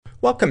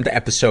Welcome to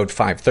episode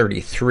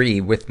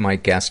 533 with my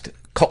guest,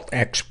 cult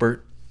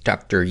expert,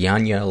 Dr.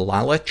 Janja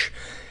Lalich.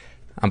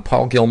 I'm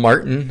Paul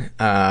Gilmartin.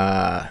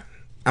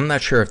 I'm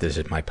not sure if this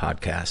is my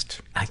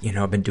podcast. I've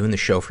been doing the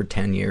show for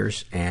 10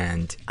 years,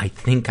 and I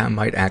think I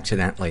might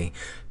accidentally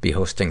be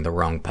hosting the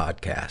wrong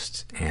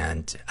podcast.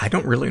 And I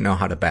don't really know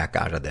how to back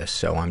out of this,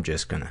 so I'm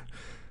just gonna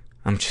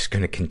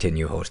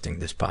continue hosting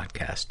this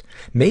podcast.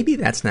 Maybe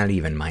that's not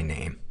even my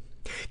name.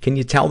 Can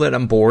you tell that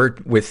I'm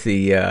bored with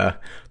the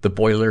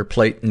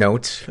boilerplate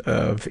notes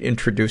of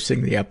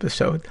introducing the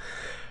episode?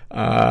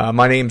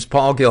 My name's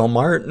Paul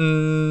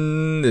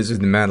Gilmartin. This is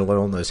the Mental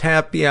Illness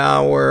Happy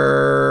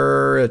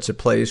Hour. It's a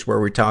place where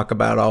we talk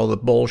about all the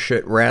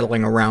bullshit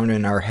rattling around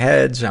in our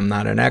heads. I'm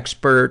not an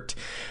expert.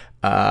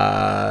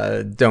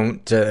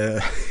 Don't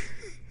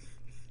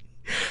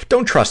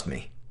trust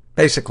me.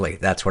 Basically,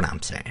 that's what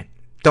I'm saying.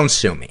 Don't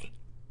sue me.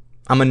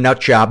 I'm a nut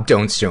job.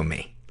 Don't sue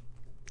me.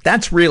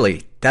 That's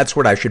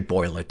what I should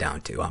boil it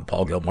down to. I'm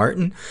Paul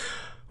Gilmartin.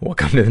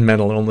 Welcome to the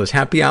Mental Illness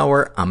Happy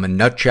Hour. I'm a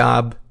nut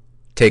job.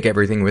 Take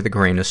everything with a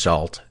grain of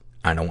salt.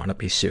 I don't want to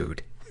be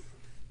sued.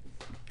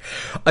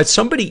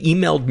 Somebody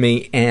emailed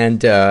me and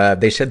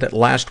they said that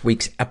last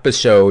week's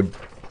episode,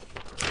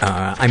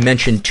 I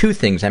mentioned two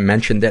things. I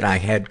mentioned that I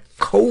had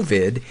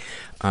COVID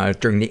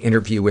during the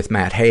interview with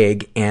Matt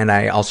Haig, and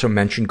I also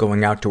mentioned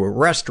going out to a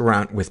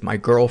restaurant with my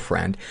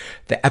girlfriend.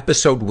 The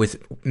episode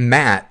with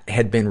Matt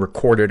had been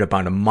recorded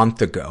about a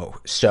month ago,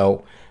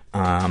 so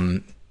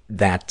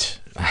that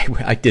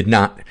I did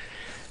not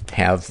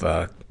have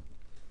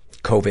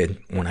COVID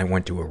when I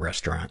went to a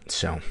restaurant.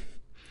 So,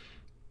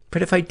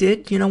 but if I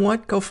did, you know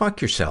what? Go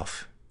fuck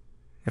yourself.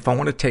 If I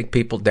want to take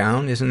people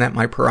down, isn't that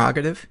my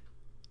prerogative?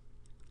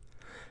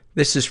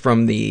 This is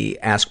from the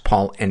Ask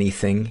Paul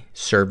Anything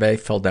survey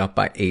filled out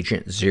by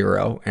Agent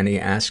Zero, and he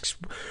asks,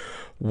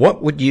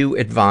 what would you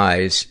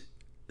advise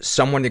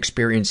someone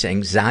experiencing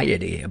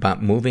anxiety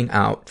about moving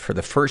out for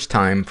the first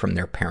time from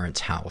their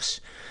parents'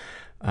 house?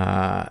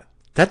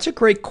 That's a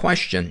great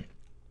question.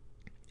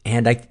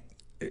 And I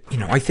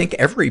think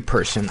every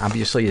person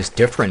obviously is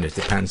different. It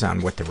depends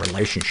on what the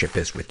relationship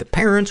is with the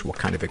parents, what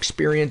kind of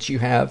experience you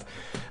have,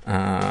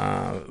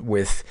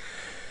 with,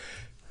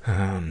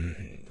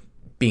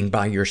 being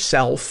by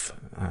yourself,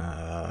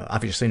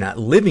 obviously not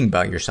living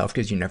by yourself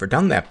because you've never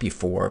done that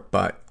before,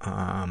 but,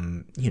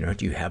 do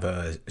you have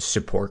a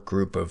support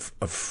group of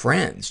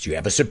friends? Do you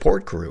have a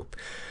support group?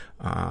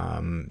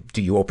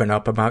 Do you open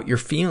up about your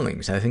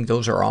feelings? I think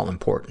those are all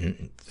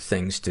important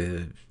things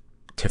to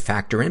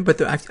factor in. But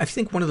I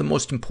think one of the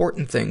most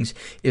important things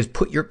is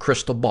put your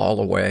crystal ball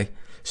away.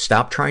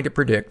 Stop trying to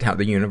predict how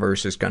the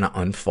universe is going to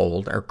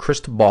unfold. Our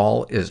crystal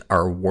ball is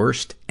our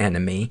worst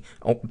enemy.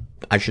 Oh,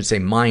 I should say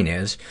mine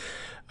is.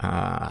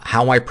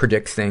 How I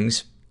predict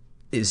things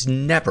is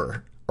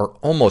never, or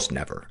almost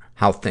never,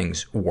 how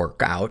things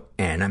work out,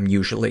 and I'm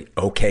usually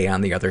okay on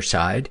the other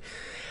side.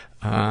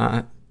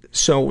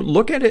 So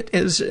look at it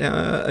as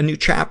a new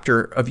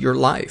chapter of your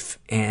life,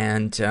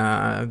 and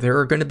there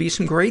are going to be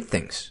some great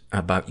things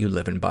about you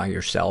living by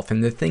yourself,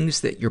 and the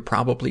things that you're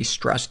probably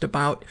stressed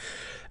about,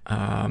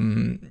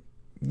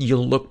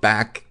 you'll look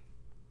back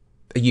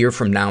a year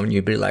from now and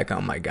you'll be like,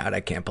 oh my God,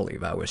 I can't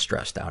believe I was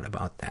stressed out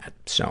about that.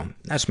 So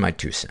that's my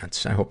 2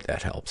 cents. I hope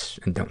that helps,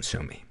 and don't sue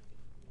me.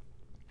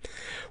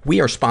 We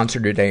are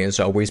sponsored today,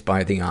 as always,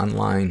 by the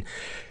online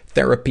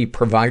therapy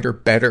provider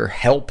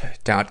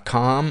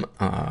BetterHelp.com.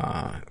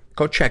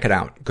 Go check it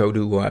out. Go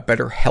to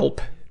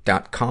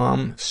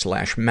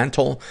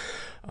BetterHelp.com/mental.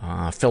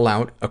 Fill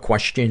out a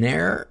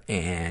questionnaire,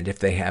 and if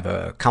they have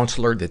a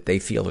counselor that they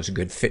feel is a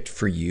good fit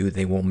for you,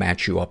 they will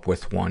match you up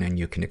with one, and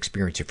you can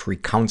experience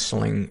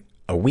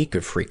a week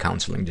of free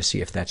counseling to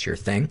see if that's your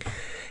thing.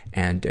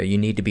 And you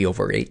need to be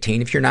over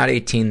 18. If you're not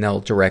 18,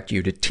 they'll direct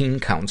you to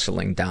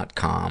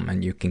teencounseling.com,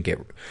 and you can get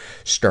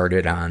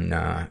started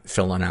on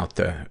filling out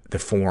the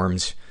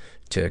forms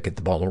to get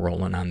the ball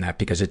rolling on that,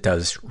 because it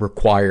does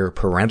require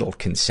parental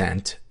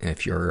consent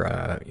if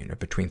you're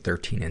between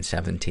 13 and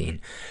 17.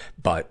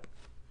 But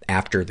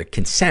after the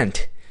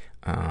consent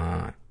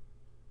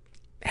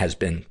has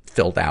been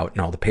filled out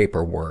and all the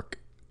paperwork,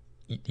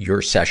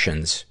 your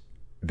sessions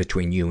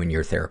between you and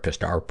your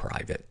therapist are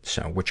private.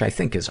 So, which I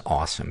think is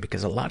awesome,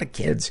 because a lot of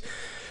kids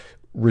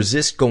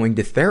resist going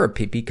to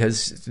therapy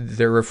because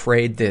they're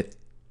afraid that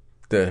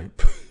the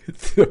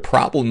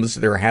problems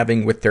they're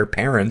having with their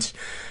parents,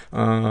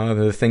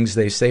 the things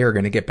they say are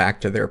going to get back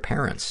to their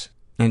parents.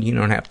 And you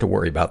don't have to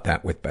worry about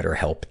that with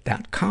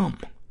BetterHelp.com.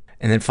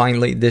 And then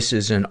finally, this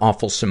is an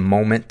awfulsome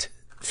moment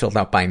filled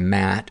out by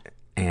Matt,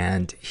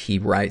 and he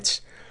writes,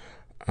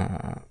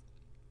 and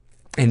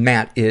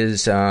Matt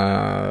is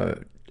a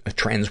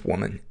trans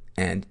woman,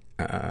 and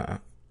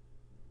Matt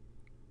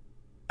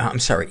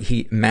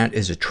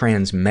is a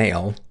trans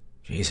male.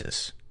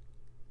 Jesus.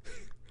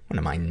 What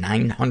am I,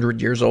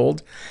 900 years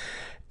old?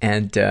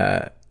 And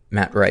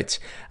Matt writes,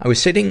 I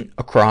was sitting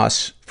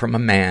across from a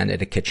man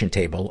at a kitchen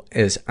table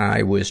as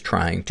I was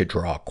trying to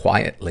draw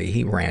quietly.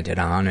 He ranted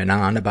on and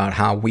on about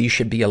how we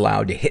should be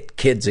allowed to hit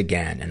kids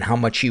again and how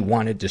much he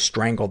wanted to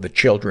strangle the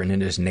children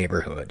in his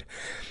neighborhood.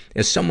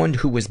 As someone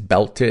who was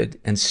belted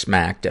and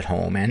smacked at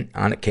home and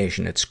on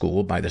occasion at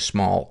school by the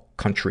small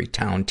country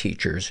town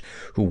teachers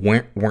who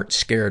weren't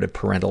scared of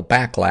parental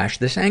backlash,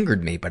 this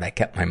angered me, but I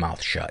kept my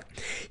mouth shut.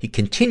 He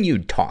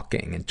continued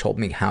talking and told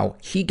me how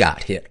he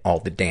got hit all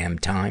the damn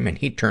time and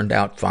he turned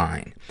out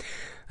fine.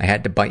 I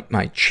had to bite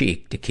my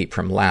cheek to keep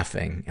from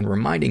laughing and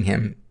reminding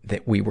him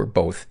that we were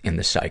both in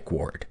the psych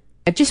ward.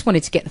 I just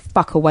wanted to get the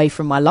fuck away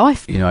from my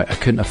life. You know, I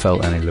couldn't have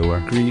felt any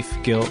lower. Grief,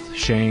 guilt,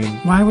 shame.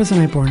 Why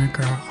wasn't I born a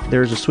girl?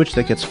 There's a switch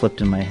that gets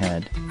flipped in my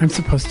head. I'm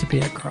supposed to be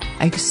a girl.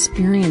 I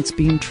experience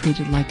being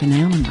treated like an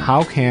animal.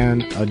 How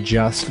can a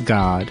just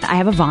God I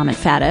have a vomit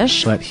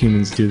fetish. let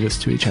humans do this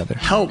to each other?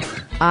 Help!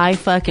 I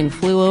fucking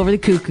flew over the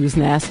cuckoo's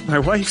nest. My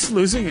wife's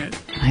losing it.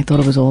 I thought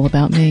it was all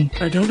about me.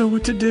 I don't know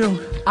what to do.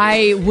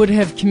 I would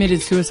have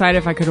committed suicide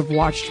if I could have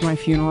watched my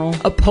funeral.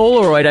 A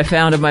Polaroid I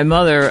found of my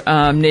mother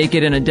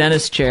naked in a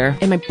dentist chair.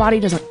 And my body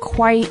doesn't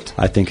quite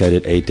I think I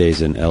did 8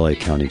 days in LA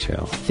County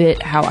Jail.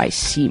 fit how I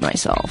see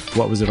myself.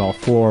 What was it all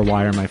for?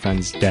 Why are my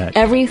friends dead?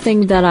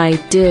 Everything that I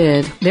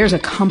did There's a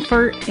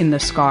comfort in the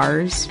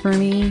scars for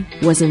me.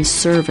 was in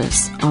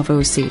service of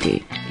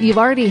OCD. You've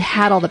already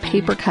had all the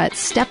paper cuts.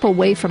 Step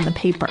away from the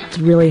paper. It's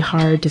really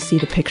hard to see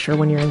the picture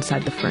when you're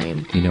inside the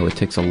frame. You know, it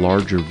takes a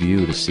larger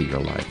view to see your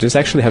life. Just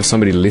actually have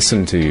somebody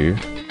listen to you.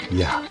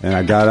 Yeah, and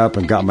I got up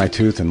and got my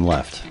tooth and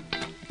left.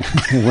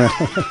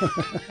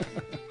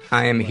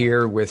 I am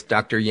here with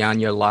Dr.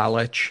 Janja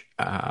Lalich,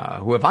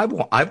 who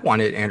I've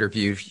wanted to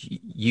interview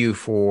you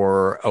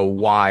for a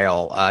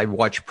while. I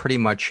watch pretty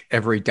much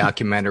every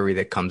documentary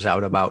that comes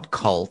out about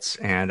cults,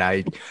 and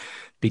I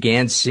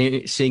began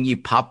seeing you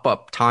pop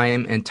up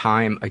time and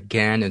time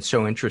again, and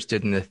so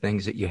interested in the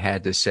things that you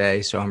had to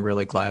say. So I'm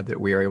really glad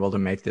that we are able to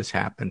make this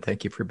happen.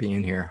 Thank you for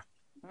being here.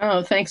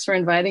 Oh, thanks for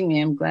inviting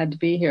me. I'm glad to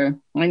be here.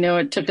 I know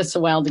it took us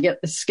a while to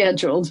get this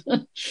scheduled.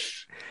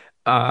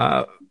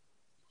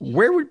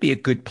 Where would be a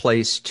good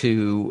place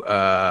to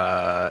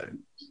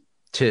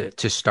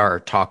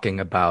start talking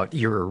about?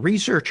 You're a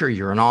researcher,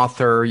 you're an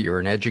author, you're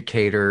an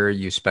educator,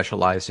 you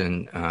specialize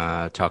in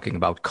talking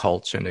about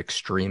cults and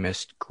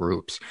extremist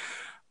groups.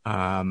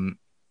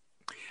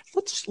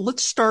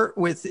 Let's start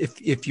with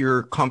if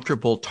you're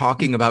comfortable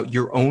talking about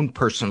your own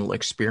personal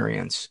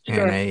experience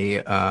Sure. in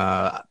a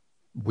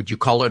would you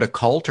call it a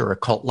cult or a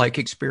cult-like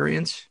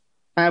experience?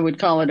 I would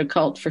call it a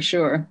cult for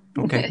sure.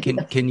 Okay,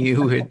 can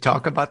you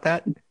talk about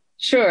that?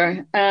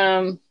 Sure.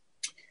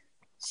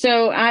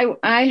 So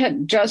I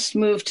had just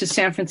moved to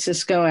San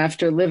Francisco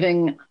after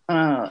living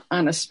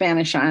on a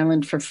Spanish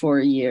island for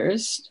 4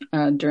 years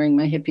during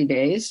my hippie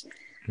days.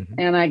 Mm-hmm.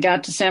 And I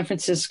got to San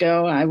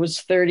Francisco. I was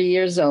 30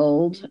 years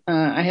old.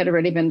 I had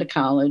already been to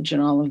college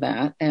and all of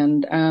that.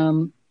 And,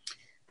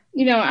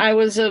 I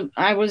was a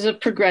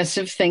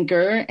progressive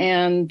thinker.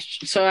 And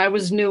so I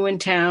was new in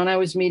town. I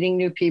was meeting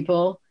new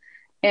people.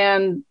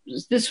 And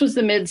this was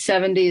the mid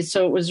 70s.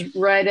 So it was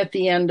right at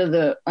the end of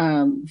the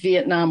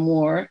Vietnam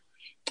War.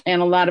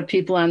 And a lot of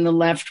people on the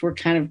left were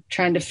kind of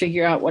trying to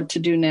figure out what to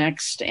do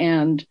next.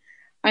 And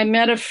I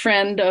met a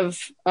friend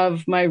of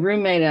my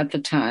roommate at the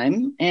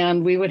time,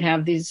 and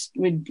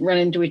we'd run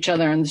into each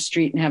other on the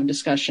street and have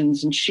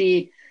discussions. And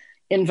she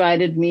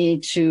invited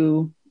me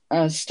to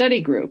a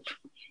study group,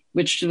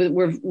 which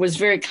was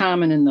very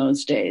common in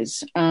those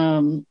days.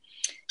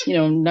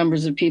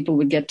 Numbers of people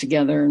would get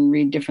together and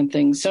read different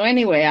things. So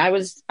anyway,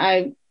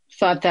 I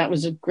thought that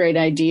was a great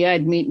idea.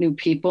 I'd meet new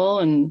people,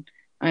 and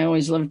I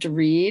always loved to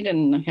read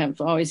and have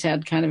always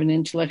had kind of an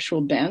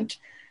intellectual bent.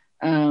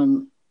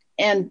 And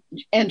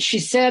she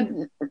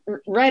said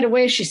right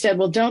away,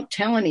 well, don't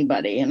tell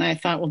anybody. And I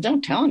thought, well,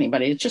 don't tell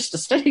anybody. It's just a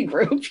study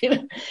group,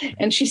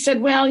 And she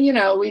said, well,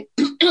 we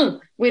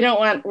we don't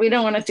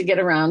want it to get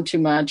around too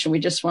much. And we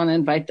just want to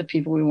invite the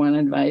people we want to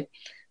invite.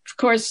 Of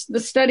course,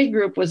 the study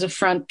group was a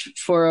front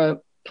for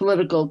a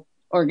political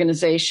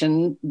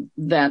organization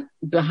that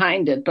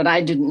behind it, but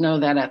I didn't know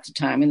that at the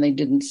time, and they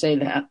didn't say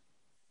that.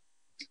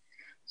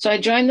 So I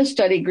joined the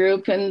study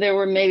group, and there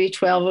were maybe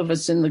 12 of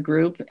us in the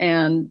group,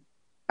 and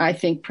I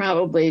think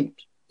probably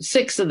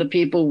 6 of the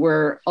people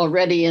were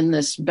already in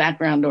this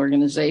background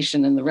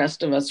organization, and the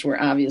rest of us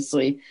were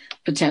obviously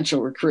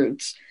potential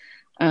recruits.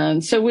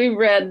 And so we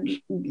read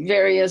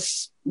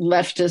various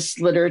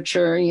leftist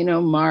literature,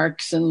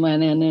 Marx and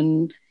Lenin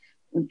and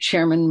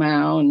Chairman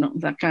Mao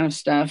and that kind of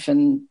stuff.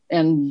 And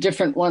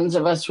different ones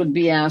of us would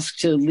be asked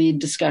to lead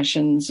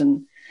discussions,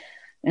 and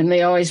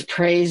they always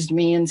praised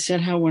me and said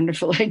how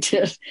wonderful I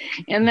did.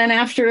 And then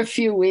after a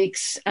few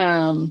weeks,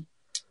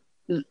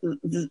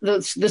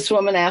 this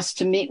woman asked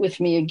to meet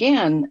with me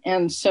again.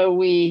 And so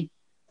we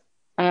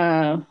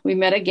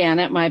met again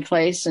at my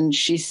place, and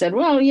she said,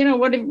 well,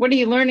 what are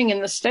you learning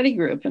in the study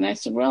group? And I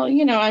said, well,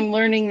 I'm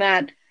learning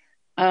that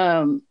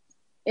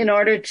in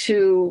order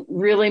to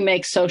really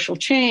make social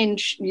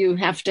change, you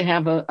have to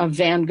have a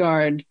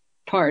vanguard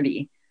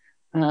party,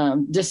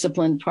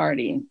 disciplined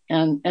party.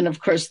 And of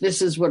course,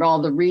 this is what all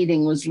the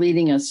reading was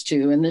leading us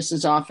to. And this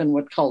is often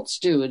what cults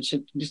do. It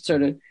should just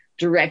sort of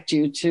direct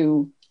you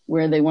to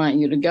where they want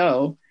you to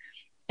go.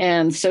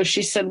 And so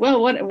she said,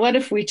 well, what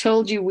if we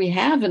told you we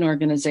have an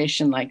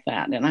organization like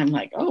that? And I'm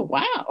like, oh,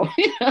 wow.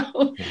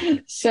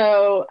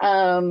 So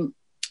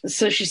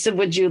she said,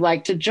 would you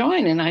like to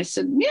join? And I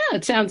said, yeah,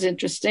 it sounds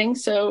interesting.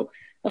 So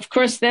of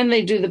course, then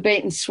they do the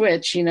bait and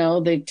switch,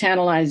 they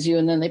tantalize you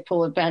and then they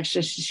pull it back.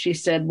 So she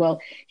said, well,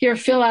 here,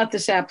 fill out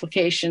this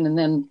application and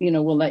then,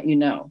 we'll let you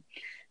know.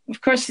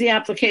 Of course, the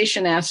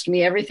application asked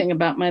me everything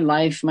about my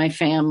life, my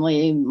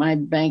family, my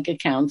bank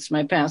accounts,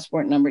 my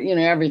passport number,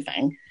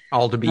 everything.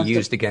 All to be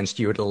used against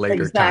you at a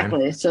later time.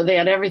 Exactly. So they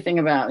had everything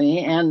about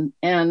me. And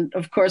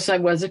of course, I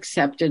was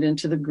accepted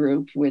into the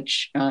group,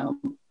 which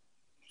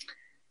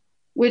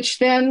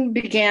then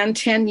began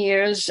 10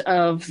 years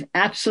of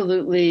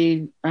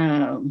absolutely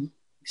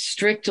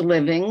strict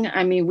living.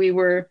 I mean, we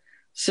were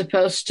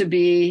supposed to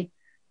be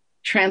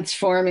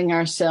transforming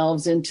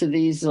ourselves into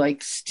these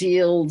like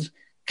steeled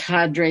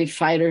cadre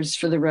fighters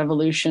for the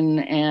revolution.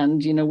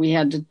 And, we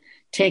had to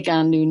take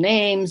on new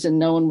names and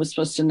no one was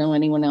supposed to know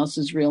anyone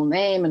else's real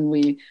name.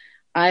 And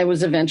I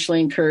was eventually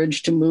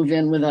encouraged to move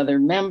in with other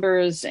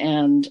members.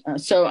 And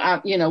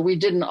we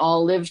didn't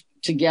all live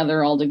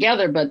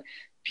together, but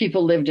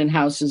people lived in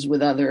houses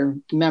with other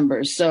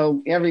members.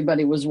 So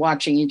everybody was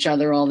watching each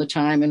other all the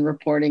time and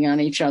reporting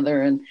on each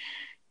other.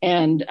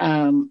 And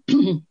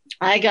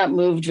I got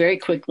moved very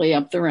quickly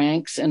up the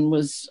ranks and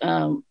was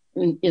in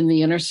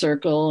the inner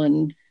circle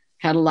and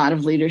had a lot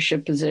of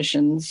leadership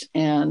positions.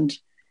 And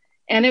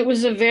it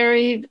was a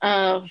very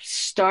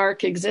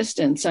stark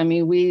existence. I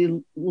mean,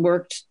 we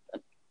worked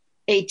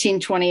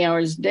 18, 20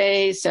 hours a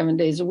day, 7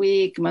 days a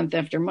week, month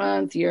after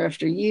month, year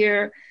after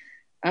year.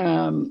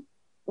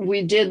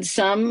 We did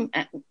some,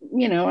 I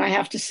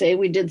have to say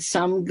we did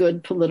some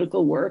good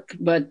political work,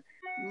 but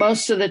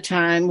most of the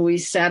time we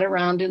sat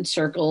around in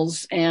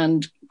circles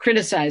and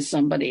criticized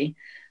somebody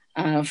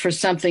for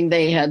something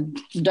they had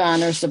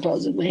done or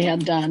supposedly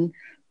had done.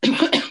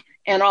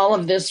 And all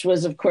of this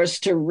was, of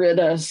course, to rid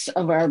us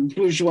of our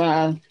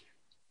bourgeois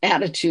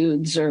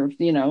attitudes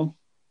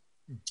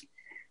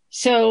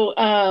So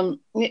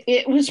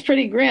it was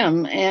pretty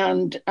grim.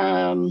 And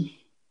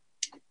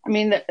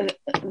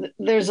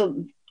there's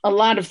a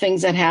lot of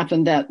things that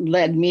happened that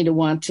led me to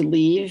want to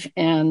leave.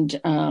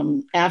 And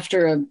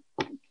after a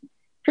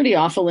pretty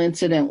awful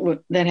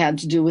incident that had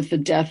to do with the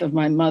death of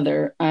my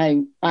mother,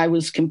 I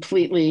was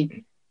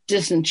completely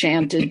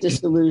disenchanted,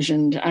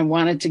 disillusioned. I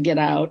wanted to get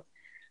out.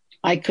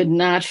 I could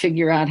not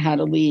figure out how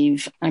to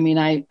leave. I mean,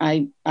 I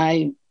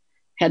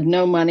had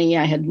no money.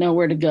 I had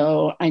nowhere to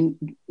go. I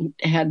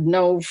had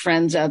no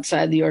friends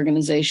outside the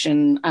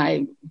organization.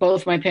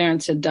 Both my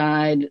parents had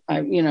died,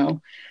 and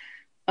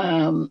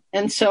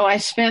so I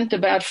spent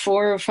about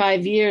 4 or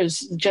 5 years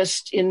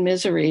just in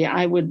misery.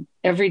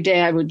 Every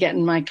day I would get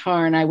in my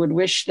car and I would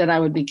wish that I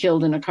would be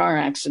killed in a car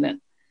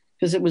accident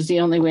because it was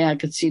the only way I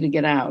could see to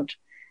get out.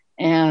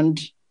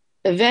 And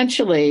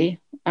eventually,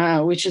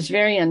 which is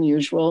very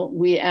unusual,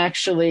 we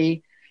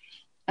actually,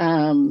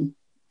 the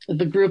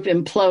group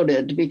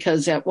imploded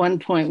because at one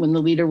point when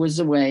the leader was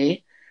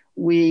away,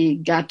 we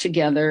got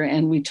together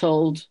and we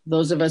told,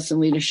 those of us in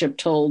leadership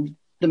told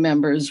the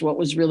members what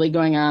was really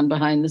going on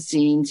behind the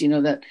scenes,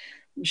 that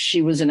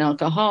she was an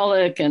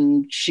alcoholic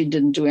and she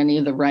didn't do any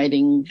of the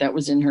writing that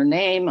was in her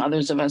name.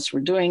 Others of us were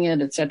doing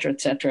it, et cetera,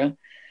 et cetera.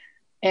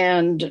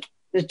 And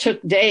it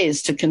took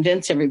days to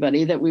convince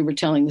everybody that we were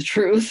telling the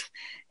truth.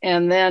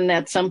 And then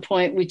at some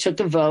point we took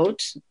a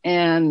vote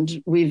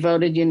and we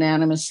voted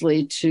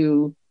unanimously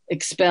to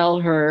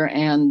expel her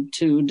and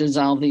to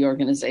dissolve the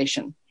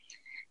organization.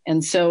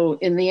 And so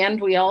in the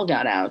end, we all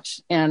got out.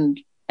 And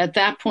at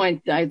that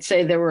point, I'd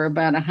say there were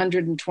about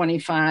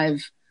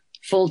 125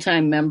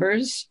 full-time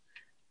members.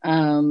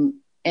 And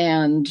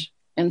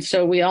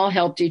so we all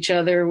helped each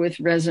other with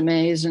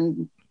resumes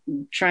and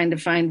trying to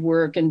find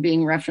work and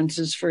being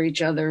references for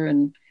each other.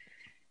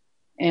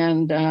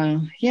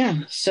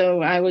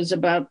 So I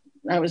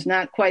was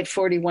not quite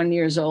 41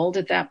 years old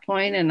at that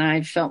point, and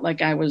I felt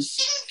like I was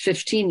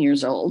 15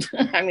 years old.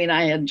 I mean,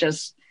 I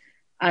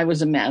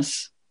was a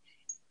mess.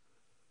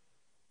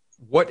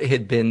 What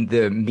had been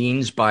the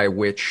means by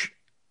which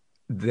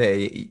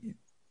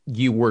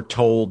you were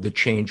told the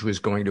change was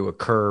going to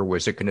occur?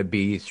 Was it going to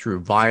be through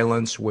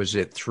violence? Was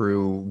it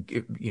through,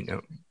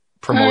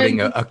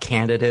 promoting a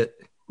candidate?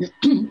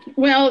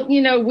 Well,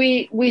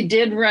 we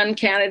did run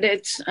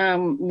candidates.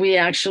 We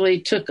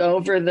actually took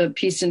over the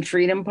Peace and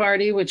Freedom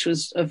Party, which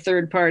was a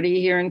third party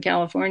here in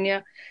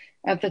California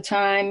at the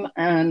time.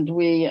 And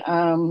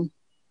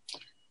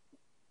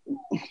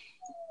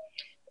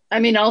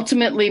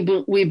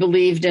ultimately we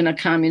believed in a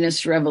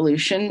communist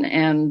revolution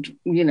and,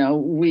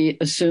 we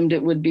assumed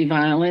it would be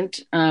violent.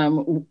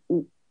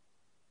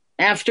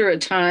 After a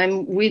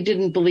time, we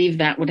didn't believe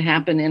that would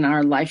happen in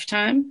our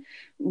lifetime.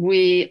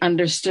 We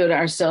understood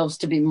ourselves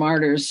to be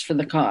martyrs for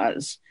the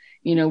cause.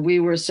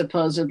 We were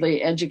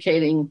supposedly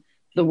educating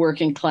the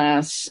working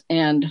class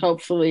and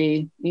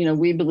hopefully,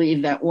 we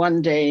believe that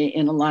one day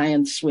in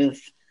alliance with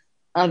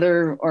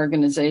other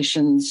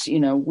organizations,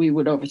 we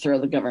would overthrow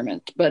the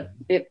government, but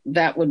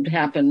that would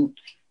happen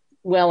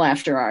well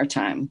after our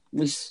time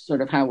was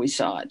sort of how we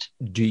saw it.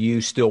 Do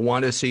you still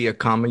want to see a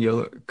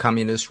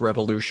communist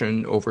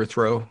revolution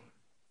overthrow?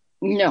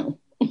 No.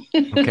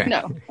 Okay.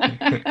 No.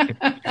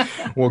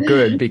 Well,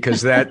 good,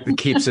 because that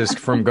keeps us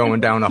from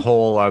going down a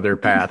whole other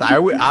path. I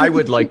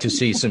would like to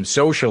see some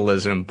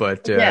socialism,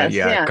 but yes,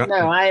 yeah.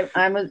 No,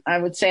 I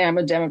would say I'm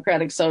a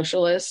democratic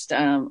socialist.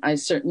 I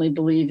certainly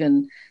believe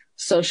in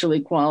social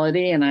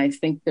equality, and I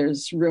think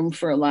there's room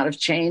for a lot of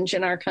change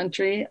in our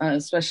country,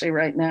 especially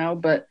right now.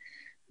 But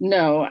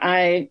no,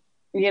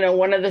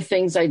 one of the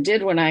things I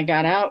did when I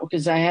got out,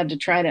 because I had to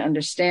try to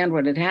understand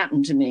what had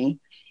happened to me,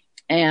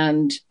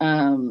 and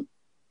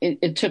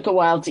it took a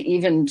while to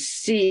even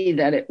see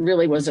that it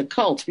really was a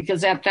cult,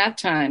 because at that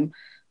time,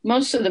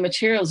 most of the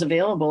materials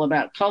available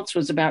about cults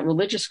was about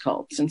religious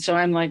cults. And so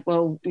I'm like,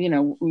 well,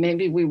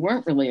 maybe we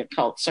weren't really a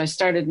cult. So I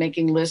started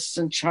making lists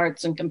and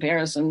charts and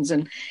comparisons.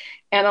 And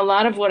a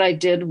lot of what I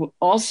did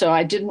also,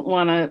 I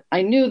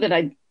knew that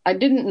I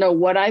didn't know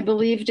what I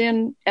believed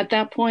in at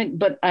that point,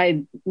 but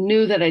I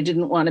knew that I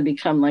didn't want to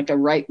become like a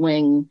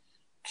right-wing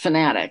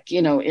fanatic,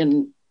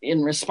 in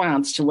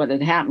response to what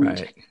had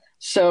happened. Right.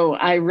 So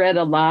I read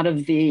a lot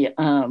of the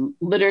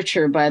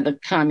literature by the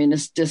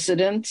communist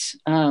dissidents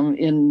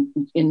in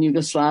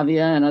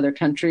Yugoslavia and other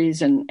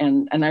countries,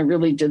 and I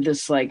really did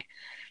this like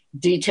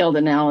detailed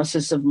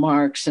analysis of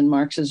Marx and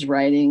Marx's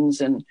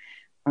writings, and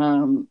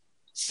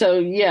so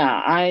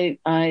yeah, I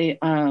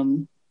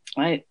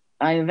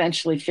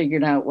eventually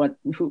figured out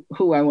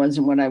who I was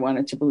and what I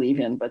wanted to believe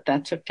in, but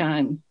that took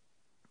time.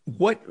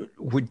 What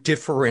would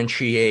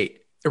differentiate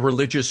a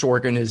religious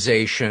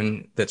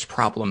organization that's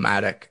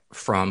problematic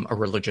from a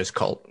religious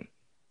cult?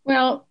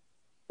 Well,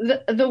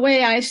 the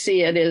way I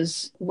see it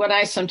is what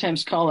I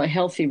sometimes call a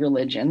healthy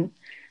religion,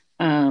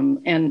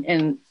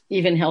 and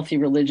even healthy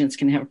religions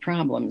can have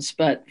problems.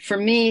 But for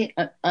me,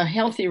 a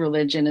healthy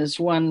religion is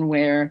one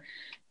where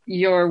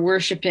you're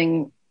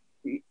worshiping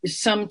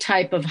some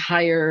type of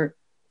higher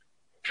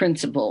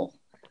principle.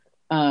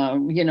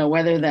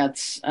 Whether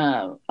that's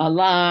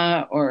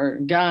Allah or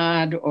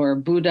God or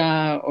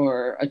Buddha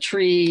or a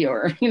tree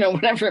or,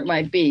 whatever it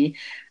might be.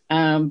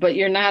 But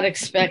you're not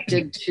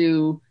expected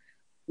to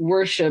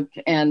worship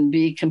and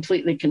be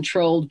completely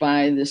controlled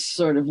by this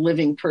sort of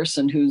living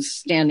person who's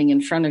standing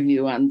in front of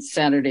you on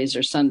Saturdays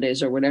or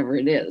Sundays or whatever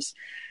it is.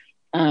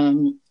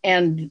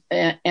 And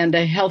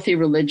a healthy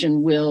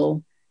religion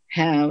will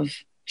have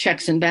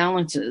checks and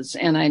balances.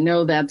 And I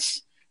know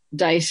that's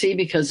dicey,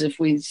 because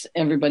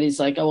everybody's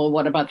like, oh, well,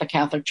 what about the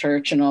Catholic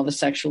Church and all the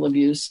sexual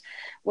abuse?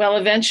 Well,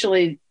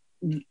 eventually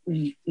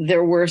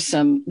there's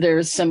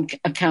some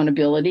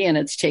accountability, and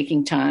it's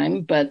taking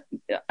time, but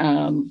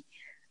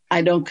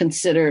I don't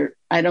consider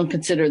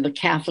the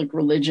Catholic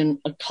religion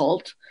a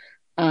cult.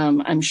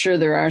 I'm sure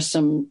there are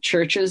some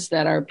churches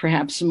that are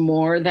perhaps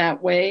more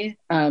that way,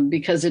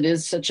 because it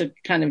is such a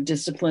kind of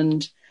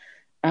disciplined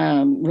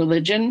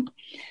religion.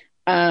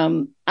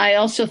 I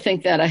also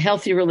think that a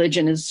healthy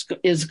religion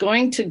is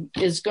going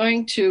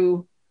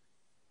to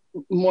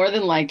more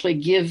than likely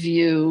give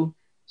you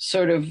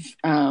sort of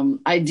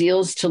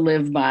ideals to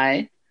live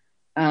by,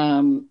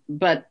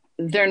 but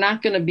they're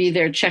not going to be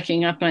there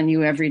checking up on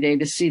you every day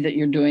to see that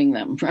you're doing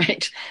them,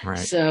 right? Right.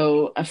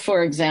 So,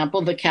 for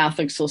example, the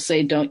Catholics will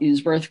say don't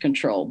use birth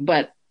control,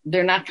 but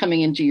they're not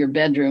coming into your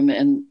bedroom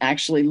and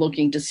actually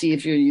looking to see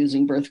if you're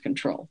using birth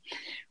control.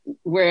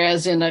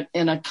 Whereas in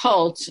a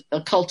cult,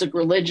 a cultic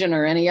religion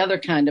or any other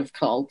kind of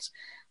cult,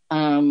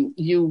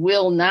 you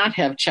will not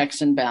have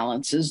checks and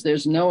balances.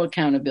 There's no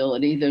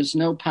accountability. There's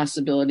no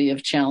possibility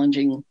of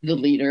challenging the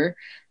leader.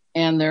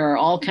 And there are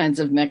all kinds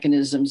of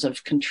mechanisms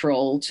of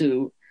control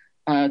to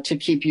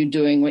keep you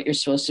doing what you're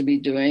supposed to be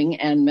doing,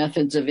 and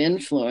methods of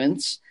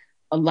influence,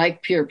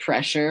 like peer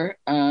pressure,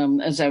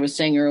 as I was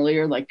saying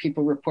earlier, like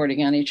people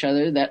reporting on each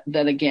other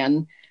that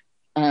again,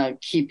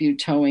 keep you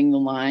towing the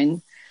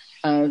line.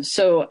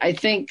 So I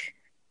think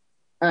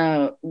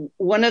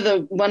one of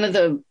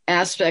the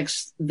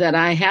aspects that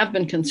I have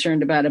been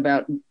concerned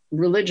about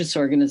religious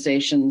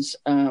organizations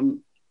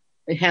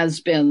has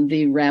been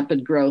the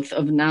rapid growth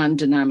of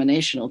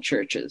non-denominational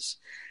churches,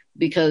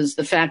 because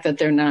the fact that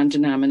they're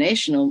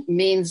non-denominational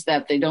means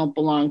that they don't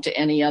belong to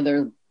any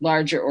other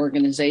larger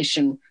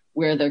organization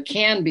where there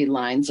can be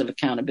lines of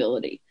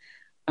accountability.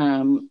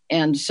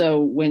 And so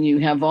when you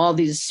have all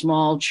these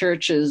small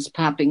churches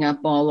popping up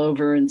all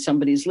over in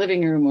somebody's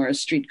living room or a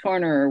street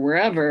corner or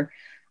wherever,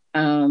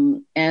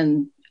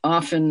 and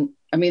often,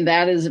 I mean,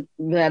 that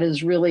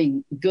is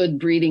really good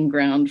breeding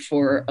ground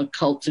for a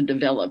cult to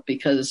develop,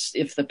 because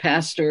if the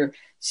pastor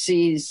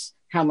sees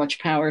how much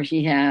power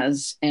he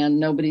has and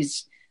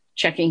nobody's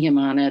checking him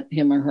on it,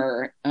 him or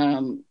her,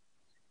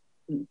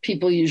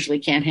 people usually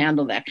can't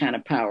handle that kind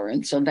of power.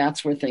 And so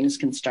that's where things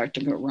can start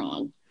to go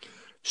wrong.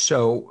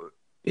 So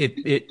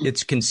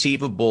it's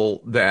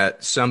conceivable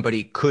that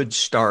somebody could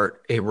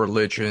start a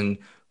religion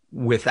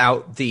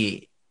without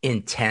the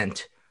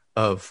intent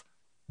of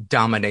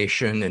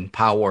domination and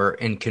power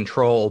and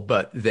control,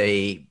 but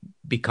they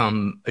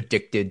become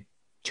addicted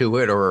to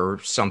it, or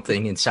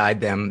something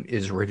inside them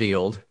is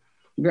revealed.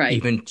 Right.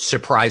 Even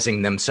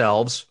surprising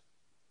themselves.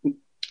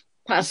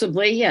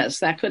 Possibly, yes,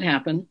 that could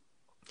happen.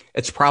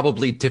 It's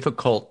probably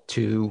difficult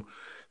to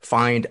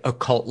find a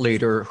cult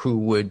leader who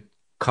would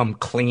come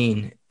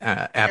clean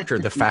after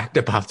the fact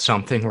about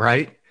something,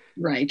 right?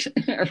 Right,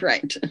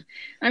 right.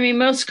 I mean,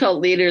 most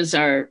cult leaders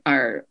are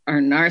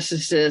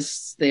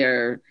narcissists.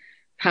 They're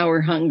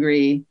power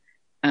hungry.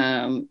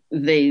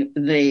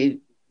 They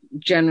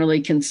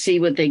generally can see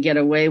what they get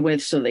away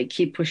with, so they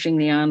keep pushing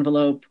the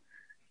envelope.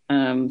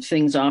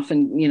 Things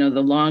often,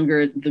 the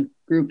longer the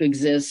group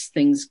exists,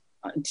 things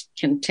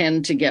can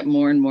tend to get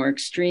more and more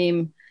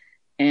extreme.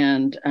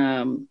 And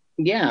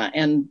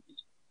and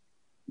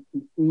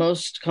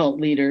most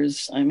cult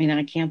leaders, I mean,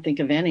 I can't think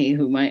of any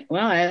who might,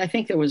 well, I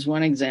think there was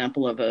one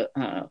example of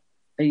a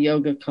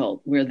yoga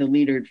cult where the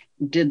leader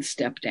did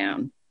step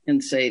down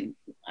and say,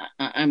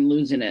 I'm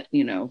losing it,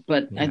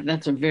 but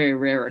that's a very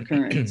rare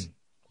occurrence.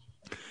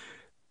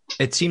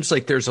 It seems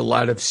like there's a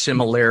lot of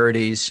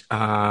similarities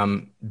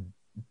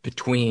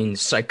between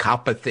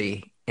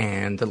psychopathy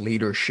and the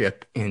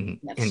leadership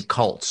in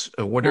cults.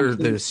 What are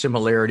the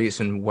similarities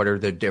and what are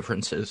the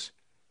differences?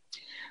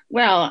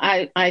 Well,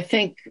 I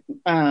think,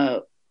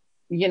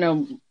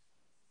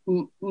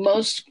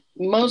 most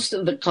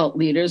of the cult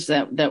leaders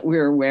that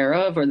we're aware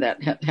of or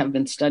that have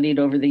been studied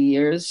over the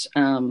years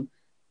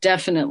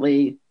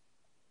definitely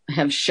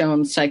have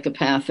shown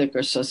psychopathic or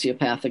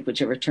sociopathic,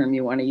 whichever term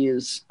you want to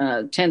use,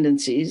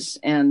 tendencies.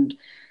 And,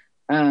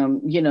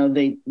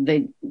 they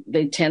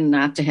tend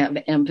not to have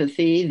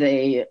empathy.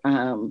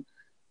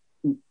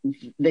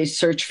 They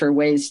search for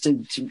ways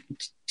to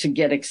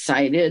get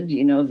excited.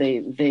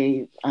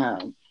 They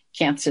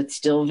can't sit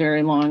still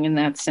very long in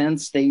that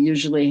sense. They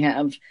usually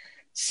have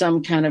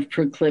some kind of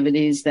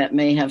proclivities that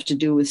may have to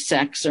do with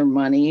sex or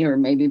money or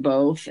maybe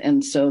both.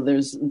 And so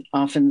there's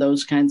often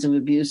those kinds of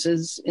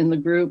abuses in the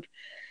group.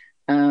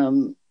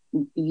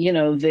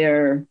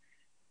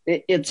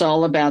 It's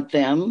all about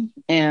them,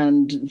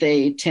 and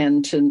they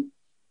tend to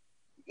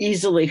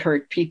easily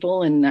hurt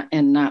people and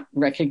not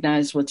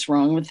recognize what's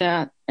wrong with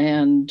that,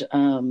 and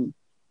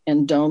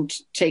don't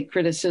take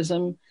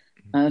criticism.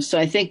 So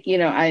I think,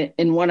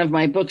 in one of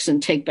my books, in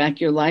Take Back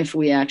Your Life,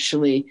 we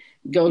actually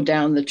go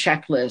down the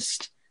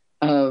checklist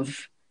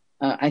of,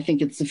 I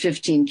think it's the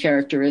 15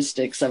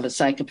 characteristics of a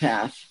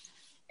psychopath,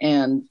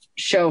 and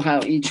show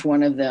how each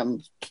one of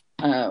them,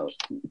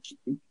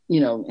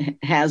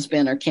 has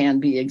been or can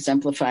be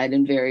exemplified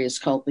in various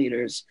cult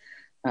leaders.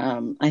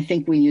 I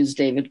think we use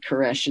David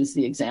Koresh as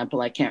the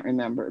example. I can't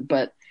remember.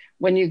 But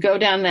when you go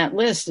down that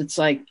list, it's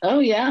like, oh,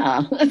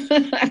 yeah,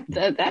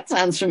 that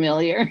sounds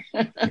familiar.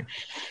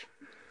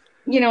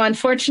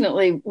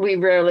 Unfortunately, we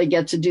rarely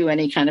get to do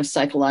any kind of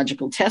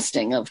psychological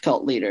testing of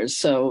cult leaders.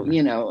 So,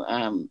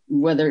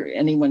 whether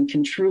anyone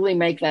can truly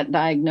make that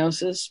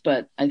diagnosis,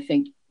 but I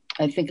think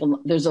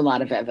there's a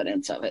lot of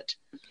evidence of it.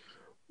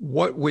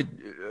 What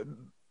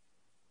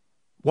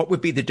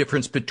would be the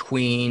difference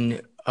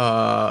between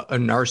a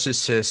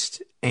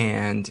narcissist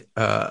and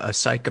a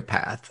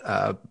psychopath?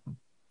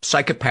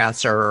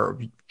 Psychopaths are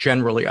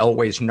generally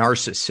always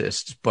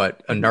narcissists,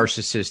 but a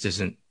narcissist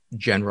isn't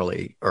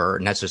generally or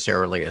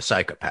necessarily a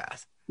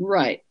psychopath.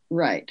 Right.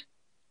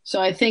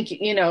 So I think,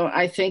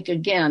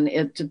 again,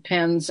 it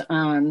depends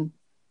on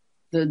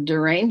the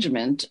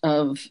derangement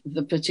of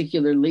the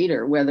particular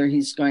leader, whether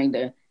he's going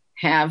to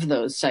have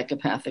those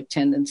psychopathic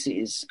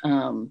tendencies.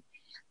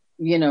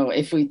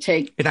 If we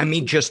take... And I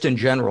mean just in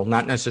general,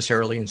 not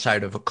necessarily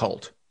inside of a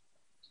cult.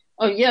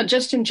 Oh, yeah,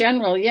 just in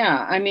general, yeah.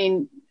 I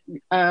mean,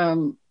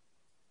 I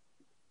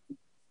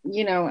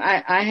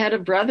had a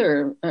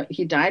brother,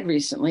 he died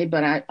recently,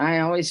 but I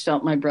always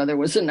felt my brother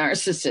was a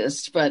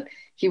narcissist, but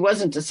he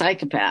wasn't a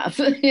psychopath.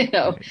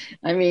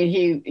 I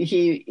mean,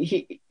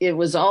 it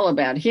was all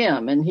about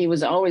him, and he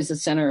was always the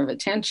center of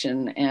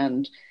attention,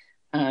 and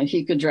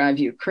he could drive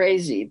you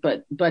crazy,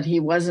 but he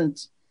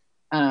wasn't,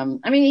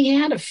 he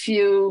had a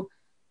few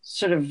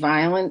sort of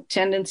violent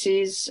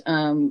tendencies,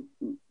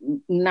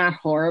 not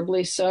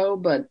horribly so,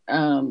 but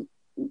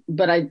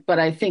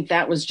I think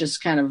that was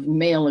just kind of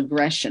male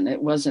aggression.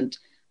 It wasn't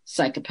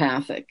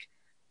psychopathic.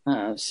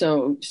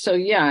 So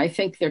yeah, I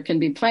think there can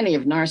be plenty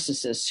of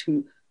narcissists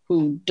who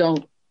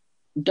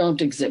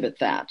don't exhibit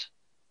that,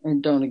 or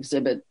don't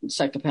exhibit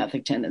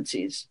psychopathic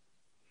tendencies,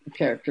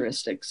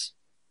 characteristics.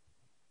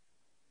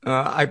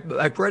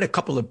 I've read a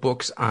couple of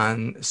books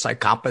on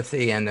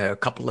psychopathy, and a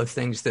couple of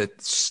things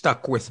that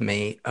stuck with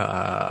me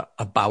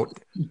about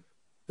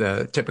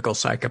the typical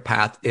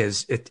psychopath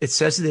is it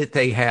says that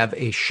they have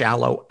a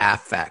shallow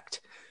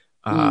affect.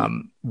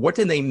 What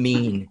do they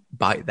mean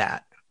by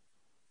that?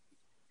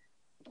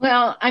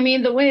 Well, I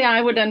mean, the way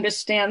I would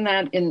understand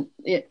that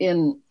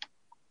in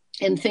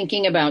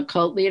thinking about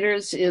cult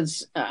leaders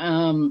is,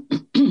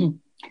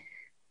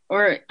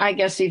 or I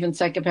guess even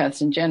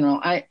psychopaths in general,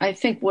 I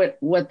think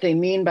what they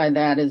mean by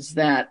that is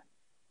that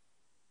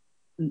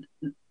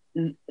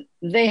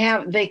they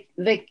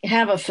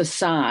have a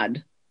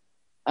facade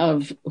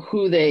of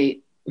how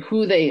they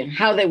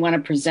want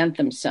to present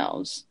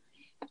themselves,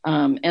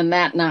 and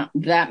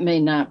that may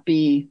not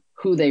be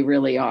who they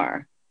really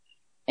are.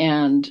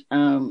 And,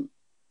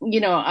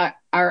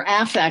 our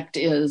affect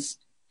is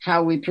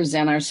how we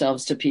present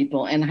ourselves to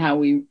people and how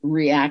we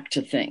react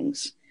to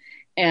things.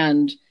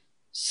 And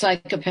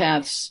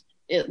psychopaths,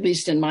 at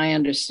least in my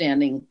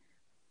understanding,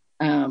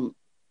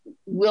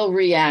 will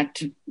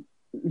react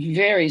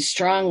very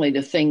strongly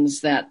to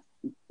things that,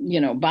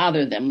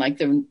 bother them. Like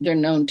they're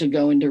known to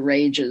go into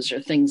rages or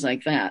things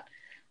like that.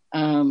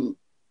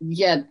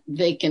 Yet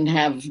they can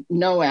have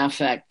no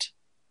affect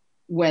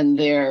when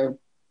they're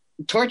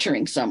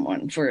torturing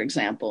someone, for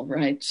example,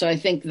 right? So I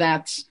think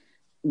that's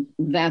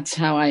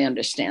how I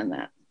understand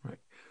that. Right.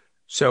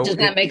 So does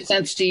that make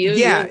sense to you?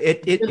 Yeah,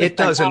 it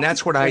does, and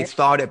that's what I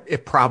thought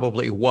it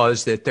probably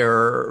was, that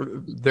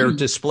their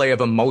display of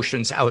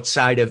emotions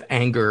outside of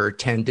anger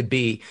tend to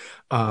be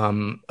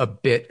a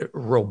bit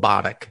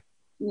robotic.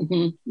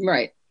 Mm-hmm.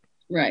 Right,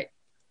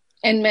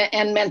 and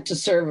meant to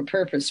serve a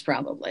purpose,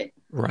 probably.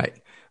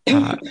 Right.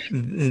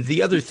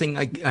 The other thing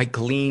I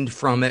gleaned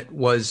from it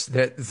was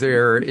that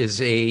there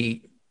is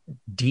a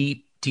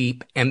deep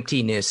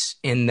emptiness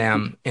in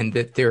them, and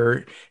that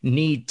their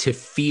need to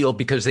feel,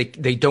 because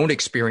they don't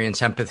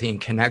experience empathy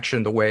and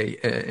connection the way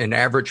an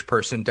average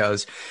person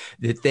does,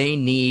 that they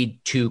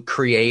need to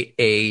create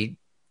a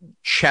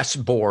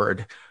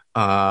chessboard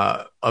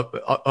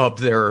of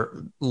their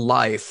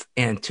life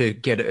and to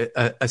get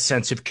a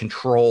sense of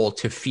control,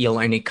 to feel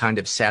any kind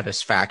of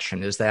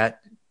satisfaction. Is that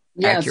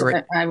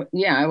accurate?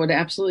 I would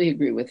absolutely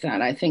agree with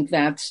that. I think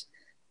that's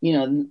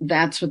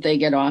what they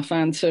get off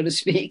on, so to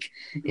speak,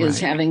 is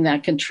having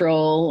that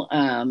control,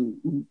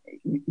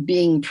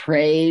 being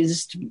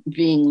praised,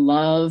 being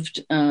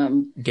loved,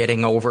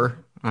 getting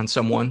over on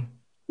someone.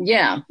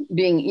 Yeah.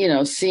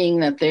 Being, seeing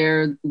that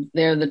they're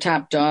the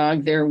top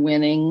dog, they're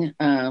winning.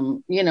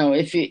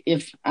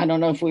 If I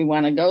don't know if we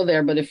want to go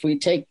there, but if we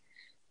take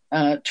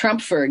Trump,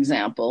 for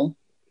example,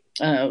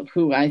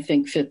 who I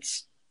think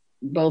fits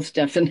both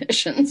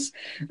definitions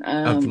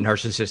of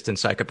narcissist and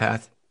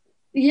psychopath.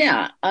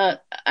 Yeah.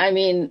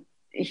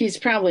 He's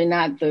probably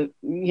not the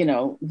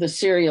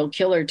serial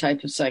killer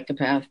type of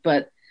psychopath,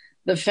 but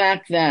the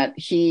fact that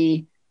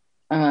he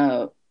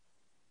had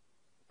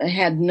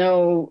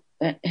no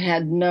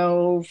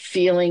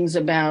feelings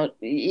about,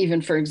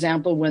 even, for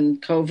example,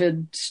 when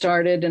COVID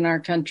started in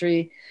our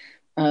country,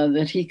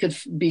 that he could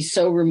be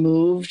so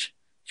removed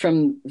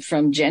from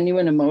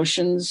genuine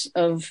emotions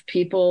of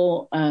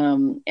people.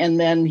 And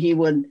then he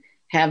would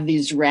have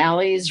these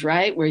rallies,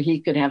 right, where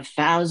he could have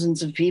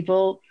thousands of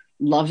people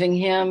loving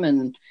him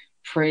and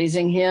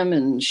praising him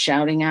and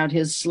shouting out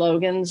his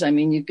slogans.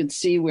 You could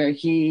see where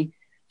he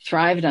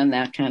thrived on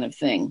that kind of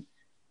thing.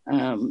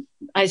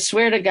 I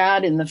swear to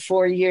God, in the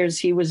 4 years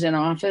he was in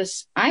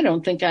office, I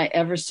don't think I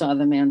ever saw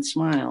the man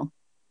smile.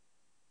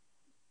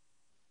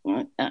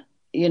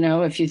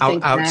 If you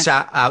think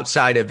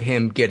outside of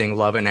him getting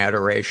love and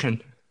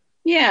adoration.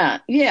 Yeah.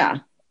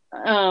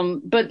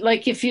 But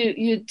like if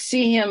you'd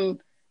see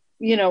him,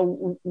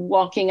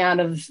 walking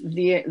out of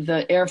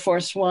the Air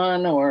Force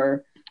One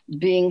or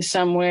being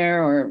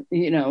somewhere, or,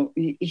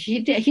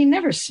 he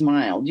never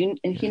smiled.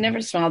 He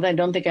never smiled. I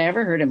don't think I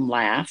ever heard him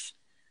laugh.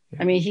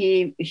 Yeah.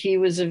 He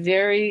was a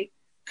very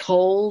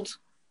cold,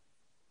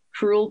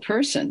 cruel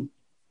person.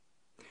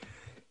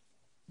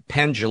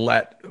 Penn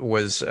Jillette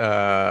was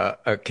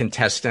a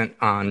contestant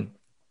on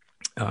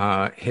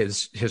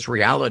his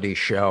reality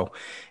show,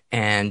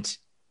 and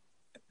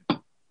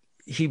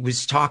he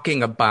was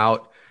talking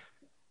about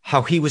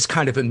how he was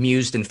kind of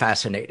amused and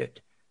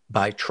fascinated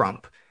by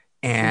Trump,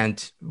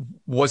 and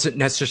wasn't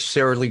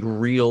necessarily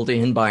reeled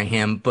in by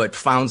him, but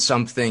found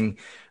something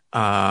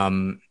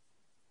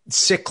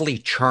sickly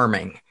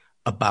charming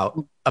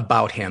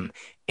about him.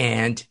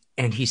 And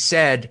he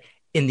said,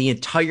 in the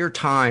entire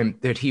time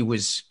that he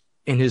was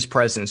in his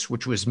presence,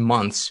 which was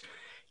months,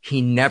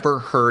 he never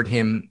heard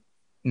him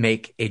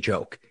make a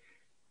joke.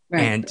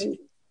 Right.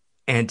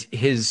 And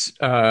his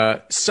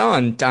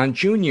son, Don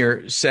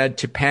Jr., said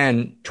to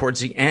Penn towards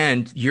the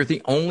end, "You're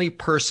the only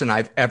person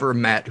I've ever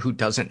met who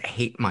doesn't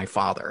hate my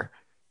father."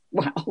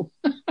 Wow.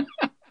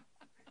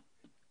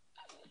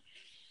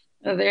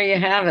 Well, there you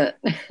have it.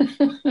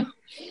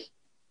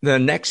 The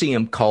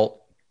NXIVM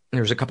cult,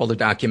 there's a couple of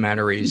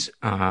documentaries,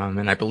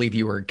 and I believe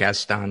you were a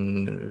guest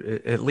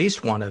on at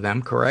least one of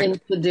them, correct?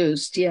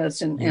 Introduced,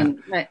 yes.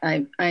 And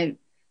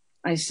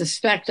I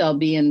suspect I'll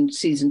be in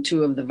season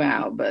 2 of The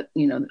Vow, but,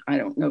 I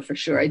don't know for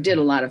sure. I did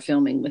a lot of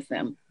filming with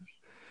them.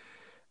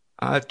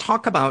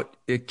 Talk about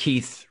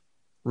Keith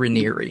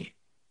Raniere.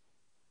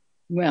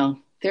 Well,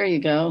 there you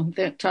go.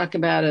 Talk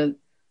about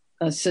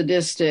a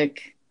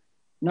sadistic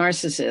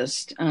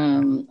narcissist.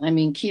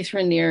 Keith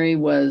Raniere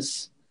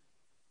was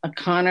a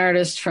con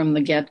artist from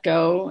the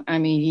get-go.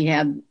 He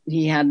had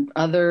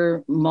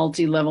other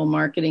multi-level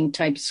marketing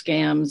type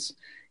scams,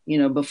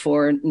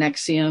 before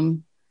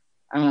NXIVM.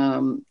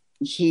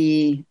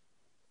 He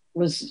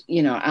was,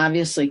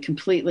 obviously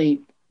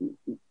completely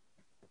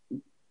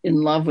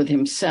in love with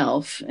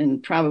himself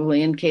and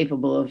probably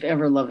incapable of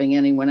ever loving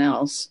anyone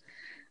else.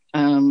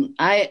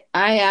 I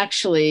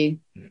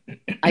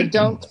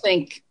don't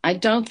think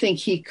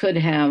he could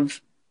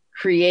have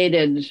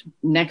created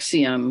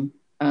Nexium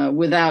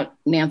without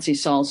Nancy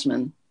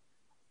Salzman,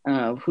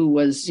 who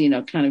was,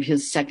 kind of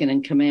his second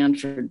in command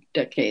for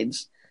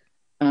decades,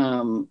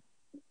 or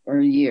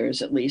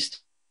years at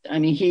least. I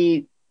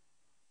mean,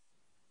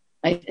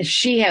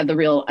 she had the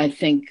real, I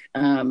think,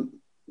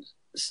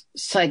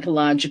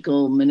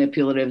 psychological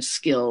manipulative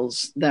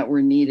skills that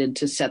were needed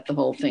to set the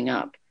whole thing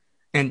up.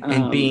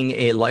 And being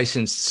a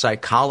licensed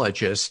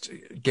psychologist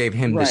gave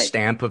him the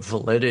stamp of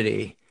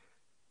validity.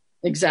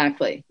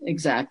 Exactly.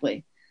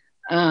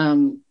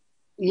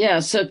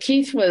 So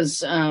Keith was,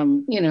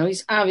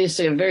 he's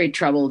obviously a very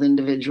troubled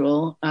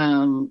individual.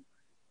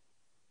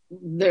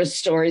 There's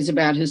stories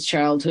about his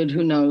childhood.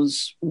 Who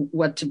knows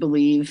what to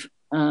believe?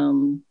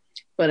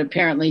 But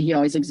apparently he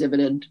always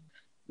exhibited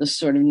this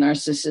sort of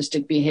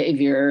narcissistic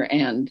behavior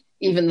and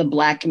even the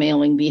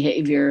blackmailing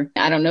behavior.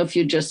 I don't know if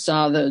you just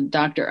saw the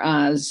Dr.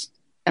 Oz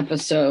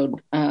episode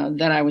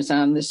that I was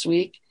on this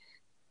week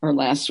or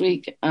last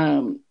week.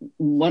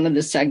 One of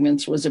the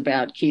segments was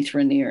about Keith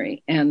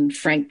Raniere, and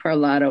Frank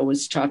Parlato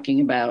was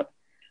talking about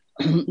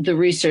the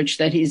research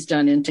that he's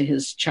done into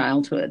his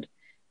childhood.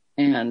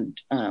 And,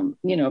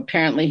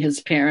 apparently his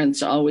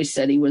parents always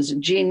said he was a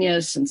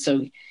genius. And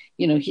so,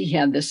 he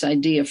had this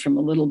idea from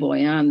a little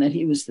boy on that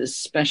he was this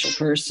special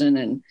person.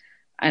 And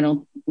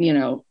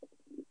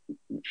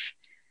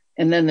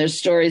and then there's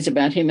stories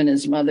about him and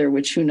his mother,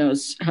 which who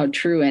knows how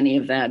true any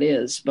of that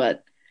is.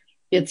 But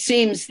it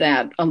seems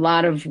that a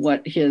lot of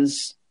what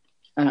he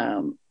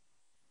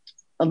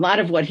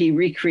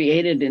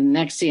recreated in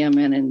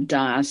Nexium and in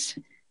DOS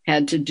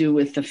had to do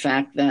with the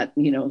fact that,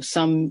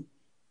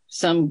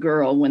 some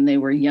girl when they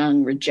were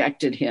young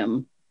rejected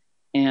him.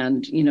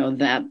 And,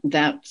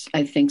 that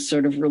I think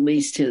sort of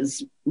released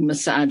his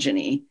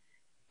misogyny.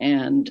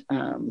 And,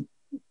 and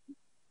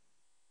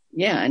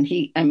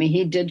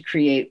he did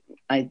create,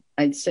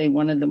 I'd say,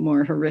 one of the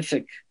more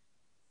horrific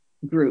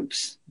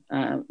groups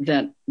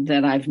that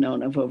I've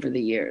known of over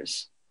the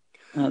years.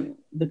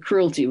 The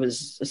cruelty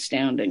was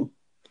astounding.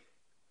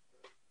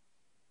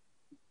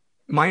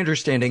 My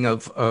understanding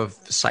of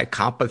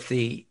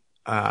psychopathy,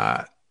 and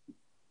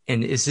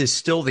is this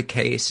still the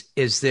case,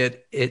 is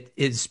that it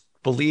is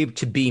believed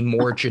to be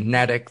more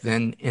genetic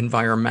than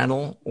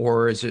environmental,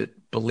 or is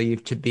it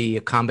believed to be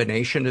a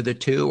combination of the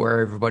two, or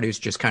everybody's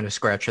just kind of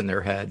scratching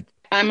their head?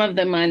 I'm of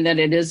the mind that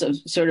it is a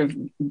sort of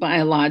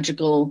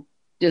biological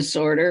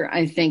disorder.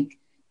 I think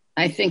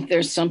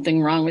there's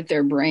something wrong with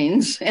their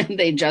brains and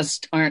they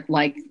just aren't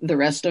like the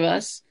rest of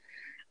us.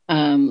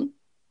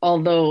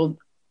 Although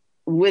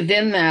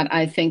within that,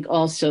 I think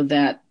also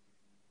that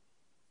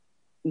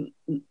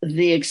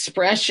the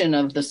expression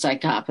of the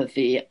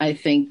psychopathy, I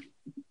think,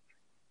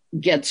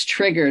 gets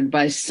triggered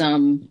by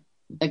some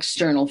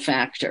external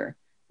factor,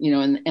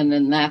 and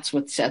then that's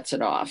what sets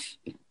it off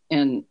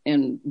and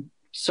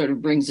sort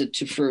of brings it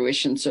to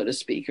fruition, so to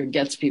speak, or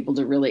gets people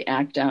to really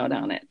act out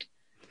on it.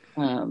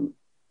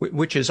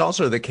 Which is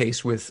also the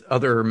case with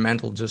other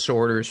mental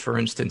disorders. For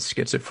instance,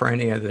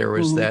 schizophrenia. There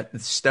was that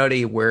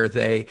study where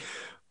they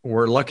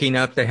were lucky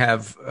enough to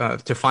have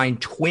to find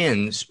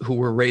twins who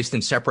were raised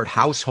in separate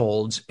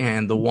households,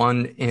 and the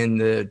one in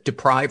the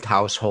deprived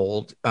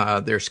household,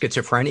 their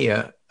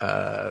schizophrenia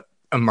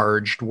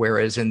emerged,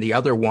 whereas in the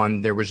other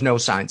one there was no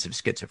signs of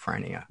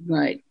schizophrenia.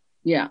 Right.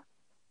 Yeah.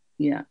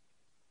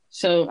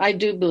 So I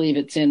do believe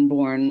it's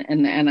inborn,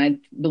 and I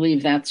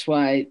believe that's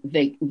why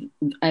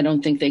I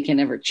don't think they can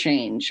ever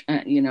change.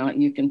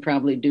 You can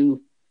probably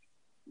do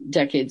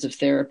decades of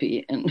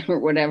therapy or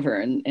whatever,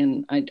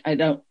 and I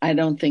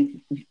don't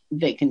think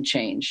they can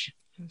change.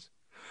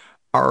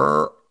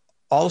 Are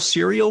all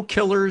serial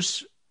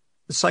killers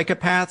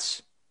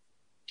psychopaths?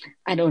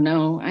 I don't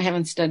know. I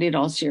haven't studied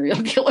all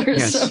serial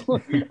killers,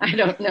 so I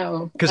don't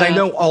know. Because I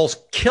know all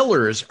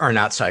killers are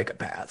not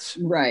psychopaths.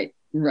 Right.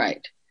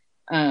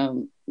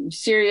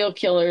 Serial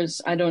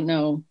killers, I don't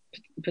know,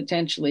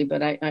 potentially,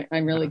 but I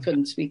really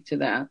couldn't speak to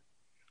that.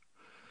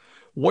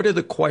 What are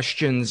the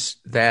questions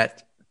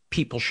that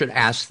people should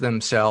ask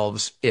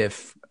themselves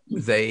if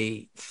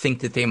they think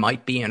that they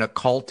might be in a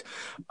cult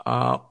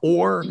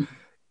or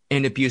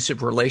an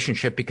abusive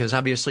relationship? Because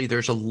obviously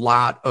there's a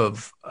lot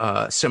of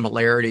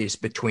similarities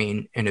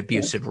between an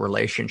abusive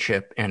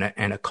relationship and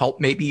a cult.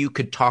 Maybe you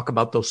could talk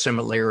about those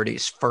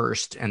similarities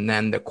first and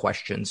then the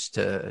questions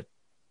to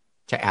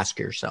ask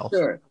yourself.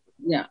 Sure.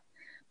 Yeah.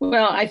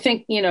 Well, I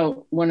think,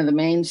 one of the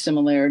main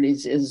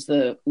similarities is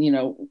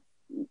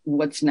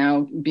what's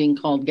now being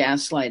called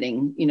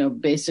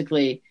gaslighting,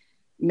 basically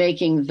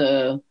making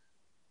the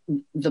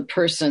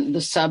person,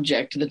 the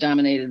subject, the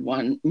dominated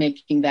one,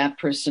 making that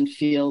person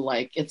feel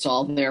like it's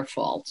all their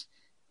fault.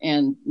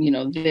 And,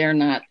 they're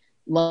not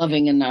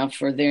loving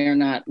enough, or they're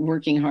not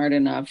working hard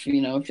enough,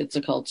 if it's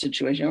a cult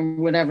situation or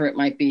whatever it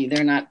might be.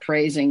 They're not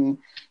praising,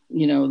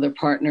 their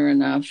partner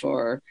enough,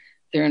 or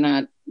they're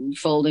not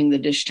folding the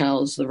dish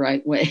towels the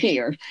right way,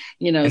 or,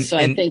 I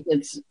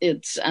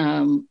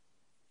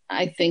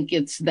think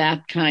it's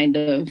that kind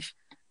of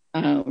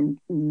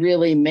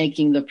really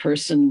making the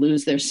person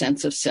lose their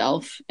sense of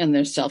self and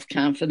their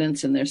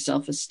self-confidence and their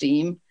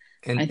self-esteem.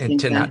 And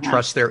to not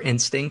trust their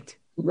instinct.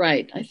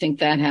 Right. I think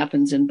that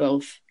happens in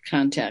both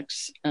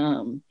contexts.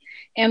 And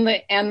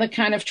the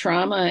kind of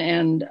trauma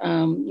and,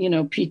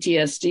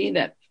 PTSD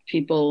that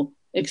people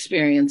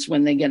experience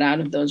when they get out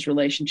of those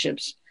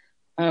relationships,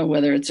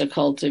 whether it's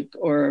occultic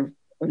or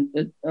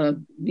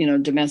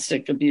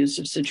domestic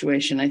abusive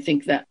situation. I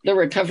think that the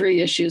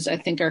recovery issues, I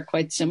think, are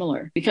quite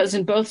similar, because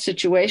in both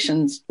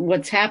situations,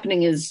 what's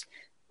happening is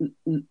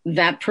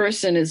that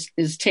person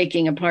is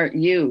taking apart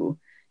you.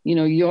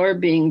 You're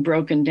being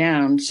broken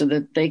down so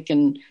that they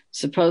can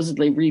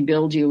supposedly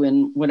rebuild you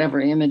in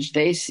whatever image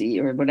they see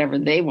or whatever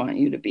they want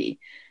you to be.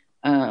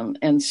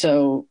 And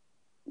so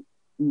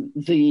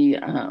the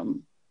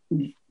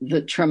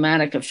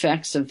traumatic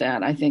effects of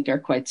that, I think, are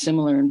quite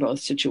similar in both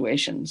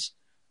situations.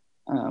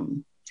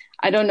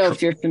 I don't know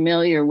if you're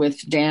familiar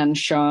with Dan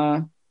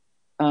Shaw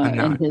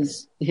and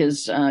his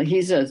he's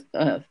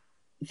a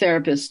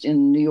therapist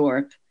in New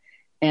York,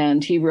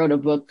 and he wrote a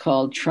book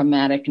called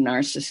Traumatic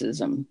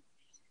Narcissism.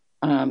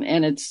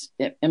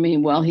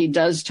 And while he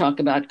does talk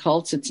about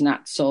cults, it's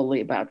not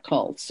solely about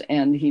cults.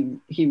 And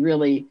he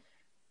really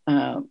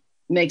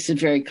makes it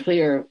very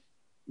clear,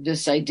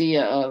 this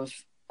idea of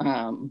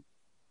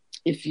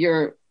if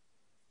you're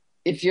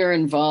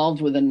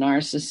involved with a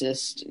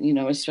narcissist,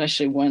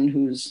 especially one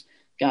who's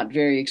got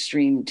very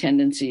extreme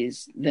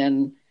tendencies,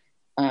 then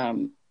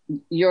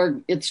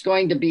it's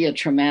going to be a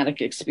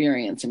traumatic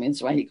experience.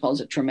 That's why he calls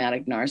it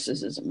traumatic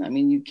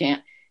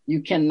narcissism.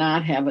 You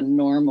cannot have a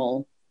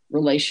normal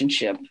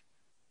relationship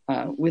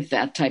with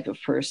that type of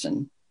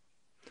person.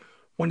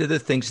 One of the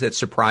things that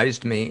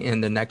surprised me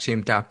in the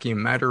NXIVM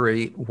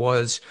documentary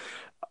was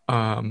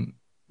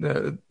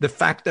the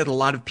fact that a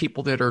lot of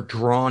people that are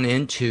drawn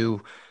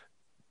into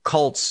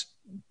cults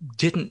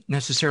didn't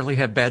necessarily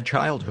have bad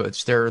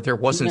childhoods. There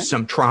wasn't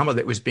some trauma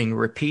that was being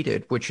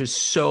repeated, which is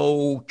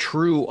so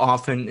true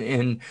often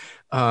in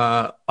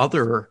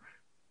other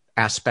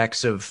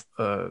aspects of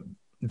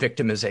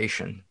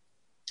victimization.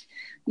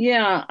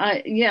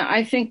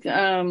 I think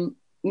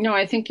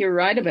I think you're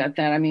right about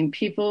that.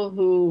 People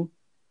who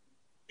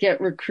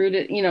get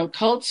recruited,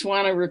 cults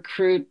want to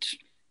recruit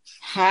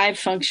high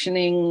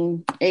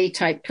functioning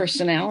A-type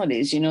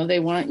personalities. They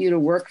want you to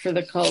work for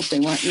the cult.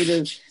 They want you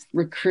to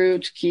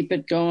recruit, keep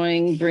it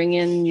going, bring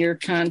in your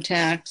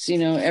contacts,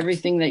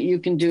 everything that you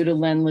can do to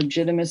lend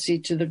legitimacy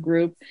to the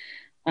group.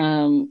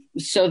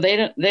 So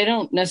they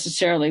don't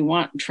necessarily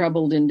want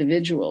troubled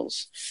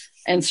individuals.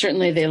 And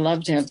certainly they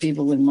love to have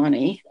people with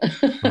money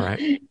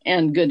right.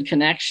 and good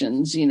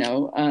connections,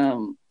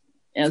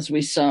 as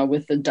we saw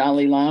with the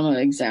Dalai Lama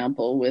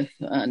example with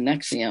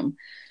NXIVM,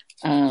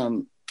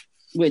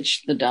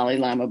 which the Dalai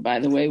Lama, by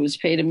the way, was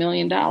paid $1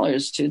 million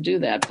to do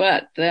that.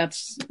 But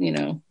that's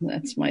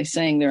my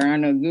saying, there are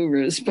no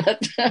gurus.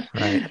 But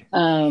right.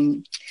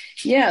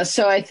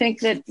 So I think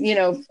that,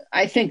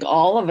 I think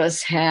all of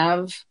us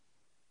have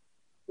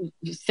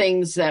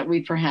things that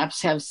we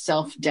perhaps have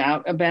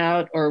self-doubt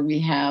about, or we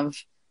have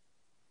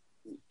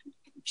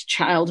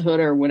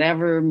childhood or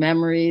whatever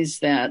memories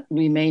that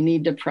we may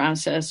need to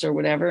process or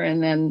whatever.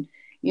 And then,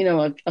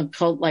 a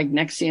cult like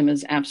NXIVM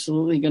is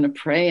absolutely going to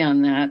prey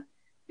on that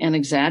and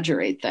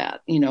exaggerate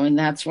that, and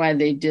that's why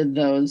they did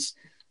those,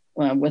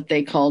 what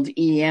they called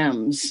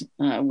EMs,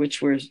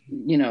 which were,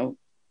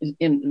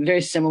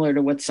 very similar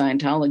to what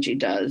Scientology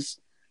does,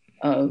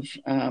 of,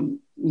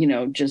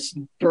 just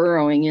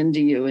burrowing into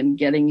you and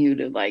getting you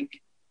to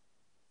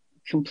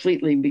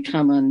completely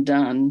become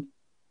undone,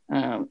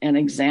 and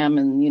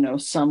examine,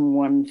 some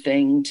one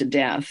thing to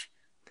death.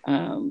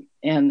 And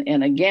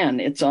again,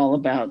 it's all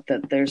about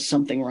that there's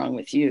something wrong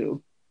with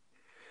you.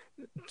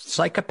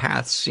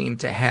 Psychopaths seem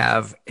to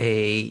have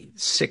a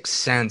sixth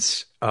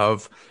sense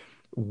of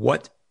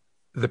what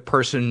the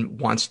person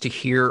wants to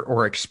hear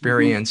or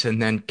experience, and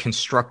then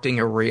constructing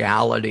a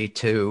reality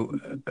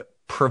to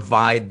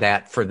provide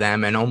that for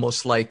them, and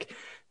almost like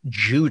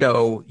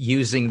judo,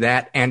 using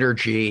that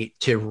energy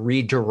to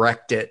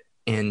redirect it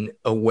in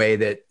a way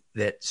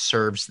that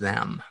serves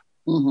them.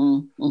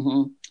 Mm-hmm,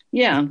 mm-hmm.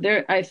 Yeah,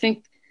 I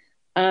think,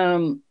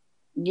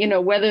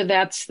 whether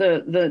that's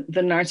the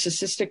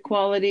narcissistic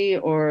quality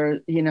or,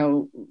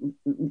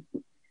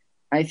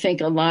 I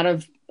think a lot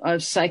of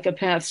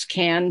psychopaths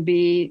can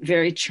be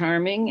very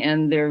charming,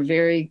 and they're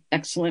very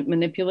excellent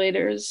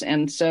manipulators.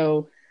 And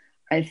so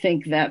I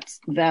think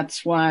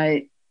that's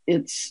why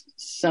it's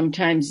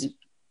sometimes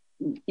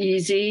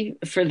easy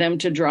for them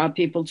to draw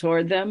people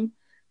toward them,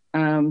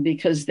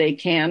 because they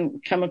can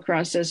come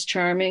across as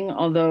charming,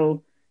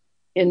 although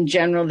in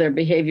general, their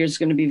behavior is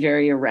going to be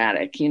very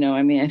erratic.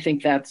 I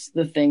think that's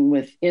the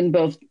thing in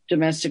both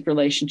domestic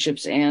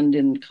relationships and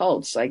in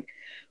cults. Like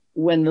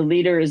when the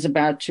leader is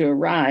about to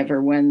arrive,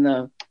 or when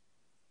the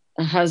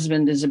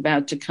husband is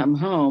about to come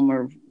home,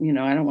 or,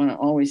 I don't want to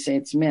always say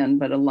it's men,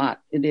 but a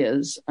lot it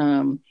is.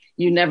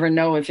 You never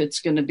know if it's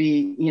going to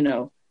be,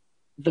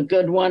 the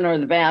good one or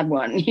the bad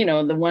one,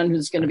 the one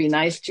who's going to be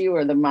nice to you,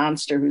 or the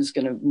monster who's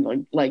going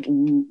to like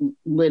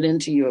lit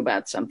into you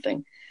about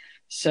something.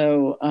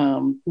 So,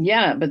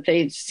 but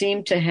they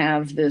seem to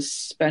have this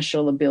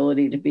special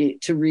ability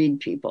to read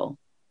people,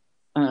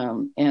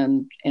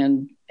 and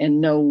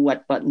know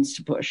what buttons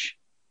to push.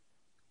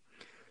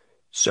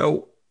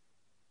 So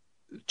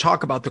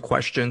talk about the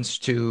questions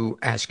to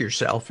ask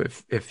yourself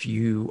if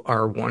you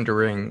are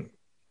wondering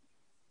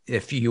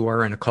if you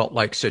are in a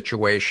cult-like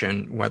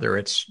situation, whether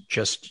it's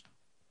just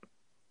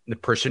the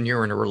person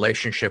you're in a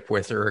relationship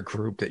with or a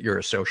group that you're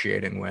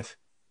associating with.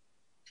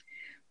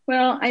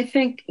 Well, I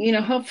think,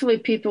 hopefully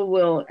people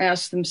will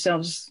ask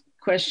themselves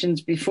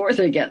questions before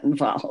they get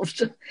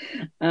involved.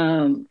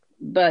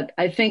 But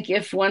I think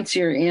if once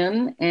you're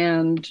in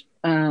and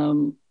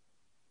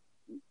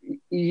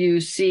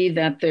you see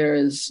that there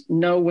is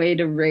no way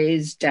to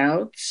raise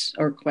doubts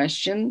or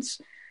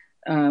questions,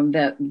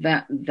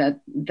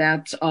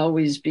 that's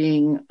always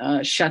being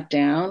shut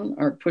down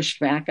or pushed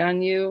back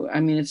on you. I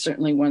mean, it's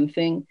certainly one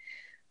thing.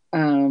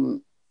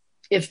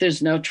 If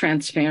there's no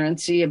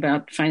transparency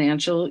about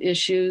financial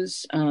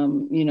issues,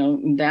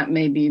 that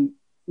may be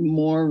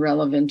more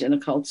relevant in a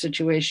cult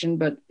situation,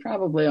 but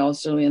probably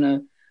also in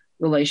a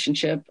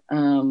relationship.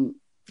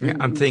 Yeah,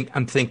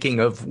 I'm thinking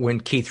of when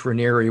Keith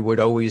Raniere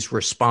would always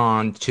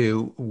respond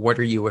to "What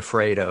are you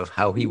afraid of?"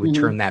 How he would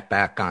turn that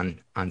back on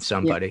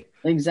somebody.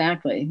 Yeah,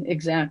 exactly.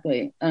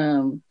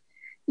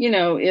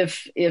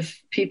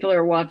 If people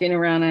are walking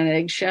around on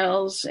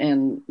eggshells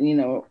and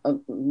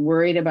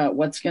worried about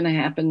what's going to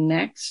happen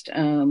next,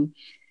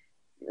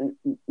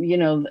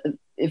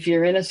 if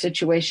you're in a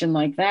situation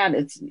like that,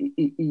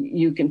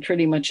 you can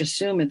pretty much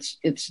assume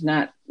it's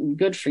not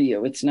good for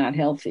you. It's not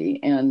healthy.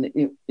 And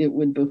it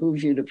would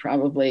behoove you to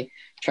probably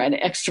try to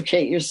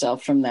extricate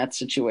yourself from that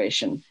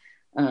situation.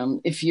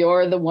 If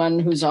you're the one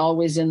who's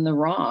always in the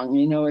wrong,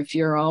 if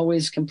you're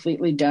always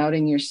completely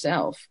doubting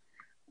yourself,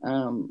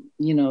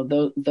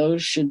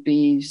 those should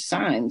be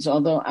signs.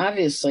 Although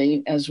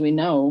obviously, as we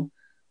know,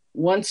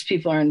 once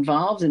people are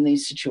involved in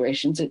these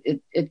situations,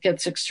 it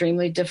gets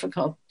extremely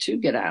difficult to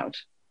get out.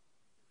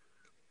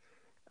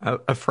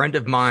 A friend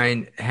of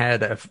mine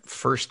had a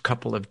first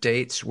couple of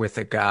dates with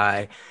a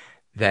guy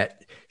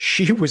that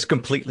she was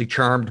completely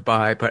charmed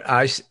by, but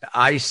I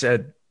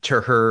said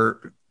to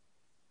her,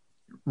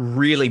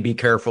 really be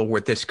careful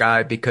with this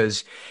guy,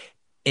 because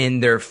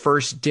in their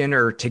first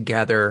dinner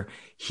together,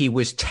 he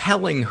was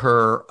telling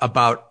her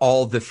about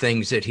all the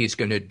things that he's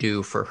going to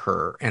do for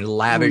her and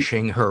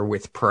lavishing her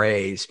with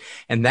praise.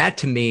 And that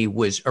to me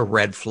was a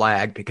red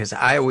flag, because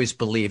I always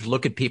believe,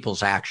 look at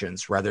people's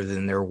actions rather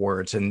than their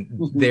words. And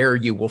there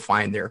you will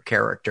find their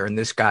character. And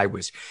this guy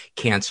was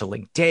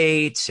canceling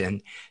dates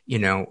and,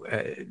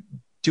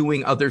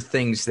 doing other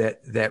things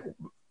that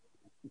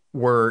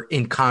were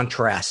in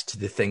contrast to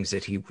the things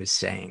that he was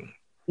saying.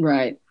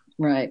 Right.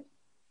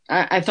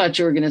 I thought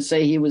you were going to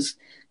say he was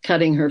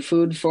cutting her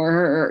food for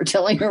her or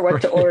telling her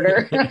what to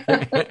order.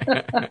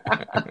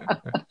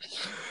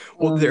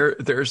 Well,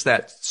 there's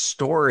that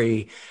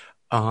story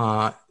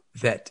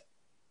that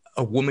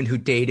a woman who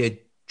dated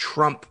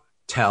Trump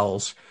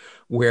tells,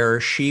 where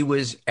she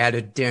was at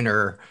a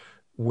dinner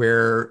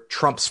where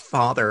Trump's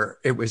father,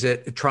 it was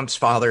at Trump's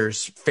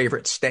father's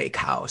favorite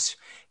steakhouse,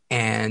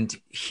 and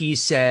he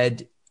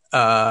said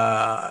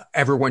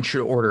everyone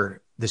should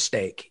order the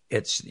steak.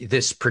 It's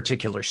this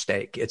particular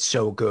steak. It's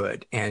so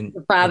good. And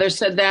the father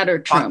said that, or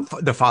Trump?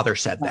 The father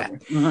said that.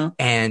 Uh-huh.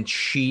 And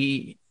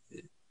she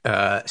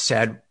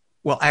said,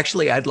 well,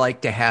 actually, I'd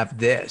like to have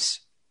this.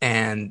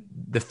 And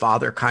the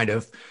father kind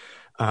of,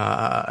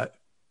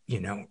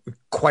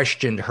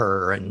 questioned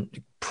her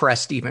and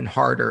pressed even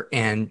harder.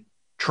 And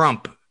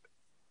Trump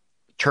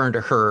turned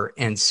to her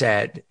and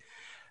said,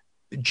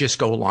 just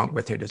go along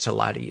with it. It's a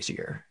lot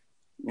easier.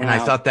 Wow. And I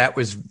thought that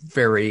was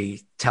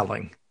very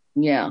telling.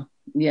 Yeah.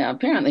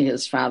 Apparently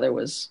his father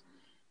was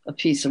a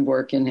piece of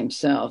work in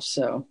himself.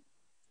 So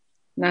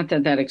not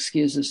that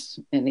excuses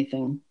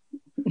anything,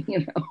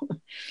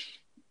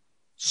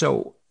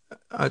 So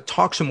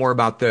talk some more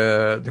about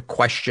the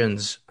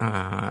questions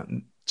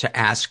to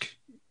ask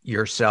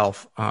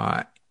yourself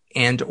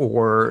and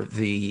or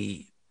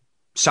the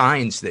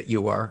signs that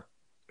you are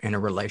in a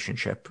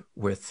relationship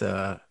with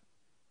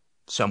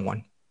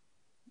someone.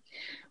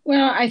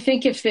 Well, I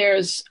think if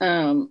there's,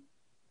 one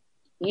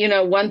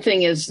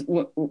thing is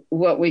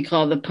what we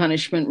call the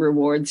punishment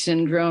reward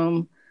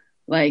syndrome.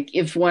 Like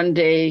if one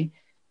day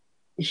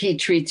he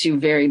treats you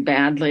very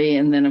badly,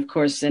 and then of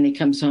course, then he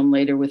comes home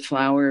later with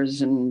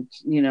flowers and,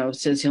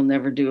 says he'll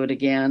never do it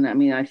again. I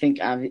mean, I think,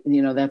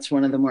 that's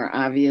one of the more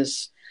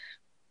obvious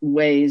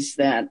ways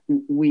that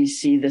we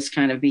see this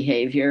kind of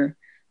behavior.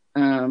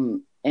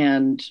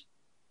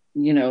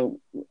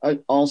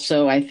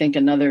 Also, I think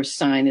another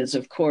sign is,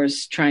 of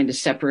course, trying to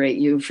separate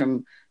you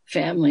from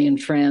family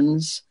and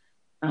friends,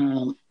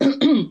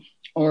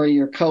 or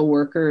your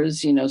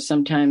coworkers.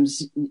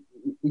 Sometimes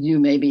you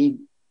may be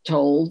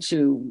told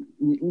to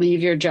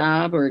leave your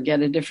job or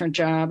get a different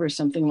job or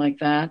something like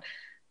that.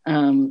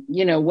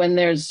 When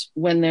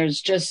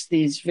there's just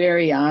these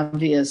very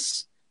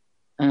obvious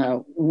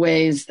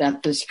ways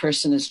that this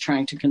person is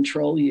trying to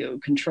control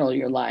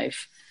your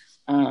life,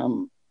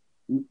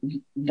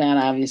 that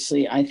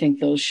obviously, I think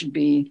those should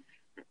be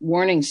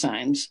warning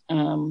signs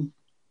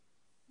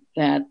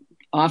that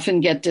often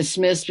get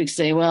dismissed because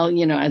say, well,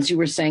 as you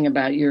were saying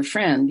about your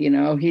friend,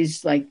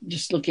 he's like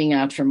just looking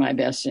out for my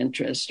best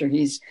interest, or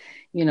he's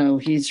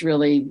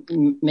really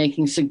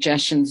making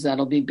suggestions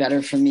that'll be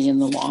better for me in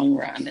the long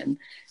run.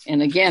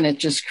 And again, it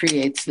just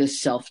creates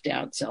this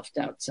self-doubt.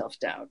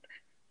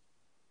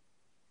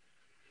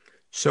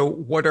 So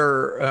what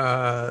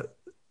are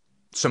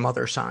some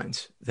other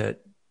signs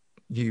that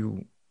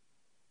you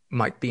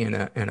might be in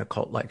a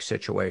cult-like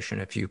situation,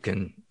 if you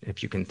can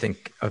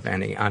think of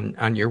any?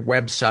 On your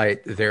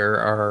website, there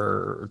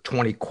are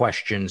 20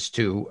 questions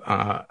to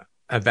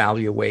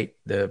evaluate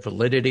the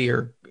validity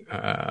of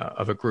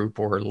a group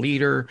or a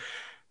leader.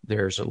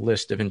 There's a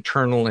list of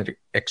internal and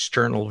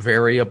external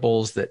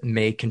variables that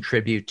may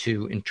contribute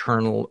to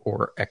internal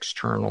or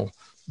external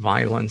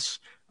violence.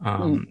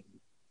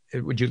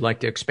 Would you like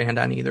to expand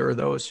on either of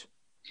those?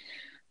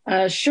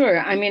 Sure.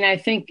 I mean, I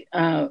think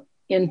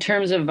in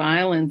terms of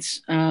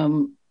violence,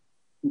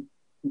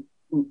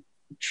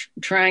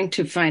 trying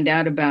to find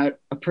out about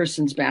a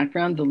person's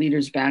background, the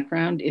leader's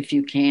background, if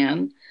you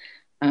can.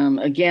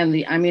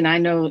 Again, I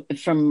know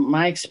from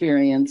my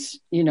experience,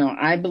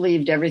 I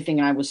believed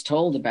everything I was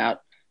told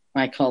about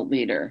my cult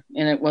leader.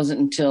 And it wasn't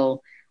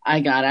until I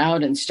got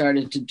out and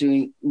started to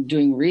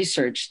doing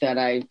research that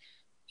I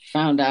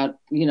found out,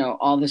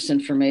 all this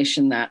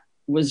information that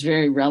was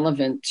very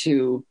relevant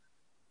to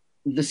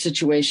the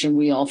situation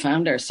we all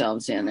found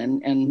ourselves in,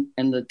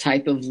 and the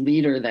type of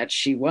leader that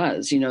she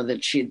was,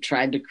 that she had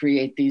tried to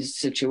create these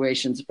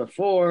situations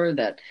before,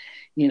 that,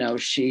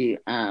 she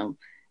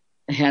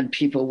had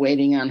people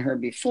waiting on her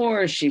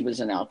before. She was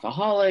an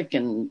alcoholic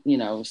and,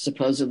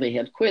 supposedly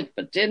had quit,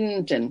 but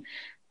didn't. And,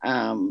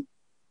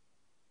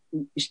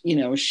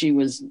 she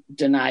was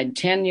denied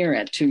tenure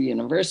at 2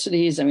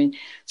 universities. I mean,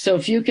 so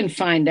if you can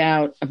find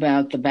out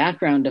about the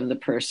background of the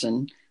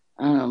person,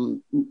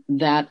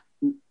 that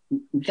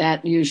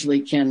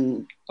usually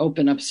can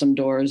open up some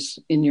doors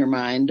in your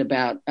mind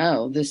about,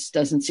 oh, this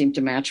doesn't seem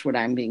to match what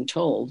I'm being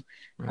told.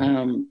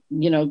 Right.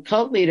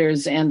 Cult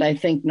leaders, and I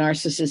think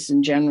narcissists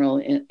in general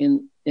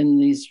in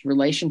these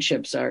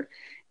relationships are,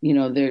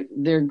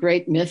 they're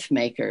great myth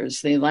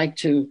makers. They like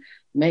to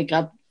make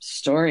up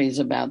stories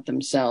about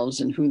themselves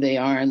and who they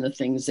are and the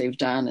things they've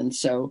done. And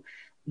so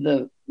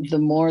the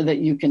more that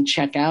you can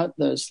check out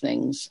those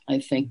things, I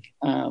think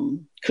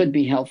could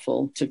be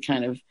helpful to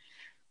kind of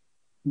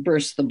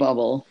burst the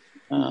bubble.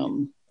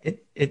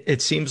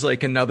 It seems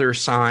like another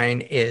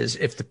sign is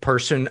if the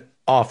person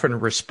often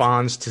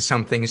responds to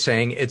something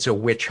saying it's a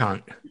witch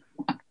hunt.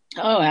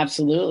 Oh,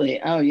 absolutely.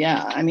 Oh,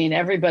 yeah. I mean,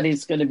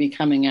 everybody's going to be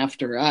coming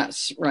after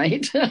us,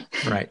 right?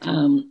 Right.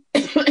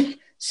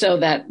 So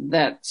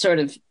that sort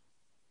of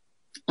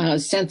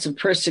sense of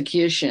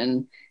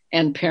persecution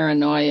and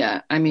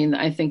paranoia, I mean,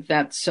 I think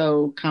that's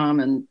so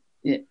common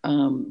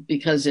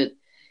because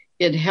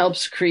it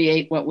helps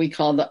create what we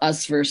call the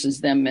us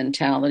versus them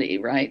mentality,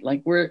 right?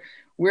 Like we're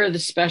the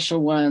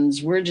special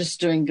ones. We're just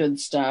doing good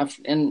stuff.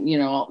 And,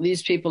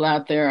 these people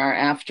out there are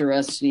after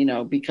us,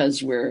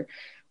 because we're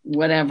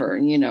whatever,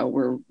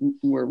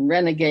 we're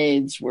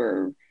renegades.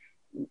 We're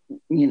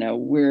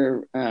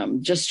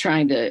just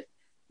trying to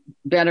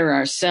better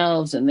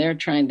ourselves. And they're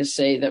trying to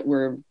say that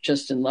we're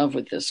just in love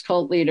with this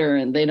cult leader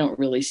and they don't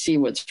really see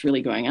what's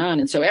really going on.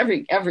 And so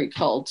every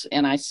cult,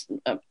 and I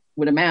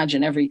would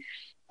imagine every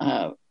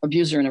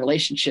abuser in a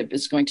relationship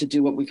is going to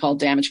do what we call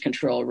damage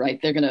control, right?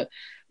 They're going to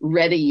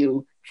ready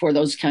you for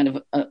those kind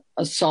of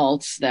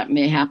assaults that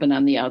may happen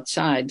on the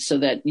outside so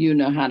that you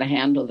know how to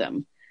handle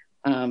them.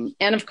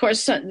 And of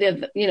course,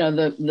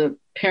 the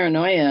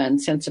paranoia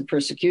and sense of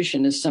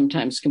persecution is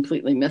sometimes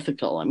completely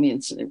mythical. I mean,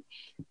 it's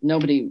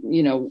nobody,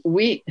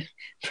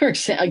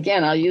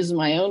 again, I'll use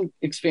my own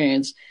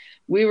experience.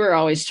 We were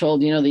always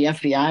told, the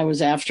FBI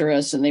was after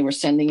us and they were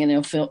sending in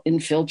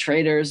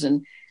infiltrators,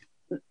 and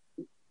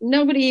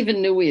nobody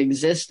even knew we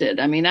existed.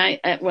 I mean,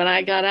 when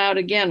I got out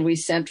again, we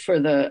sent for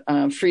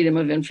the Freedom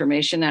of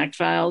Information Act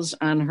files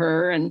on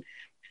her, and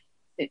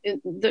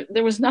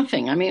there was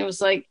nothing. I mean, it was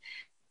like,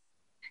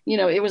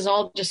 it was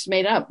all just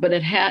made up.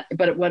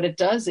 But what it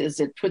does is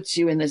it puts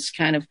you in this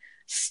kind of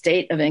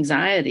state of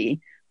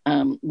anxiety,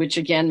 which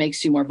again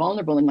makes you more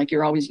vulnerable, and like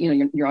you're always,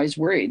 you're always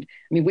worried.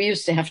 I mean, we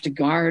used to have to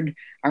guard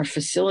our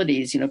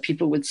facilities.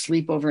 People would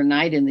sleep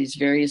overnight in these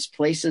various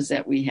places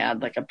that we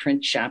had, like a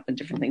print shop and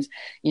different things,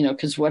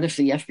 because what if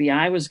the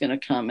FBI was going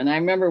to come? And I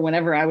remember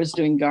whenever I was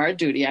doing guard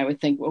duty, I would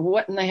think, well,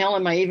 what in the hell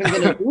am I even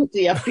going to do if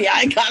the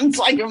FBI comes?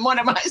 Like, what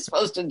am I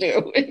supposed to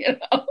do?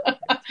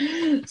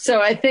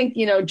 So I think,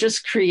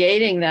 just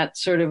creating that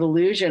sort of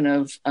illusion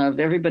of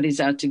everybody's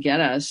out to get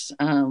us,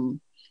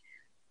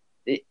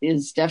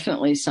 is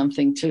definitely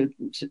something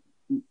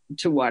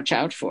to watch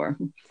out for.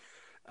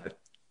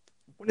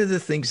 One of the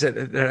things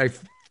that I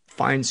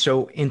find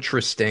so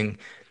interesting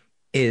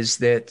is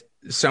that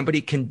somebody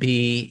can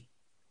be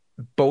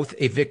both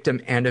a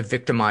victim and a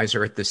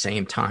victimizer at the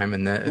same time.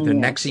 And the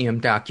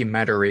NXIVM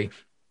documentary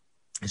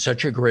is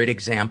such a great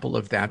example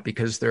of that,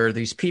 because there are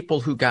these people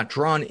who got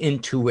drawn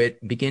into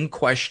it, begin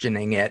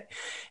questioning it,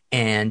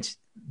 and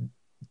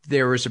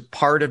there was a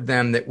part of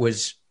them that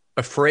was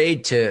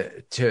afraid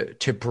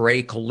to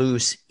break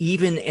loose,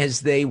 even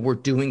as they were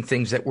doing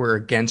things that were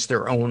against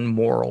their own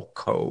moral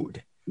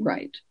code.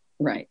 Right.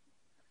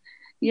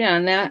 Yeah,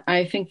 and that,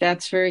 I think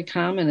that's very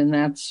common, and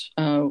that's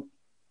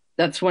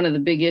one of the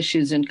big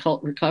issues in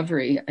cult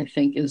recovery, I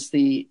think, is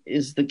the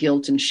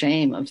guilt and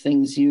shame of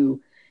things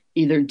you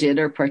either did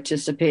or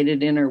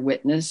participated in or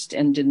witnessed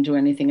and didn't do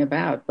anything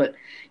about. But,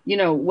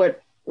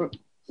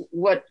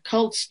 what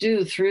cults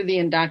do through the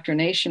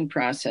indoctrination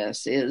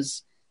process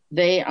is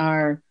they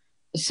are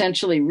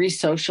essentially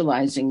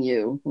re-socializing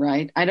you,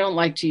 right? I don't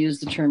like to use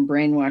the term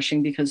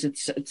brainwashing because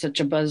it's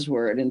such a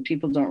buzzword and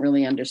people don't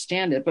really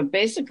understand it. But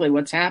basically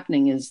what's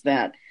happening is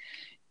that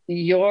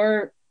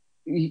your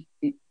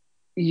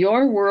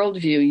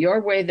worldview,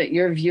 your way that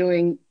you're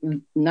viewing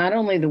not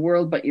only the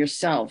world, but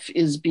yourself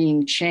is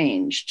being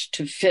changed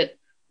to fit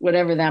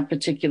whatever that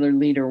particular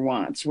leader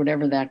wants,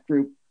 whatever that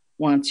group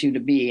wants you to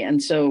be.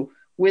 And so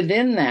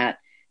within that,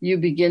 you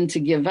begin to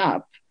give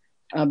up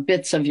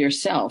bits of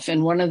yourself.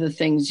 And one of the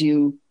things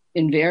you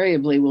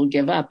invariably will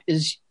give up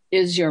is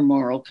your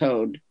moral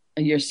code,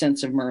 your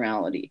sense of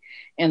morality.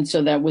 And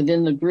so that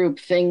within the group,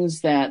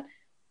 things that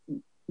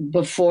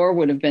before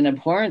would have been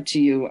abhorrent to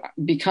you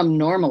become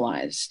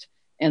normalized.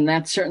 And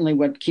that's certainly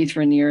what Keith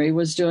Raniere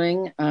was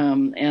doing,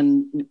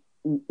 and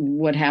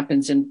what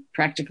happens in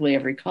practically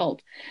every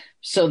cult.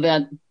 So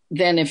that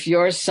then if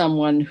you're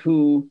someone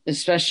who,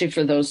 especially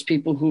for those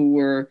people who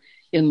were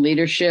in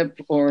leadership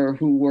or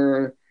who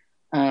were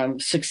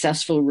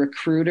successful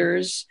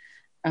recruiters,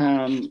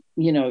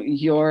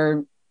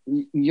 you're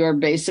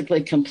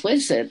basically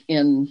complicit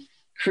in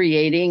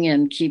creating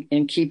and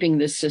keeping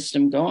this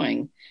system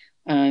going.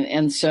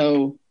 And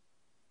so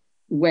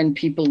when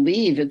people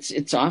leave,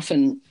 it's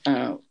often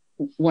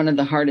one of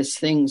the hardest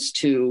things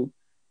to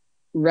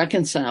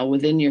reconcile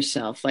within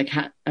yourself. Like,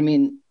 how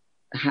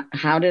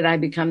did I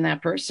become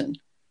that person?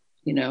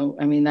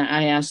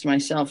 I asked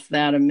myself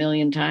that a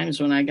million times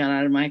when I got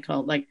out of my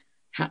cult. Like,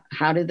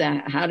 how did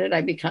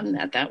I become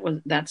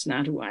that? That's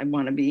not who I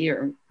want to be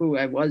or who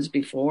I was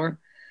before.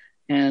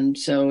 And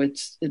so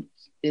it's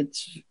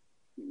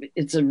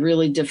a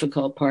really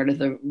difficult part of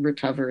the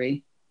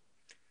recovery.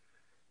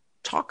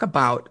 Talk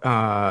about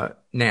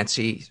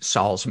Nancy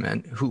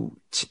Salzman, who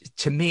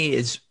to me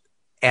is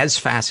as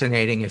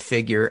fascinating a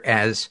figure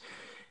as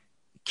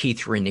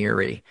Keith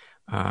Raniere.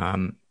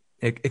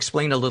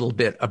 Explain a little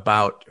bit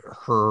about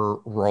her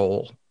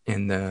role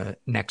in the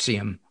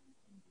NXIVM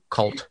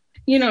cult.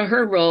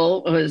 Her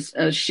role was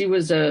she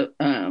was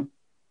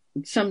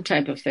some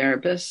type of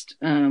therapist.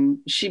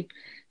 She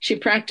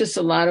practiced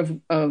a lot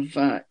of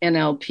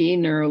NLP,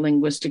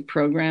 neuro-linguistic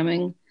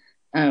programming,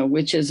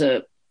 which is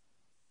a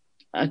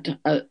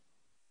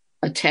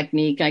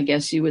technique, I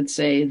guess you would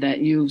say, that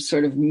you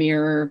sort of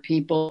mirror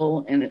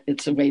people, and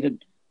it's a way to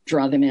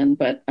draw them in.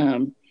 But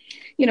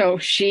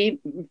she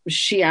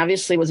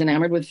obviously was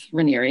enamored with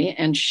Raniere,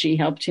 and she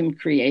helped him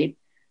create.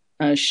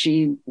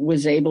 She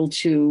was able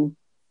to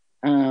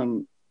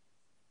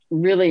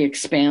really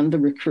expand the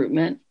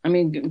recruitment. I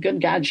mean,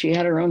 good God, she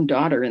had her own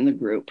daughter in the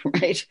group,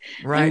 right?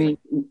 Right. I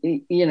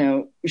mean,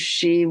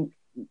 she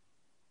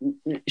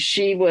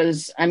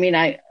was,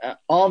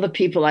 all the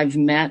people I've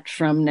met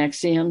from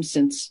NXIVM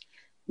since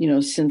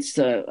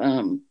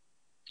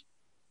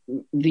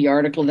the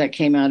article that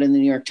came out in the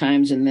New York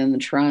Times and then the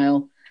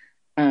trial,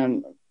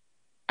 I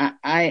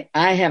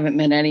haven't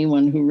met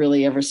anyone who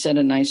really ever said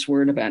a nice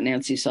word about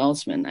Nancy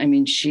Salzman. I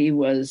mean, she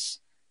was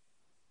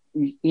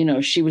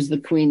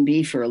the queen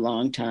bee for a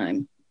long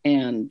time.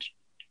 And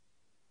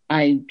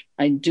I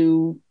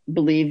do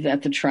believe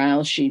that the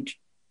trial, she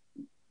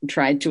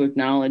tried to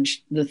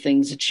acknowledge the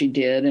things that she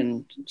did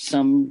and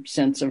some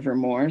sense of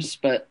remorse,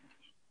 but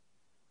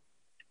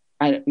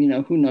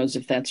who knows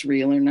if that's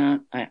real or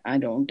not.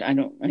 I've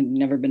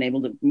never been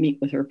able to meet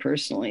with her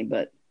personally,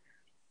 but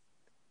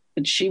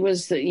she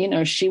was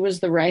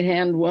the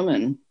right-hand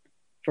woman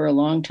for a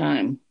long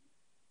time.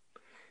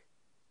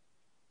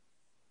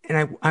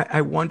 And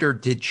I wonder,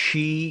 did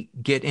she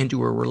get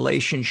into a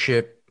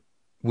relationship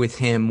with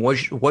him?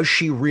 Was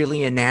she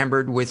really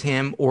enamored with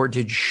him, or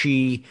did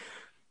she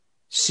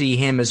see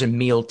him as a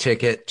meal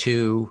ticket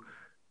to,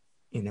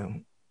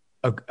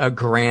 a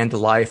grand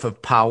life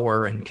of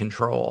power and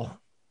control?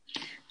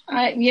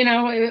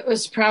 It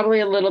was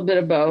probably a little bit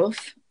of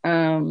both.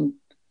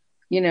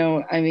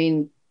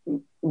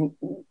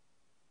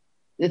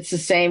 It's the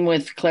same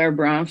with Claire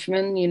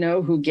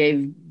Bronfman, who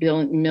gave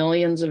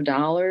millions of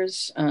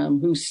dollars,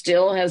 who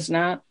still has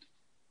not,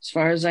 as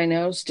far as I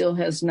know,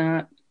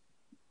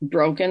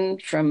 broken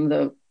from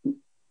the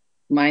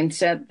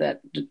mindset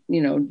that,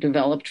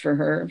 developed for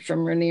her from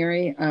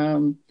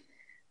Raniere.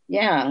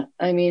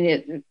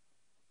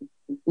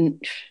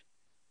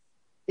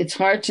 It's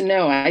hard to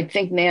know. I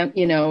think,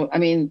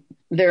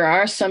 there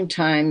are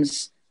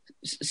sometimes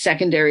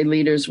secondary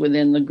leaders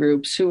within the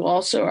groups who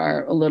also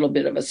are a little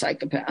bit of a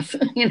psychopath,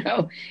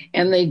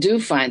 and they do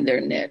find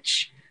their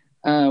niche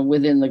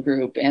within the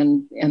group.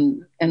 And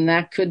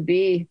that could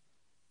be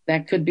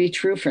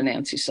true for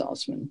Nancy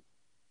Salzman.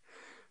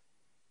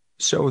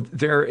 So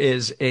there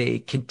is a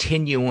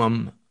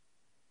continuum,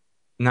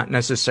 not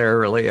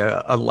necessarily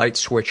a light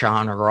switch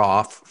on or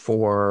off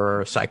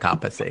for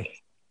psychopathy.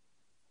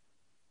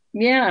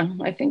 Yeah,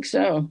 I think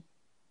so.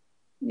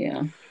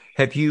 Yeah.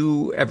 Have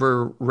you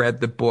ever read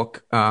the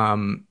book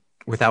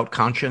Without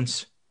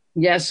Conscience?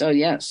 Yes. Oh,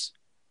 yes.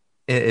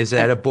 Is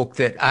that a book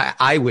that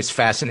I was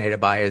fascinated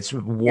by? It's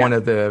one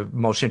of the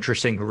most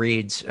interesting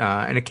reads.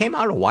 And it came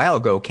out a while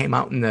ago, came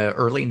out in the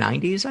early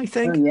 90s, I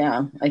think. Oh,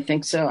 yeah, I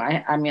think so.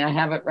 I mean, I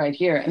have it right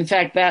here. In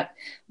fact,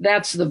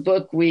 that's the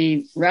book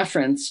we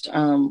referenced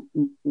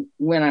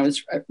when I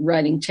was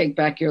writing Take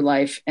Back Your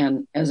Life.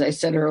 And as I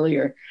said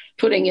earlier,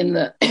 putting in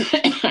the,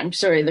 I'm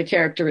sorry, the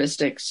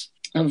characteristics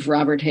of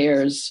Robert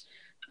Hare's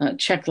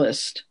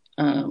checklist.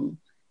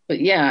 But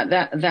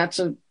yeah, that's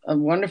a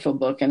wonderful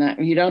book,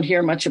 and you don't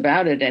hear much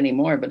about it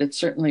anymore, but it's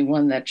certainly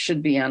one that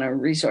should be on a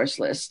resource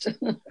list.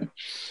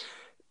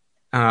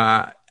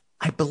 I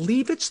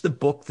believe it's the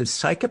book, The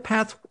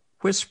Psychopath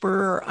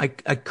Whisperer. I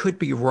could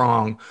be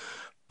wrong,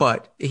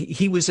 but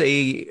he was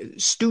a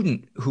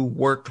student who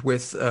worked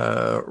with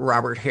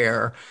Robert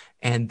Hare,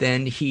 and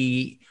then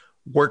he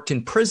worked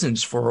in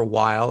prisons for a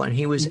while, and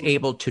he was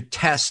able to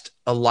test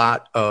a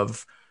lot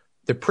of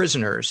the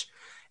prisoners.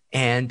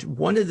 And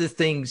one of the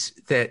things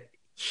that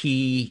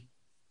he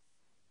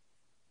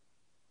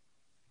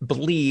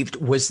believed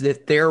was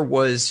that there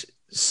was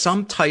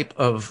some type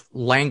of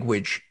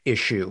language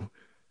issue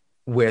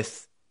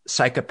with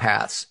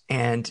psychopaths.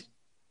 And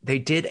they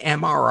did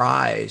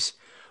MRIs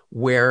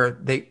where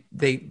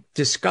they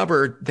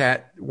discovered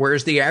that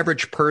whereas the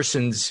average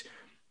person's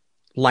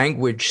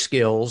language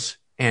skills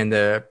and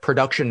the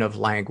production of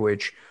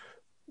language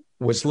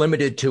was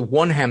limited to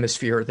one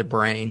hemisphere of the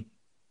brain,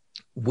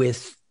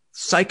 with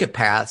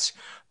psychopaths,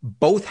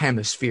 both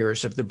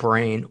hemispheres of the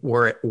brain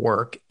were at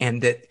work,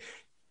 and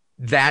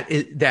that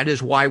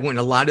is why when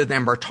a lot of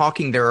them are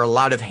talking, there are a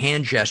lot of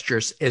hand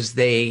gestures as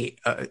they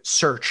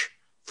search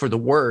for the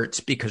words,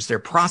 because their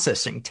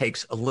processing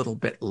takes a little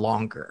bit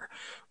longer,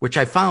 which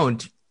I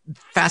found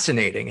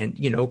fascinating.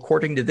 And,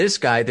 according to this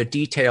guy, the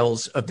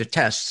details of the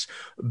tests,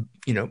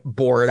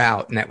 bore it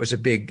out. And that was a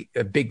big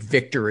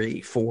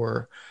victory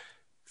for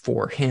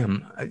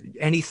him.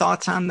 Any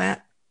thoughts on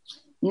that?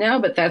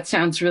 No, but that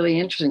sounds really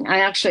interesting.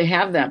 I actually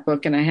have that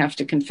book, and I have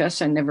to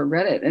confess I never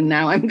read it, and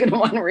now I'm going to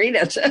want to read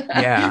it.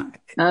 Yeah.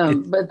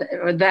 But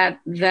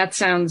that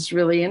sounds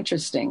really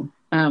interesting.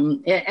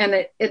 And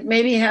it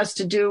maybe has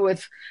to do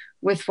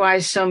with why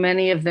so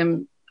many of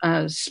them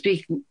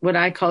speak what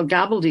I call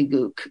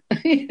gobbledygook.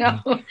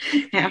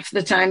 Half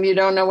the time you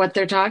don't know what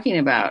they're talking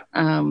about.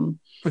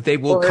 But they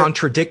will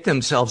contradict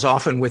themselves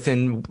often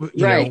within,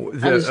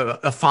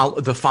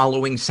 the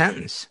following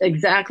sentence.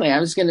 Exactly.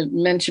 I was going to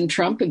mention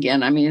Trump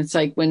again. I mean, it's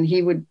like when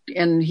he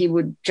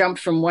would jump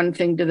from one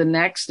thing to the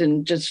next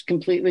and just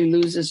completely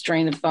lose his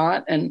train of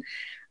thought. And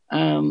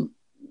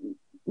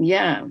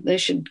they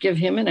should give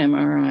him an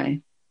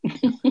MRI.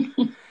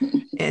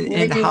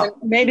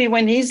 Maybe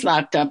when he's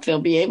locked up,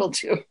 they'll be able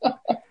to.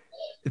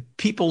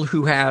 People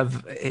who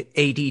have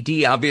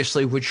ADD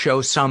obviously would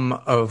show some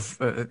of,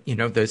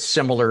 the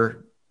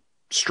similar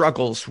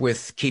struggles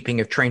with keeping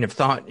a train of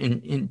thought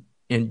in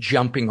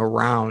jumping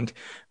around.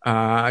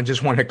 I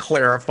just want to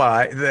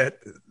clarify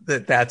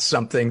that's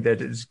something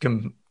that is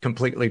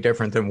completely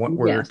different than what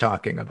we're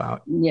talking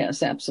about.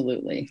 Yes,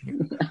 absolutely.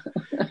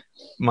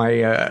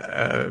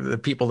 The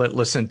people that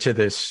listen to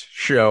this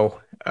show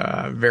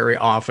very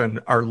often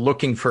are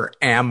looking for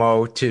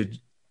ammo to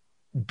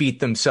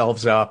beat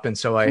themselves up. And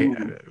so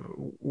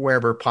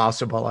wherever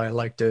possible, I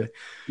like to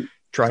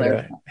try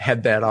to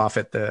head that off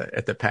at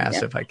the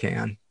pass if I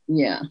can.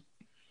 Yeah.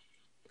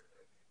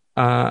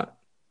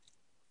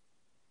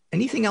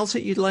 Anything else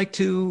that you'd like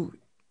to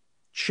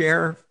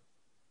share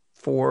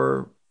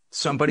for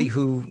somebody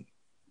who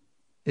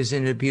is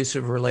in an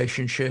abusive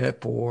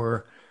relationship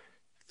or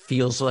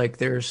feels like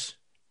there's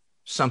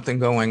something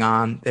going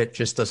on that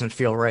just doesn't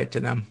feel right to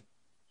them?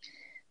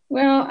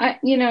 Well,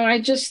 I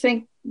just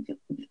think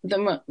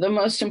the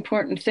most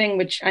important thing,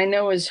 which I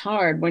know is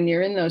hard when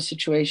you're in those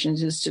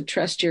situations, is to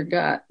trust your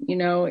gut.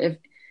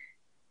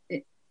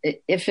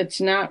 If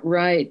it's not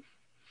right,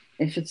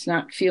 if it's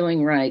not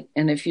feeling right,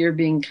 and if you're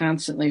being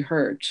constantly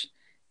hurt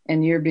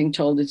and you're being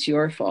told it's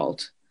your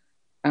fault,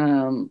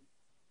 and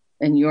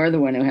you're the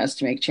one who has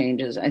to make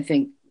changes, I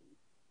think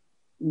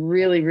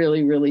really,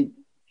 really, really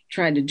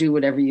try to do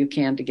whatever you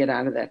can to get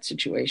out of that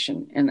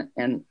situation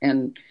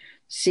and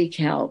seek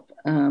help.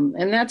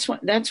 And that's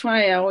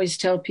why I always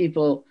tell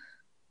people,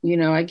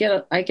 I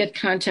get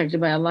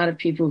contacted by a lot of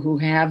people who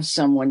have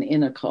someone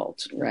in a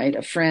cult, right?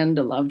 A friend,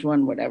 a loved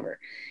one, whatever.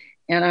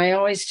 And I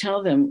always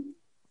tell them,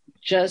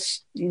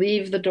 just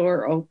leave the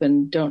door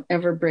open. Don't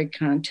ever break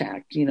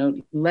contact.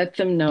 Let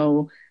them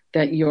know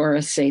that you're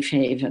a safe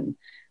haven,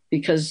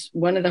 because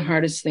one of the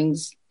hardest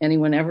things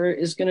anyone ever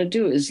is going to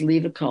do is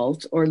leave a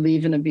cult or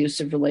leave an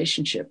abusive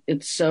relationship.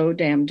 It's so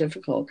damn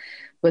difficult.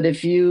 But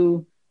if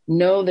you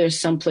know there's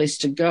someplace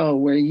to go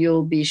where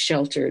you'll be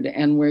sheltered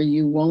and where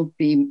you won't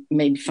be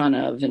made fun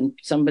of, and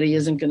somebody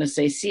isn't going to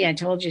say, see, I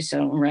told you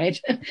so, right?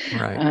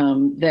 Right.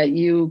 That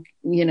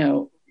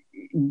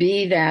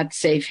be that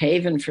safe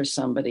haven for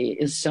somebody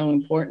is so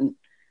important,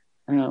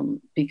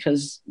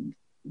 because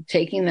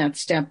taking that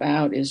step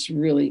out is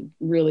really,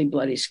 really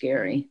bloody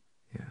scary.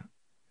 Yeah.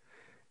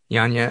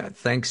 Janja,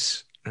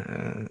 thanks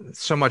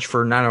so much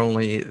for not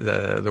only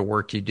the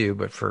work you do,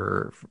 but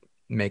for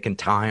making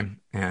time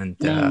and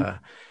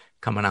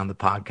coming on the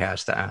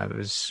podcast. I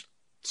was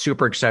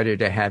super excited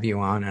to have you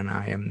on, and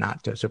I am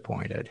not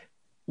disappointed.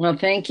 Well,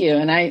 thank you.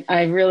 And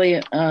I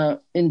really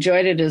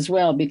enjoyed it as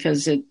well,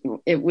 because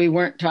we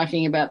weren't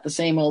talking about the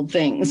same old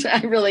things.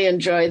 I really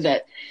enjoyed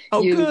that.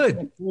 Oh,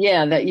 good.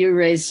 Yeah, that you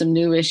raised some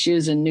new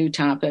issues and new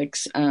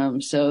topics.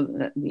 So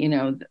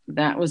that,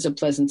 that was a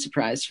pleasant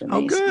surprise for me.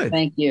 Oh, good. So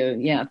thank you.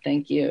 Yeah,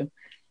 thank you.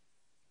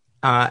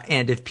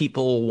 And if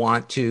people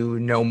want to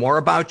know more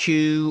about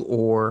you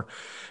or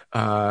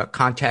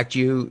contact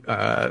you,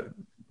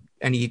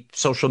 any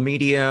social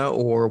media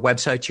or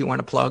websites you want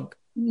to plug?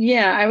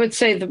 Yeah, I would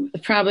say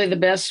probably the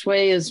best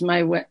way is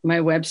my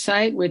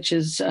website, which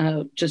is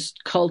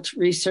just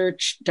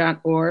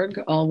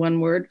cultresearch.org, all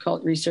one word,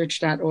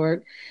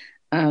 cultresearch.org.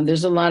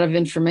 There's a lot of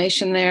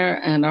information there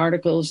and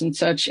articles and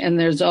such. And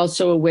there's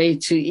also a way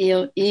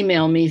to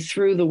email me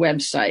through the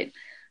website,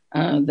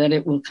 that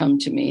it will come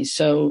to me.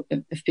 So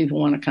if people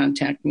want to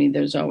contact me,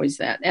 there's always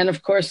that. And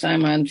of course,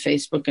 I'm on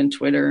Facebook and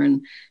Twitter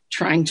and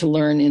trying to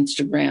learn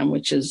Instagram,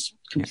 which has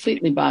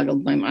completely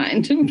boggled my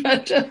mind.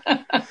 But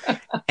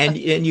and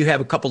you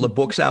have a couple of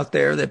books out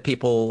there that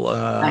people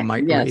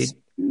might read?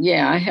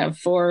 Yeah, I have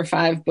 4 or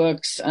 5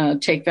 books.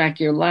 Take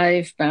Back Your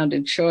Life,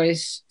 Bounded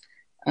Choice,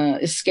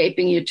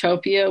 Escaping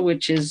Utopia,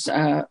 which is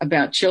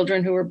about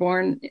children who were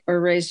born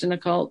or raised in a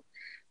cult.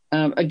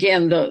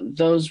 Again,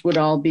 those would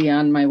all be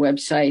on my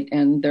website,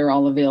 and they're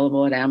all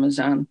available at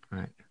Amazon.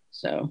 Right.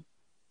 So,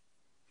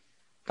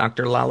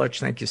 Dr. Lalich,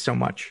 thank you so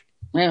much.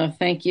 Oh,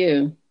 thank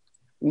you.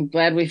 I'm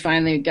glad we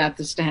finally got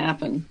this to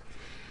happen.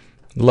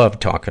 Love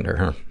talking to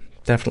her.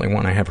 Definitely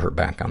want to have her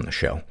back on the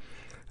show.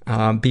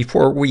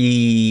 Before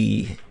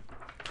we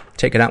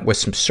take it out with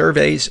some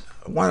surveys,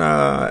 I want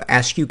to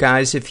ask you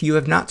guys if you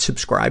have not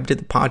subscribed to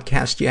the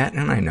podcast yet,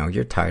 and I know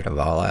you're tired of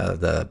all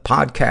the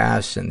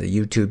podcasts and the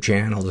YouTube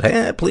channels.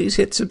 Please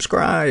hit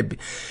subscribe.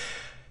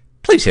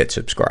 Please hit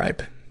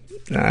subscribe.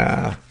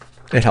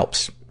 It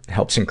helps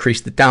increase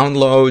the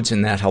downloads,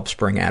 and that helps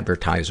bring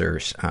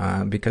advertisers,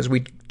 because we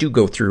do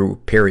go through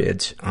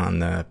periods on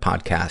the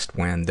podcast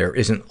when there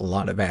isn't a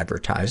lot of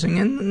advertising,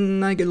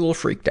 and I get a little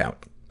freaked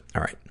out.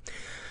 All right.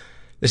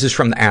 This is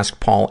from the Ask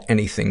Paul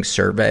Anything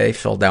survey,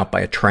 filled out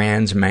by a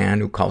trans man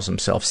who calls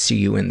himself See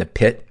You in the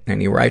Pit. And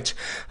he writes,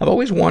 I've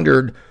always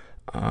wondered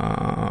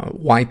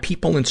why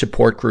people in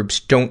support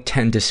groups don't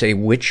tend to say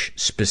which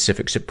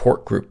specific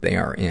support group they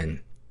are in.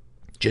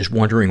 Just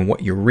wondering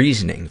what your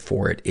reasoning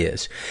for it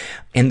is.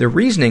 And the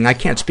reasoning, I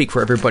can't speak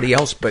for everybody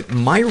else, but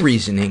my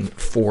reasoning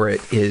for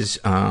it is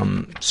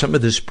some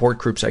of the support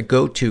groups I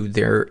go to,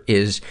 there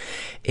is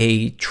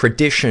a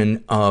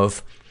tradition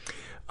of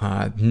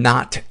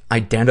not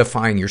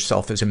identifying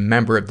yourself as a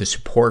member of the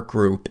support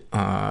group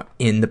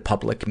in the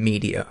public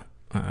media.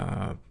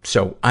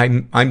 So I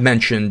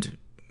mentioned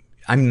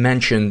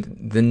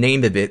the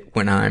name of it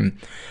when I'm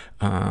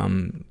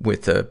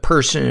with a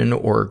person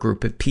or a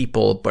group of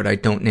people, but I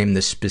don't name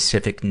the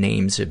specific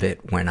names of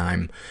it when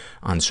I'm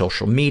on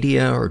social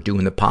media or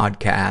doing the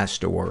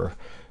podcast or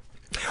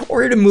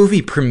at a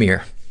movie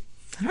premiere.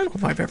 I don't know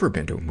if I've ever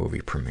been to a movie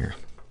premiere.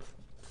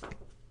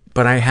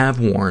 But I have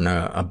worn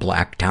a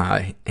black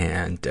tie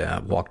and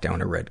walked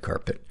down a red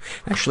carpet.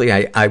 Actually,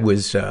 I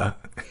was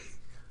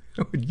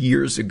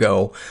years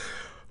ago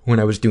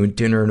when I was doing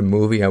dinner in a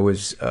movie, I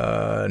was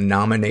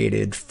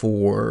nominated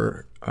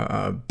for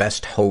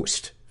best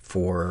host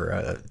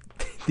for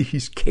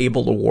these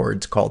cable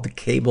awards called the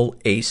Cable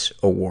Ace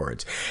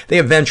Awards. They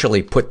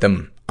eventually put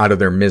them out of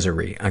their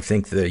misery. I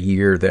think the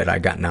year that I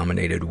got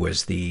nominated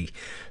was the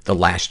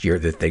last year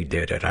that they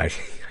did it. I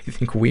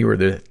think we were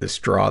the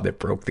straw that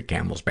broke the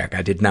camel's back.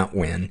 I did not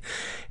win.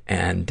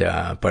 And,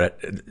 but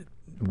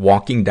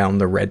walking down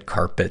the red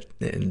carpet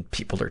and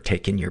people are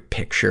taking your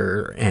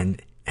picture,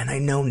 and I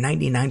know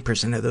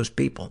 99% of those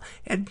people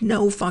had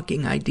no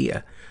fucking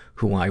idea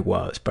who I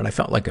was, but I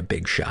felt like a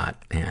big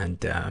shot. And,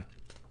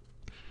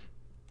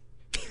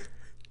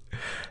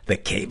 the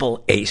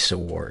Cable Ace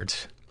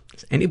Awards.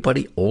 Is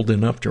anybody old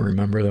enough to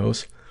remember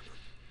those?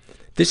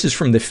 This is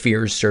from the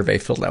Fears survey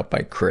filled out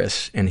by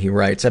Chris, and he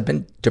writes, I've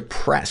been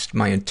depressed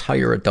my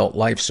entire adult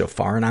life so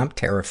far, and I'm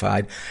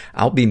terrified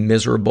I'll be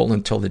miserable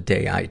until the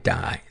day I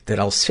die, that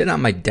I'll sit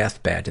on my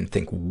deathbed and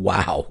think,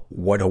 wow,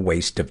 what a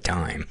waste of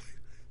time.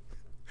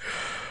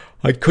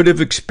 I could have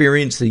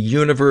experienced the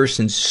universe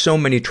in so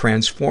many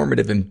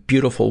transformative and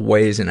beautiful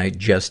ways, and I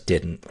just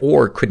didn't,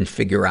 or couldn't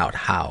figure out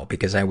how,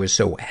 because I was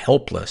so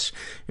helpless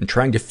in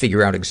trying to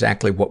figure out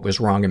exactly what was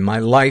wrong in my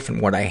life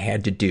and what I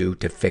had to do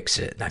to fix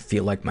it. I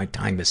feel like my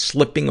time is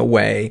slipping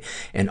away,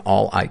 and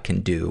all I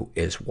can do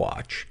is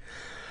watch.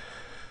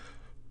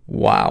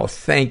 Wow.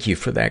 Thank you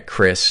for that,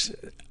 Chris.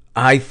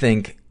 I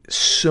think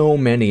so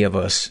many of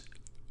us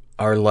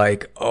are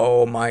like,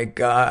 oh my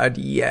God,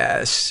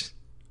 yes.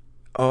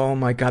 Oh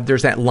my God.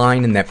 There's that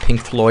line in that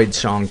Pink Floyd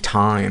song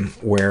Time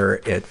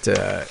where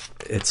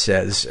it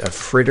says,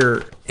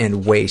 fritter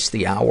and waste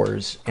the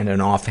hours in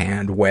an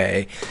offhand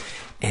way.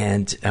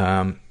 And,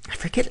 I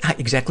forget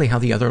exactly how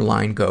the other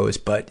line goes,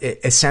 but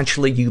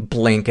essentially you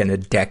blink and a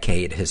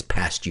decade has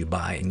passed you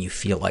by and you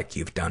feel like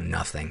you've done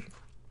nothing.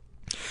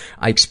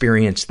 I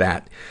experienced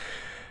that.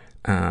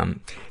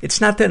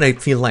 It's not that I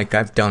feel like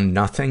I've done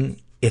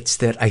nothing. It's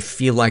that I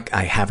feel like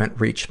I haven't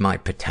reached my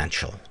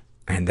potential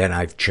and that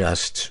I've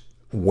just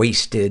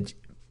wasted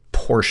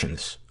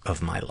portions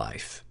of my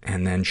life.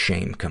 And then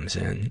shame comes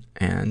in.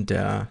 And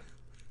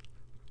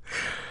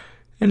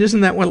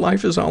isn't that what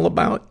life is all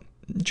about?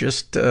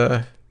 Just,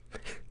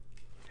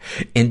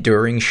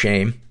 enduring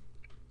shame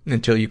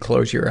until you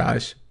close your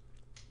eyes.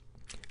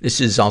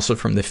 This is also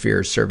from the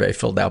Fears survey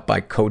filled out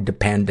by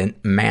codependent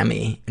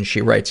Mammy. And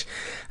she writes,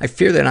 I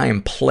fear that I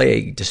am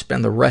plagued to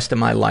spend the rest of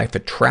my life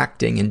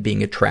attracting and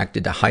being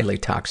attracted to highly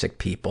toxic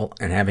people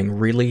and having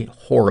really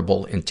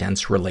horrible,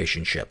 intense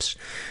relationships.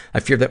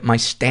 I fear that my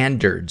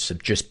standards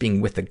of just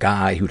being with a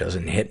guy who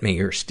doesn't hit me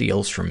or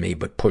steals from me,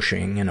 but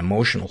pushing and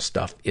emotional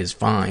stuff is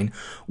fine,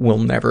 will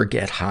never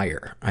get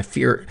higher. I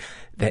fear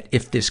that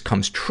if this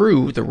comes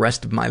true, the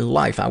rest of my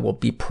life I will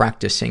be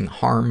practicing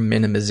harm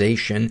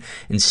minimization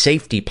and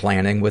safety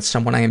planning with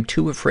someone I am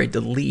too afraid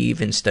to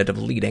leave instead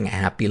of leading a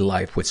happy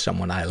life with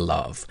someone I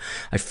love.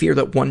 I fear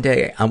that one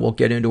day I will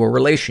get into a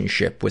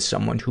relationship with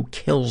someone who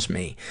kills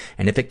me.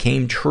 And if it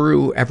came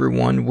true,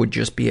 everyone would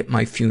just be at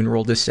my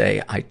funeral to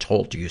say, I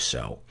told you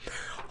so.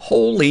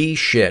 Holy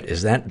shit,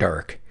 is that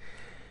dark?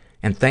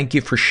 And thank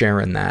you for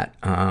sharing that.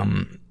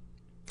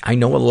 I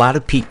know a lot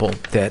of people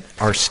that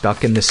are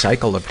stuck in the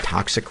cycle of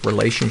toxic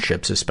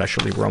relationships,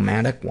 especially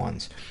romantic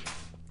ones.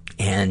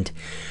 And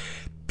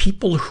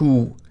people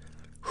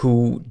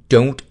who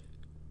don't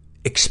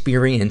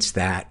experience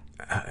that,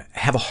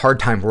 have a hard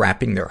time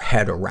wrapping their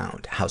head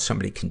around how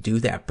somebody can do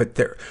that. But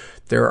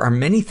there are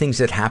many things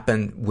that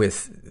happen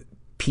with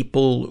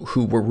people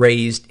who were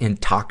raised in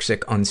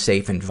toxic,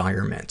 unsafe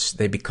environments.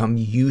 They become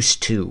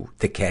used to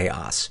the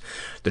chaos,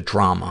 the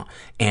drama,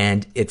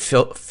 and it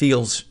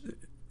feels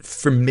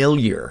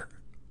familiar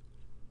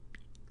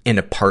in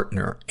a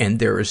partner, and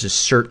there is a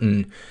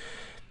certain,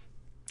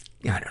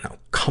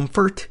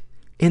 comfort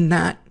in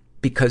that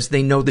because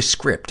they know the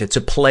script. It's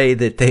a play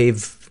that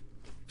they've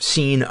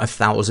seen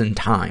 1,000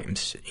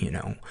 times,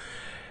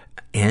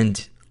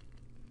 and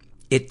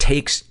it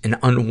takes an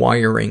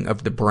unwiring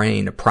of the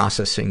brain, a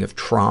processing of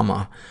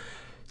trauma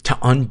to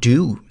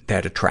undo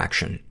that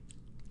attraction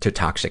to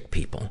toxic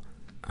people.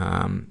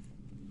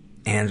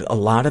 And a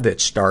lot of it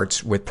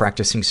starts with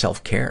practicing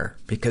self-care.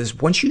 Because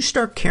once you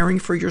start caring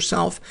for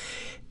yourself,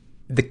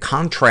 the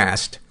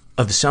contrast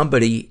of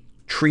somebody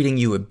treating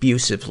you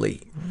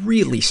abusively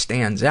really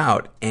stands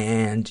out,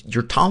 and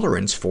your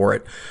tolerance for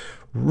it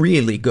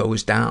really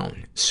goes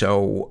down.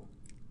 So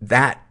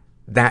that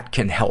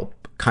can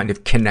help kind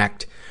of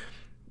connect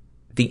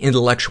the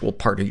intellectual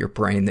part of your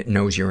brain that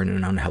knows you're in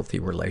an unhealthy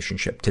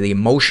relationship to the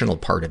emotional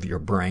part of your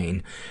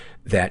brain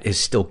that is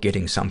still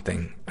getting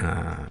something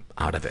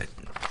out of it.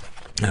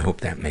 I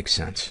hope that makes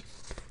sense.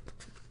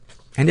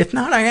 And if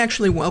not, I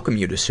actually welcome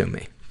you to sue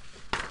me.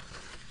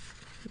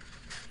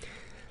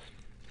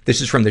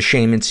 This is from the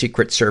Shame and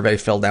Secret survey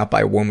filled out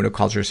by a woman who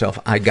calls herself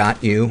I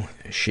Got You.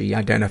 She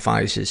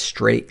identifies as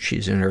straight.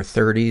 She's in her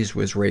 30s,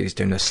 was raised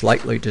in a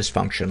slightly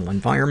dysfunctional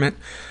environment,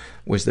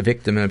 was the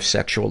victim of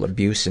sexual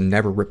abuse and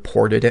never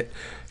reported it.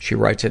 She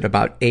writes, at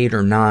about 8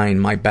 or 9,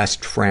 my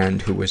best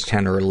friend, who was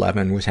 10 or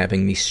 11, was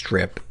having me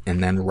strip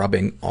and then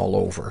rubbing all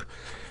over.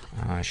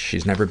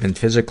 She's never been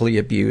physically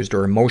abused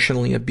or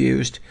emotionally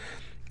abused.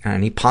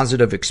 Any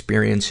positive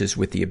experiences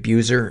with the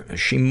abuser?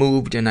 She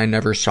moved and I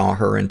never saw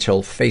her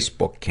until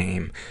Facebook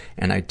came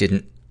and I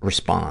didn't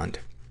respond.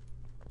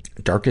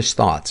 Darkest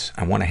thoughts.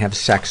 I want to have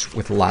sex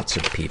with lots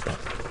of people.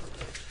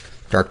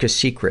 Darkest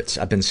secrets.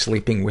 I've been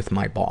sleeping with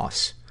my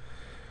boss.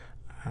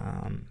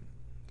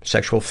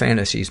 Sexual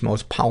fantasies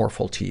most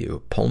powerful to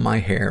you. Pull my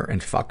hair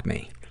and fuck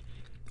me.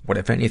 What,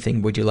 if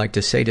anything, would you like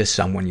to say to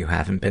someone you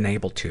haven't been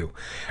able to?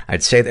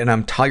 I'd say that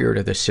I'm tired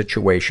of this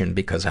situation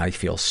because I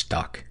feel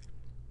stuck.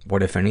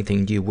 What, if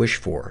anything, do you wish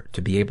for?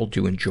 To be able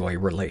to enjoy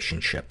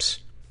relationships.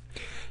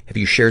 Have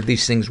you shared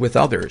these things with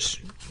others?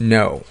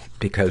 No,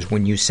 because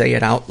when you say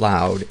it out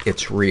loud,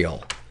 it's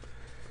real.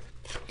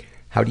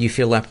 How do you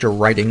feel after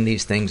writing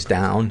these things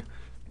down?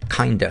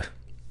 Kinda.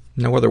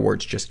 No other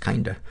words, just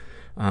kinda.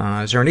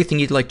 Is there anything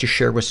you'd like to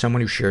share with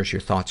someone who shares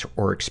your thoughts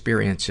or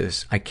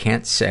experiences? I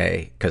can't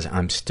say because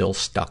I'm still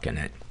stuck in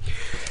it.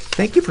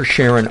 Thank you for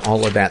sharing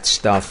all of that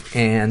stuff.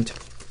 And,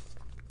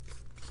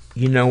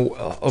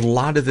 a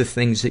lot of the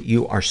things that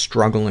you are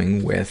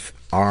struggling with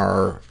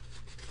are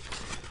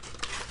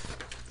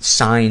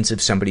signs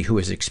of somebody who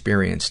has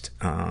experienced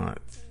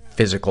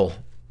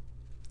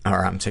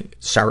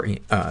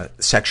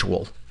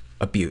sexual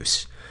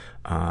abuse,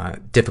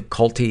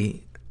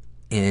 difficulty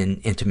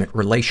in intimate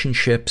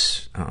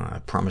relationships,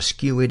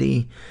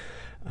 promiscuity.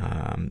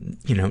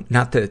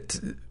 Not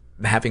that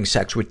having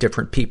sex with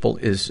different people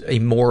is a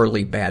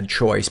morally bad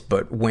choice,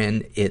 but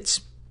when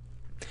it's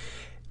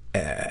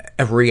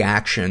a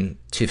reaction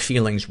to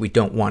feelings we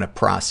don't want to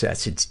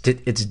process, it's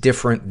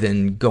different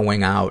than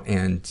going out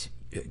and,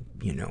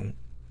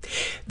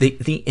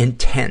 the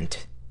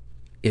intent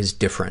is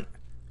different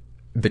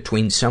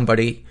between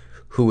somebody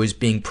who is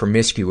being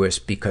promiscuous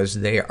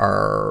because they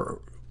are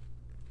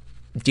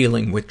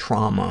dealing with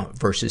trauma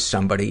versus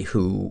somebody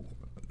who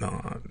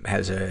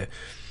has a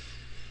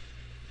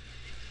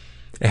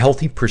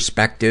healthy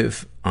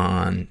perspective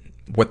on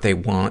what they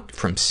want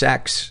from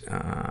sex,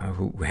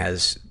 who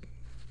has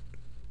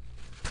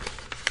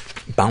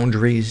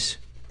boundaries,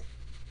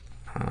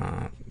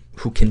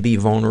 who can be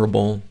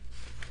vulnerable.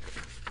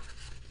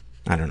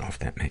 I don't know if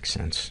that makes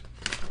sense,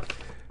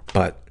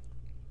 but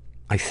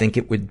I think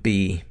it would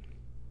be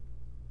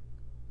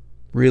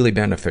really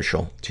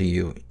beneficial to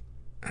you.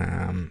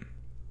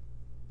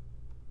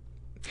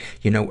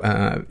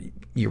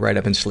 You write,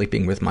 I've been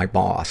sleeping with my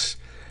boss.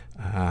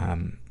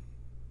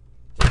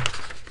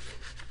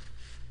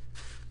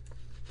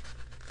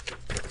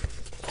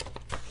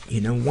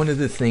 One of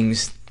the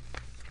things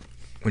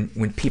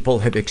when people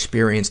have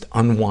experienced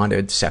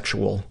unwanted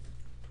sexual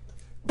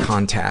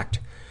contact,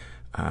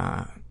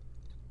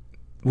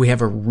 we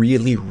have a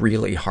really,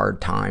 really hard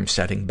time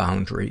setting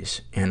boundaries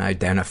and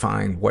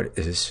identifying what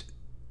is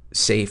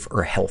safe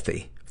or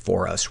healthy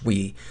for us.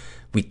 We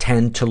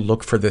tend to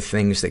look for the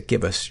things that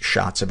give us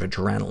shots of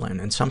adrenaline,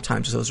 and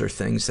sometimes those are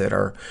things that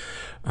are,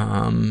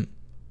 can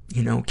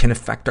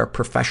affect our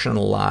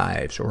professional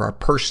lives or our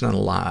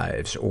personal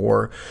lives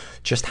or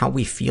just how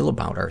we feel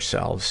about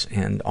ourselves.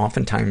 And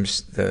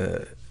oftentimes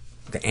the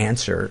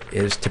answer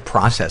is to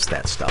process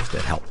that stuff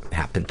that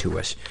happened to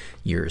us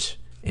years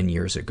and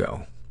years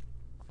ago.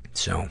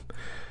 So,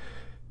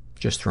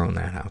 just throwing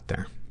that out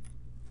there.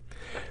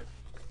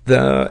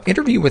 The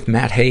interview with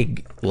Matt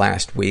Haig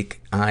last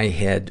week, I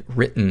had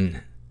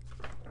written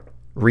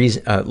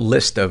a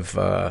list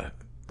of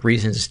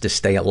reasons to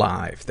stay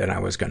alive that I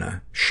was going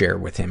to share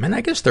with him. And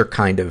I guess they're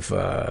kind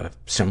of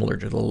similar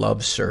to the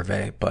love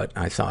survey, but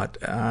I thought,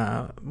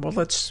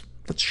 let's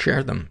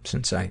share them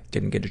since I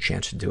didn't get a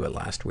chance to do it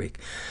last week.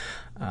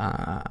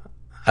 I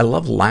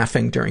love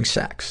laughing during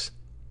sex.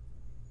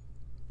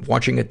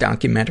 Watching a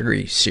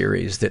documentary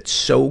series that's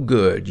so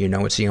good,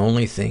 it's the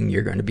only thing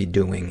you're going to be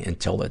doing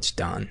until it's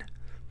done.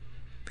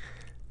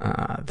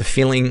 The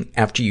feeling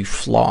after you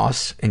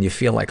floss and you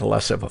feel like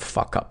less of a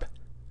fuck up.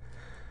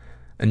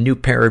 A new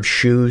pair of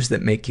shoes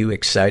that make you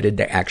excited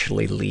to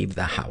actually leave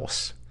the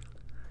house.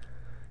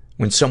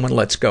 When someone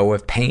lets go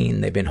of pain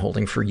they've been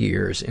holding for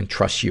years and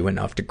trusts you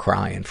enough to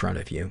cry in front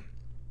of you.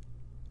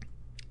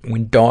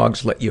 When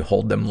dogs let you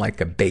hold them like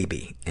a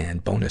baby,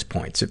 and bonus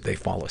points if they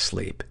fall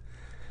asleep.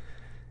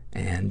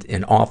 And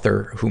an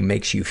author who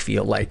makes you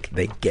feel like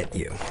they get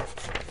you.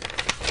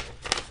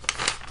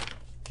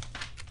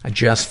 I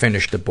just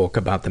finished a book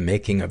about the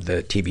making of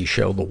the TV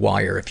show The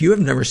Wire. If you have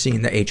never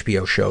seen the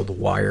HBO show The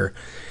Wire,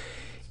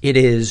 it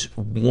is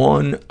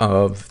one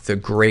of the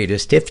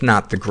greatest, if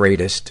not the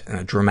greatest,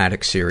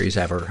 dramatic series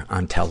ever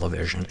on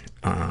television.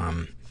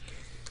 I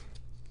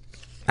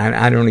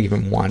don't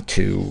even want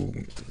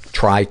to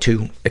try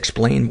to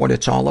explain what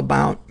it's all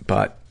about,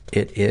 but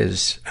it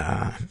is,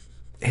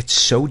 it's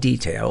so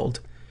detailed.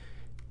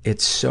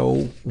 It's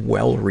so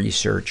well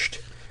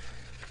researched.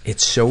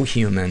 It's so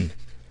human.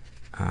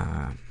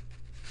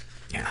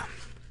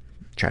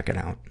 Check it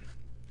out.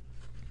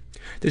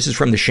 This is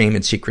from the Shame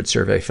and Secret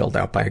survey filled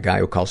out by a guy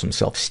who calls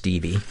himself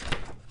Stevie.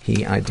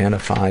 He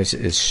identifies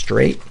as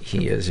straight.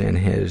 He is in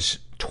his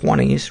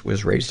 20s,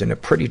 was raised in a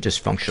pretty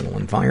dysfunctional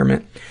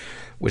environment,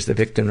 was the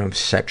victim of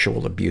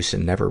sexual abuse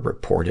and never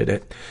reported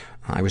it.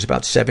 I was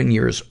about 7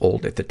 years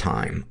old at the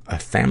time. A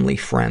family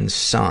friend's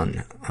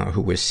son,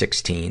 who was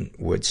 16,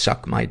 would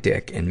suck my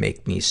dick and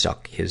make me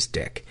suck his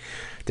dick.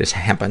 This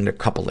happened a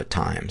couple of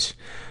times.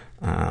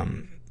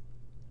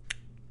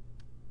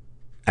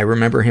 I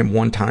remember him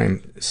one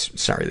time,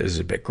 sorry, this is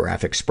a bit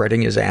graphic,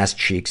 spreading his ass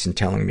cheeks and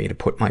telling me to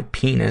put my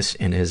penis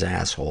in his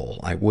asshole.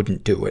 I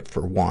wouldn't do it.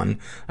 For one,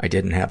 I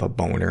didn't have a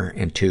boner,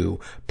 and two,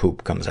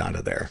 poop comes out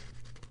of there.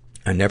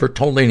 I never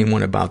told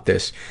anyone about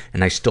this,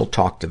 and I still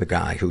talk to the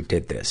guy who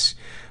did this.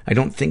 I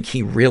don't think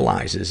he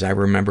realizes I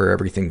remember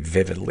everything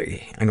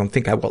vividly. I don't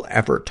think I will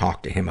ever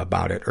talk to him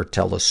about it or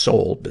tell a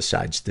soul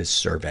besides this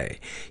survey.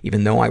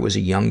 Even though I was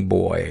a young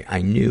boy,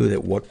 I knew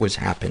that what was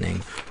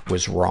happening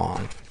was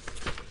wrong.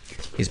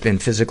 He's been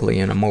physically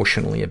and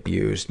emotionally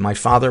abused. My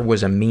father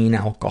was a mean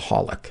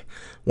alcoholic.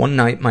 One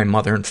night, my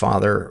mother and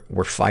father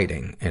were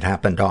fighting. It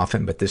happened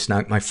often, but this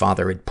night my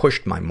father had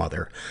pushed my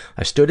mother.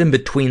 I stood in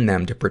between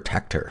them to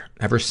protect her.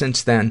 Ever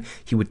since then,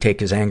 he would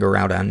take his anger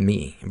out on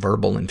me,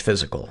 verbal and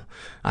physical.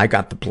 I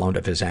got the blunt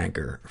of his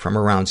anger, from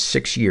around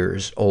 6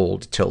 years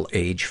old till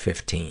age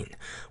 15.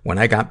 When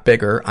I got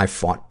bigger, I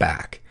fought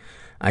back.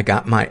 I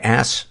got my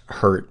ass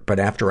hurt, but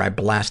after I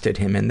blasted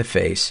him in the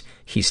face,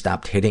 he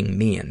stopped hitting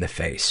me in the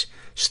face.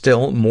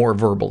 Still more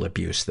verbal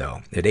abuse,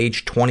 though. At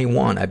age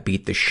 21, I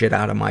beat the shit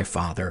out of my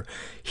father.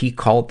 He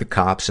called the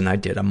cops, and I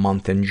did a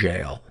month in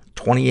jail.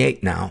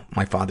 28 now.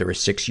 My father is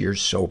 6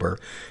 years sober,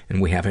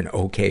 and we have an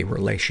okay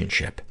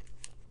relationship.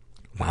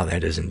 Wow,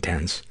 that is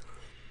intense.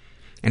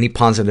 Any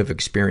positive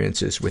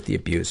experiences with the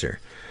abuser?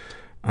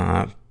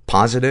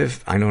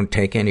 Positive, I don't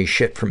take any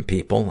shit from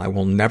people. I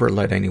will never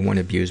let anyone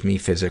abuse me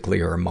physically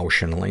or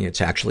emotionally.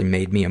 It's actually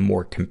made me a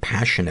more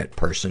compassionate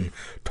person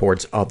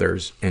towards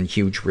others and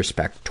huge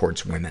respect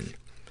towards women.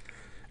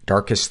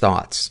 Darkest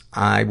thoughts.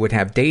 I would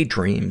have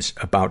daydreams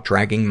about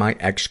dragging my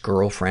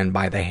ex-girlfriend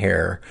by the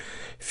hair,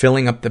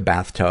 filling up the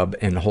bathtub,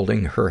 and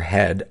holding her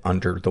head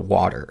under the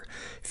water,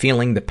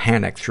 feeling the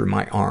panic through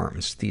my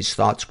arms. These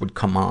thoughts would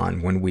come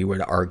on when we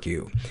would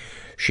argue.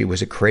 She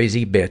was a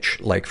crazy bitch,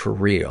 like for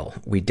real.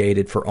 We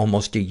dated for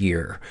almost a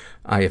year.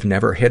 I have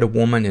never hit a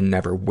woman and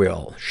never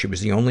will. She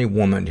was the only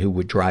woman who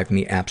would drive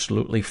me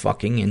absolutely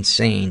fucking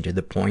insane, to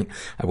the point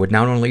I would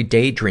not only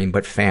daydream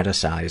but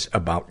fantasize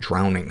about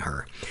drowning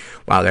her.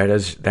 Wow, that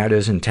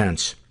is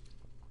intense.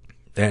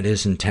 That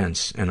is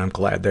intense, and I'm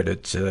glad that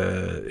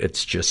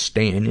it's just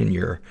staying in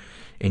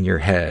your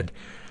head.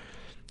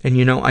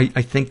 And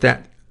I think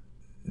that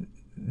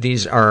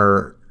these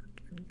are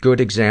good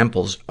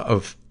examples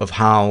of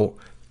how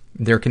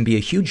there can be a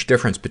huge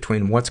difference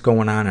between what's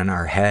going on in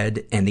our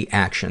head and the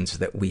actions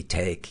that we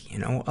take.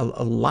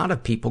 A lot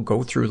of people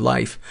go through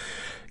life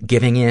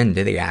giving in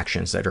to the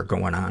actions that are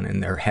going on in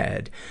their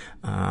head.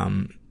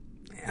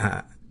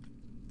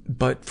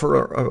 But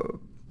for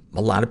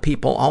a lot of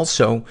people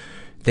also,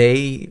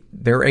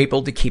 they're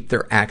able to keep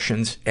their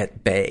actions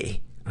at bay,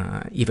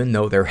 even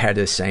though their head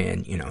is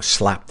saying,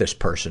 slap this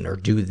person or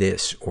do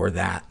this or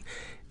that.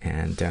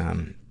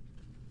 And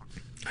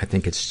I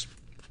think it's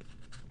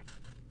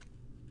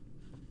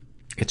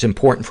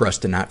important for us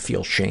to not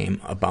feel shame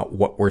about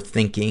what we're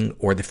thinking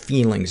or the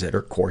feelings that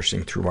are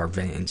coursing through our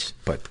veins,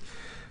 but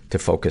to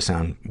focus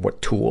on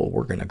what tool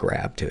we're going to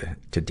grab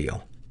to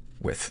deal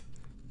with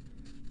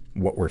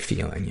what we're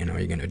feeling. You're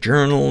going to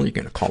journal, you're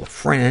going to call a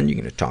friend,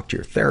 you're going to talk to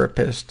your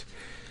therapist.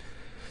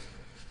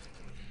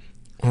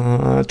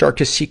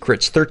 Darkest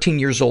secrets. 13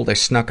 years old, I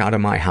snuck out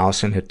of my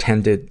house and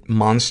attended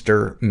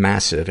Monster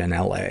Massive in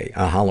LA,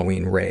 a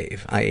Halloween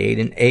rave. I ate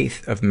an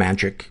eighth of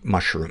magic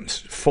mushrooms,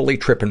 fully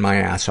tripping my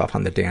ass off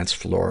on the dance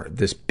floor.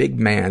 This big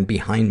man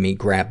behind me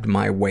grabbed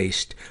my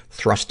waist,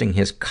 thrusting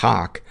his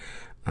cock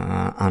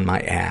on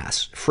my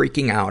ass.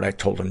 Freaking out, I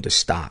told him to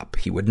stop.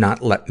 He would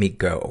not let me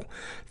go.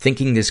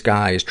 Thinking this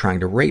guy is trying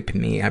to rape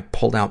me, I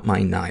pulled out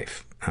my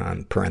knife.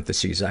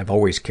 Parentheses, I've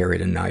always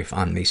carried a knife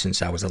on me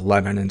since I was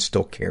 11 and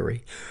still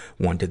carry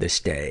one to this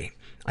day.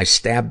 I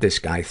stabbed this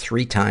guy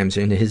 3 times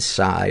in his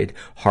side,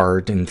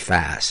 hard and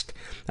fast.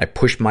 I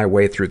pushed my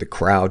way through the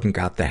crowd and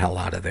got the hell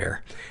out of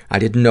there. I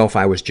didn't know if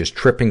I was just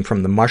tripping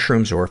from the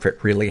mushrooms or if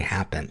it really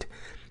happened.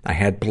 I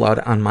had blood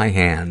on my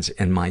hands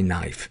and my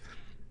knife.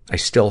 I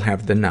still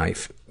have the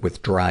knife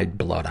with dried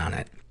blood on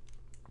it.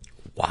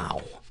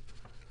 Wow.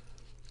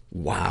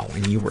 Wow,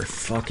 and you were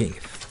fucking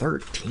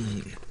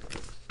 13.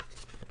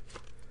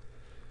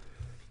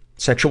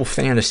 Sexual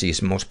fantasies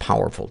most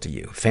powerful to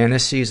you.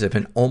 Fantasies of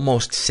an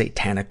almost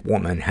satanic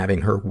woman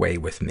having her way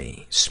with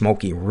me.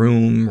 Smoky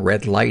room,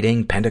 red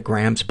lighting,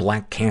 pentagrams,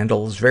 black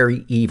candles,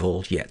 very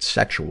evil yet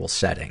sexual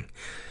setting.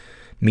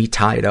 Me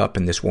tied up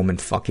and this woman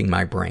fucking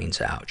my brains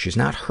out. She's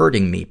not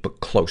hurting me, but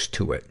close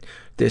to it.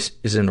 This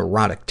is an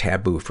erotic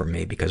taboo for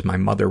me because my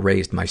mother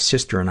raised my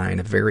sister and I in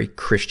a very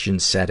Christian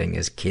setting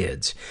as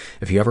kids.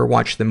 If you ever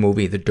watched the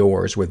movie The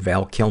Doors with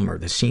Val Kilmer,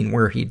 the scene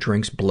where he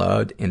drinks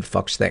blood and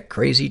fucks that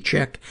crazy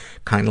chick,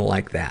 kinda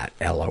like that,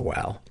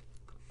 LOL.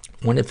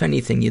 What, if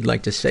anything, you'd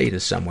like to say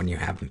to someone you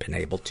haven't been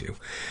able to?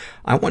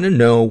 I want to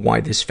know why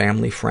this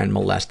family friend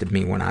molested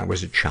me when I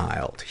was a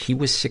child. He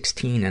was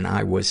 16 and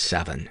I was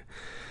 7.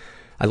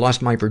 I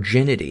lost my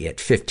virginity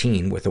at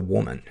 15 with a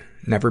woman.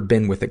 Never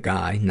been with a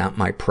guy, not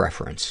my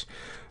preference.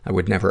 I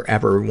would never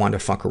ever want to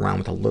fuck around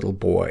with a little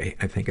boy.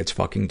 I think it's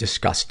fucking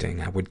disgusting.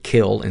 I would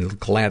kill and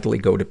gladly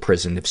go to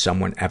prison if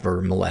someone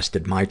ever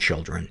molested my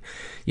children,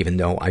 even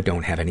though I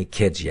don't have any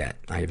kids yet.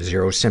 I have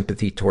zero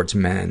sympathy towards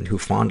men who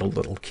fondle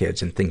little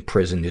kids and think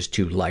prison is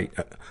too light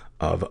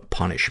of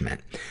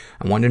punishment.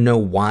 I want to know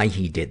why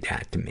he did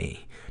that to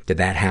me. Did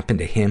that happen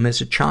to him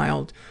as a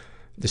child?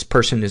 This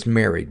person is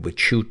married with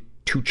two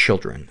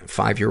children, a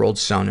 5-year-old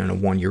son and a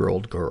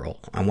 1-year-old girl.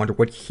 I wonder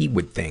what he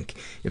would think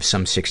if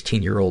some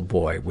 16-year-old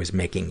boy was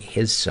making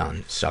his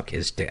son suck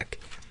his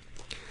dick.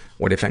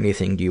 What, if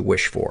anything, do you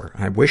wish for?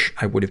 I wish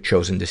I would have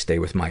chosen to stay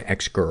with my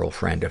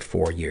ex-girlfriend of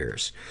 4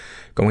 years.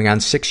 Going on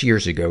 6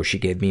 years ago, she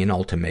gave me an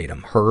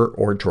ultimatum, her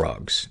or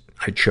drugs.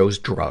 I chose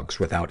drugs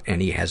without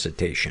any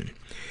hesitation.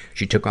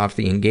 She took off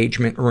the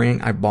engagement ring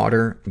I bought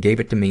her, gave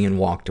it to me, and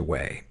walked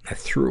away. I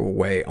threw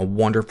away a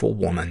wonderful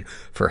woman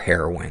for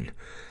heroin.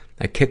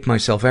 I kick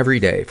myself every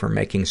day for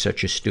making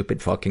such a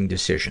stupid fucking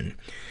decision.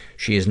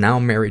 She is now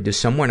married to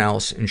someone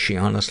else, and she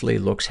honestly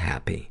looks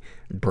happy.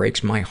 It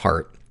breaks my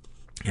heart.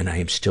 And I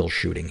am still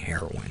shooting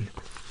heroin.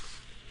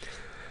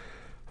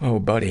 Oh,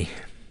 buddy.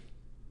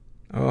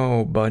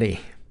 Oh,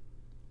 buddy.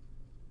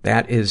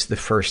 That is the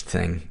first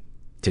thing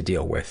to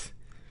deal with.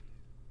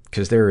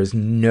 Because there is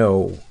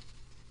no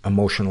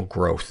emotional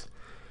growth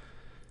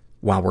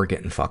while we're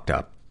getting fucked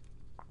up.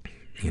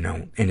 You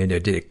know, in an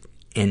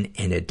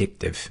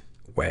addictive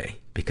way.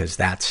 Because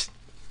that's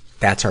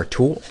our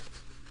tool.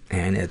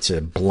 And it's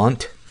a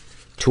blunt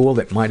tool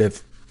that might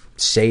have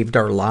saved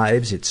our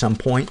lives at some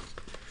point.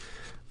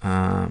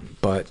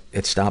 But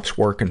it stops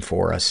working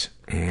for us,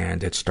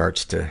 and it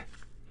starts to,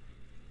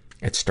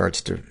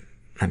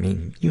 I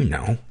mean, you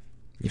know,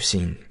 you've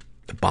seen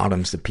the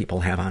bottoms that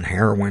people have on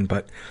heroin,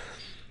 but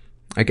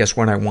I guess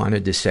what I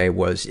wanted to say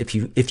was, if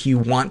you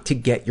want to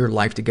get your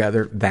life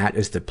together, that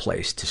is the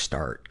place to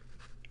start.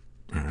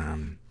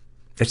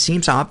 It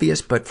seems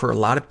obvious, but for a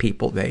lot of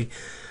people, they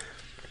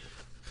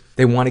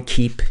want to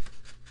keep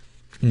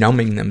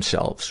numbing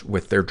themselves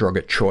with their drug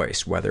of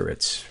choice, whether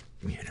it's,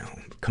 you know,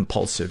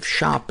 compulsive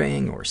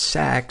shopping or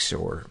sex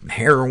or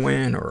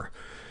heroin or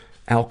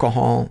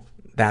alcohol.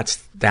 That's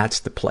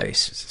the place.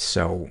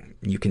 So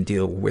you can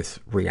deal with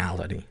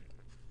reality.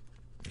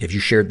 Have you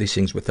shared these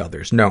things with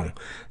others? No.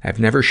 I've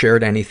never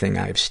shared anything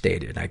I've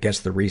stated. I guess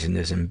the reason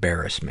is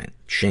embarrassment,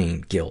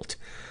 shame, guilt.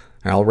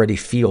 I already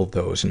feel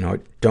those, and I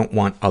don't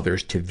want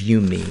others to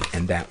view me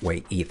in that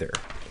way either.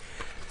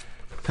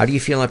 How do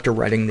you feel after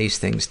writing these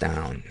things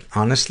down?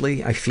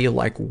 Honestly, I feel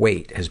like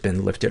weight has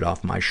been lifted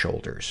off my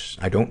shoulders.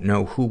 I don't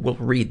know who will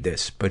read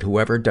this, but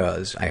whoever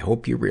does, I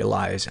hope you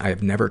realize I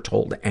have never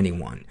told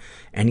anyone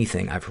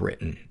anything I've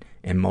written,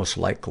 and most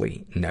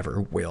likely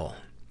never will.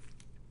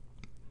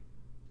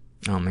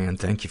 Oh man,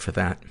 thank you for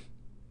that.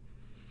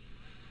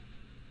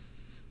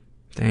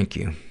 Thank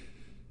you.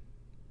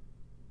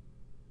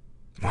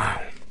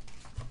 Wow.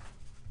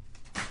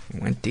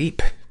 It went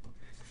deep.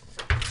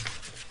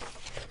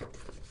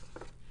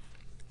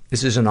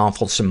 This is an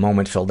awfulsome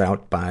moment filled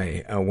out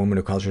by a woman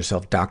who calls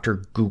herself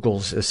Dr.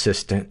 Google's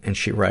assistant, and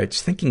she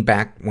writes, thinking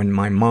back when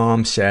my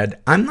mom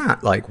said, I'm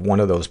not like one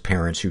of those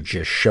parents who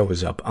just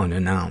shows up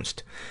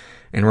unannounced,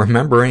 and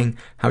remembering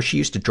how she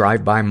used to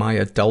drive by my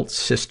adult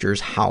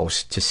sister's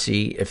house to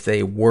see if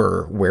they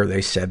were where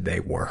they said they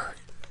were.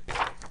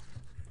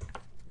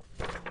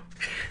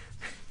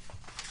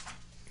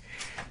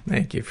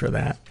 Thank you for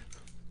that.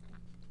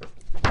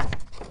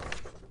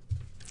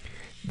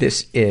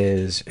 This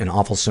is an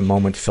awfulsome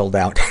moment filled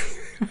out.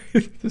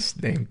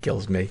 This name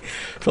kills me.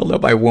 Filled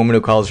out by a woman who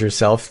calls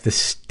herself the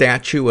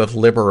Statue of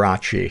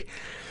Liberace.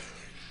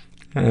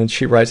 And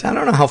she writes, I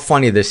don't know how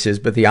funny this is,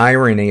 but the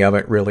irony of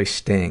it really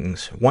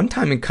stings. One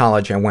time in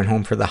college, I went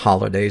home for the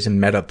holidays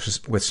and met up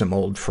with some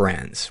old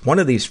friends. One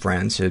of these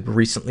friends had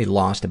recently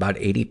lost about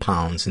 80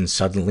 pounds and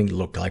suddenly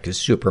looked like a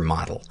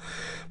supermodel.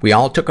 We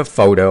all took a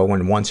photo,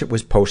 and once it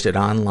was posted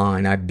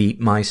online, I beat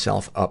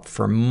myself up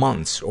for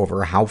months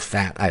over how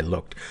fat I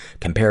looked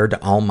compared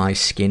to all my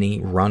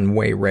skinny,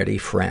 runway-ready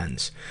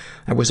friends.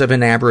 I was of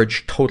an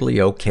average, totally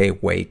okay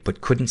weight,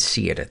 but couldn't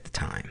see it at the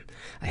time.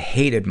 I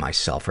hated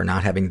myself for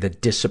not having the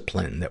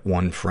discipline that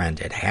one friend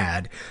had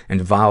had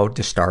and vowed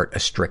to start a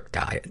strict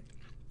diet.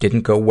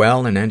 Didn't go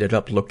well and ended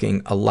up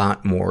looking a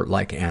lot more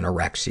like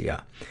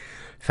anorexia.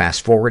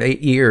 Fast forward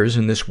 8 years,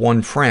 and this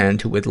one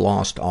friend who had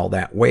lost all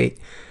that weight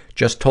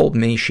just told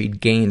me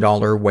she'd gained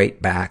all her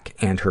weight back,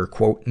 and her,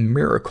 quote,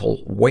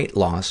 miracle weight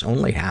loss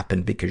only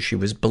happened because she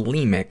was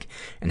bulimic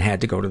and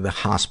had to go to the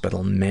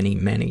hospital many,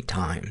 many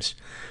times.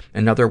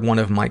 Another one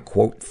of my,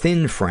 quote,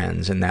 thin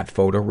friends in that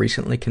photo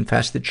recently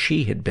confessed that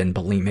she had been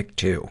bulimic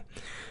too.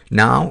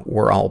 Now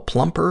we're all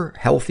plumper,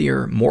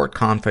 healthier, more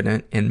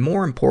confident, and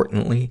more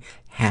importantly,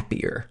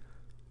 happier.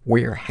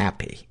 We're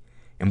happy,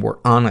 and we're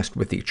honest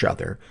with each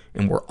other,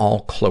 and we're all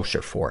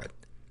closer for it.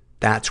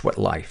 That's what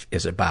life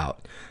is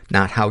about,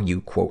 not how you,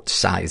 quote,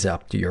 size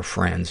up to your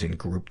friends in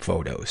group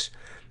photos.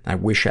 I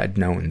wish I'd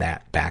known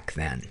that back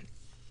then.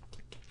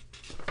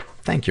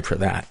 Thank you for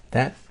that.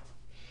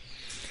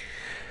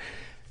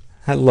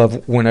 I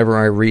love whenever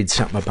I read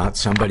something about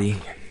somebody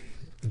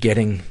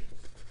getting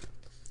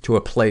to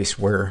a place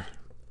where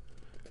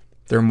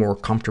they're more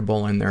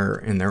comfortable in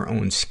their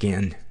own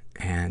skin,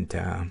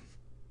 and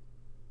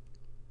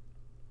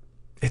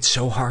it's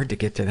so hard to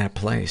get to that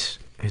place.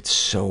 It's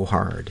so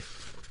hard.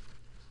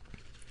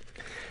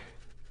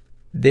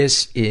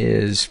 This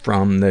is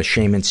from the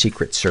Shame and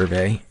Secret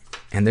survey,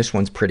 and this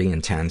one's pretty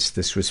intense.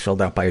 This was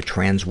filled out by a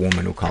trans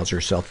woman who calls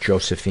herself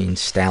Josephine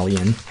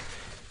Stallion.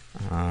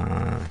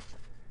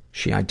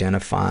 She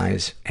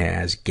identifies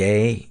as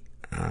gay,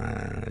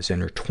 is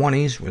in her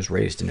 20s, was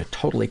raised in a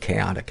totally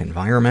chaotic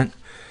environment,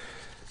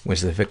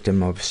 was the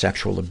victim of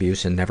sexual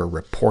abuse and never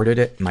reported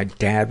it. My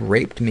dad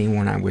raped me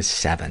when I was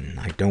 7.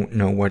 I don't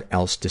know what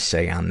else to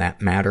say on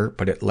that matter,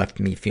 but it left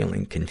me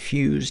feeling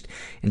confused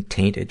and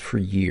tainted for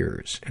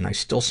years, and I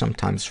still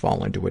sometimes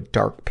fall into a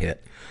dark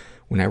pit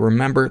when I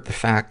remember the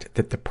fact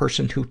that the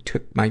person who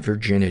took my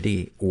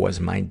virginity was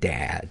my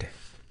dad.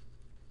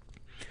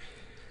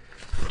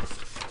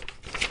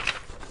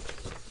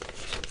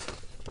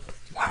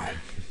 Wow.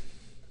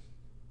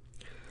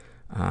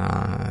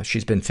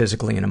 she's been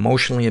physically and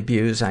emotionally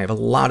abused. I have a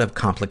lot of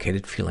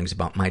complicated feelings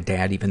about my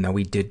dad, even though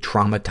he did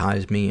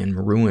traumatize me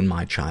and ruin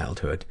my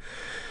childhood.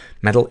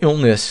 Mental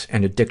illness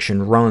and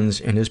addiction runs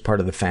in his part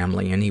of the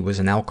family, and he was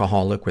an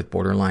alcoholic with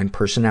borderline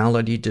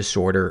personality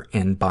disorder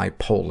and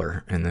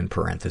bipolar, and then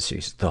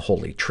parentheses, the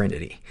Holy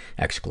Trinity,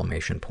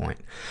 exclamation point.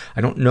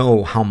 I don't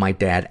know how my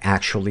dad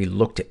actually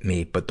looked at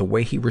me, but the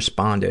way he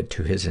responded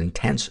to his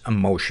intense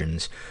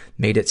emotions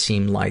made it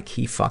seem like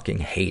he fucking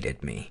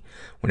hated me.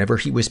 Whenever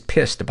he was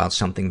pissed about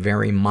something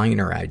very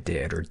minor I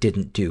did or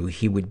didn't do,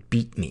 he would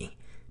beat me,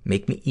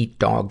 make me eat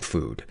dog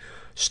food,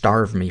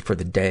 starve me for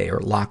the day, or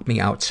lock me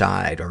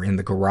outside or in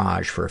the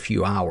garage for a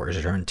few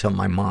hours or until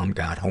my mom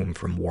got home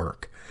from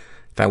work.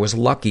 If I was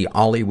lucky,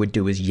 all he would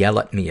do is yell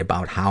at me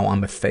about how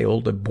I'm a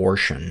failed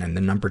abortion and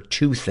the number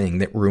 2 thing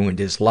that ruined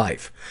his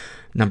life.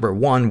 Number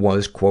 1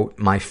 was, quote,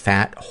 my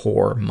fat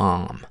whore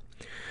mom.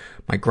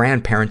 My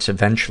grandparents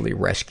eventually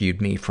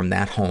rescued me from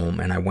that home,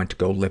 and I went to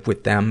go live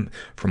with them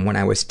from when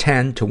I was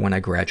 10 to when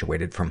I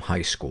graduated from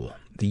high school.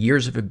 The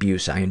years of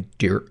abuse I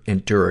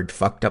endured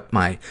fucked up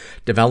my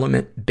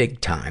development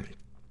big time.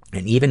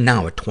 And even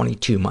now at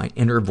 22, my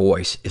inner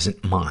voice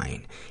isn't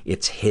mine.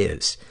 It's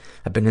his.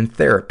 I've been in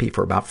therapy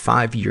for about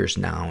 5 years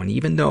now, and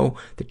even though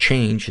the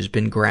change has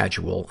been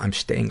gradual, I'm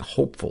staying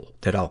hopeful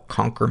that I'll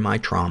conquer my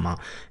trauma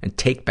and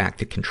take back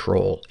the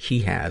control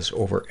he has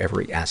over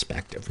every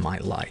aspect of my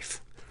life.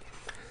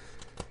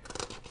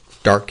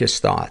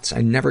 Darkest thoughts.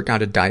 I never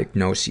got a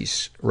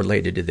diagnosis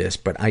related to this,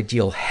 but I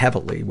deal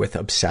heavily with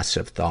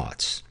obsessive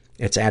thoughts.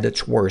 It's at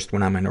its worst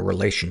when I'm in a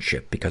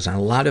relationship, because on a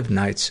lot of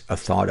nights, a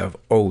thought of,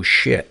 oh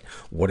shit,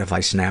 what if I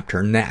snapped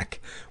her neck,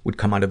 would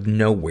come out of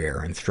nowhere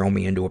and throw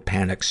me into a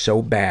panic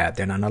so bad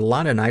that on a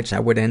lot of nights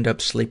I would end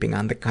up sleeping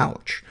on the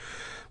couch.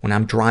 When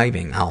I'm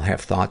driving, I'll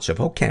have thoughts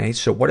of, okay,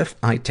 so what if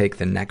I take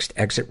the next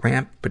exit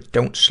ramp, but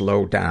don't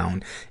slow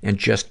down and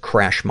just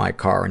crash my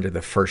car into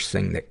the first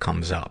thing that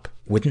comes up?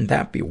 Wouldn't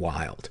that be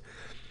wild?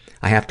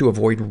 I have to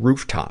avoid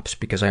rooftops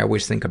because I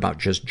always think about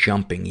just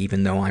jumping,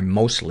 even though I'm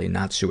mostly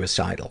not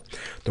suicidal.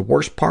 The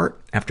worst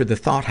part, after the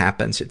thought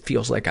happens, it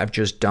feels like I've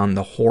just done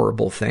the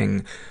horrible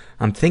thing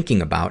I'm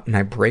thinking about, and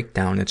I break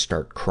down and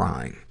start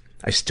crying.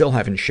 I still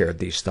haven't shared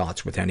these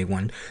thoughts with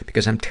anyone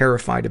because I'm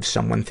terrified of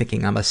someone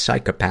thinking I'm a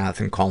psychopath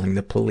and calling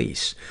the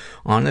police.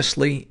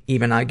 Honestly,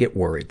 even I get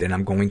worried that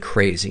I'm going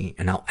crazy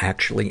and I'll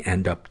actually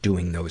end up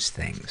doing those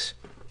things.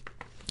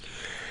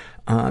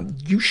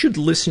 You should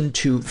listen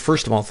to,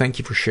 first of all, thank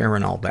you for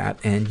sharing all that,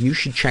 and you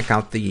should check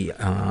out the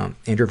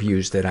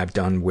interviews that I've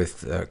done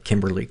with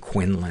Kimberly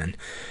Quinlan.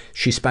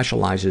 She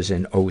specializes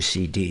in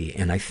OCD,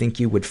 and I think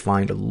you would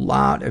find a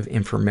lot of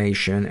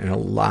information and a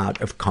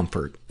lot of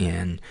comfort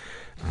in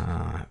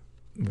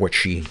what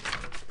she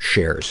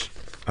shares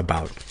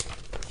about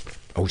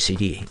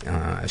OCD,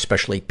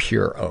 especially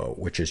pure O,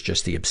 which is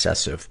just the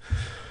obsessive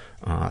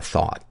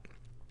thought.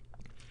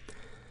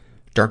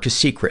 Darkest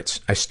secrets.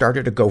 I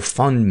started a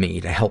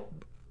GoFundMe to help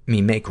me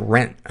make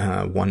rent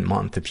 1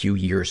 month a few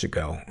years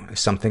ago,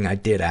 something I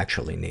did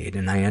actually need,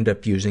 and I end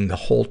up using the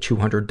whole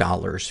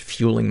 $200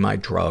 fueling my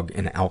drug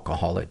and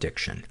alcohol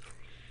addiction.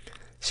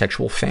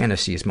 Sexual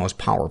fantasies most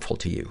powerful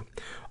to you.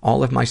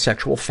 All of my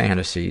sexual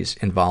fantasies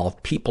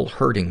involve people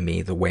hurting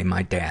me the way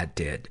my dad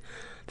did.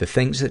 The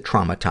things that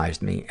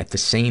traumatized me at the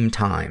same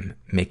time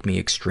make me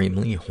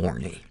extremely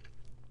horny.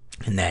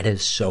 And that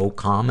is so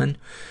common,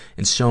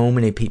 and so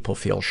many people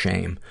feel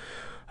shame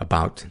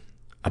about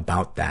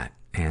that.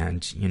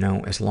 And, you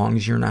know, as long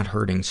as you're not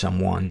hurting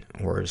someone,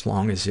 or as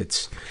long as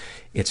it's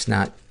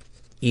not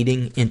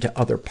eating into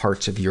other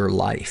parts of your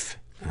life,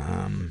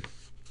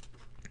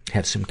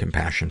 have some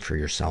compassion for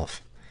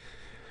yourself.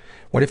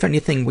 What, if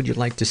anything, would you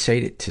like to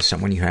say to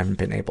someone you haven't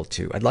been able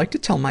to? I'd like to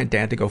tell my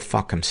dad to go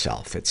fuck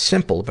himself. It's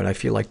simple, but I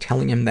feel like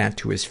telling him that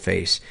to his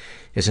face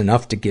is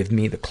enough to give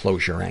me the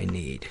closure I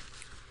need.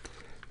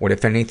 What,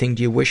 if anything,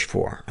 do you wish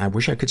for? I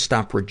wish I could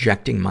stop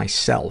rejecting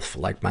myself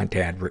like my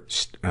dad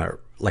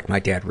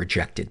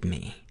rejected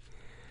me.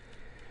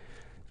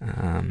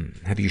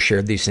 Have you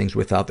shared these things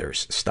with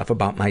others? Stuff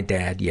about my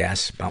dad,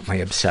 yes. About my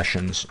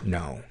obsessions,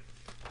 no.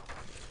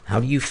 How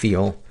do you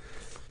feel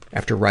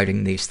after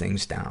writing these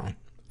things down?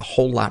 A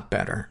whole lot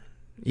better.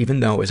 Even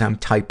though, as I'm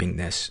typing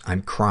this,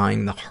 I'm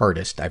crying the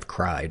hardest I've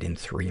cried in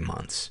 3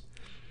 months.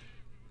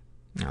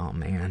 Oh,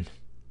 man.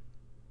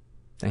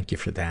 Thank you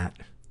for that.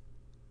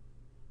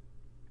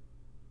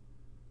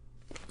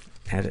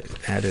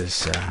 That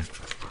is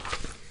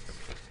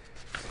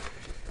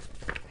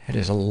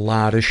a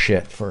lot of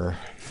shit for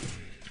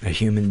a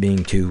human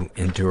being to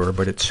endure,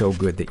 but it's so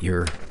good that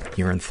you're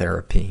in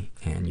therapy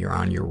and you're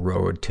on your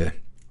road to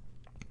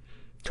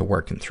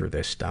working through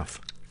this stuff.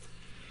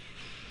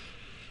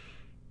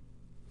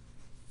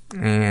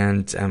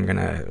 And I'm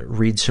gonna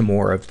read some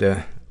more of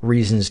the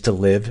reasons to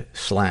live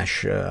 /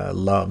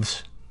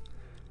 loves.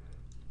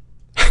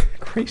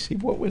 Gracie,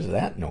 what was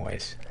that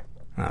noise?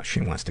 Oh,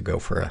 she wants to go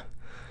for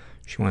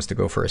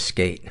a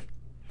skate.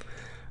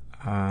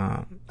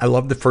 I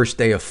love the first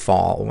day of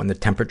fall when the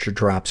temperature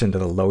drops into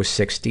the low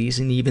 60s,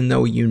 and even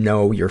though you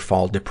know your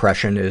fall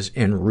depression is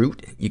en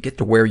route, you get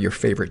to wear your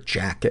favorite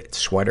jacket,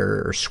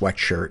 sweater, or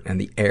sweatshirt, and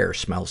the air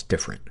smells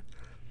different.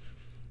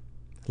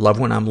 Love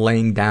when I'm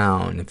laying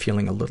down and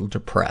feeling a little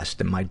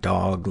depressed and my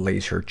dog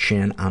lays her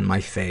chin on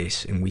my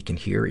face and we can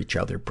hear each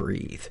other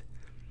breathe.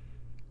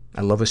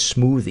 I love a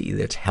smoothie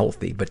that's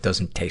healthy but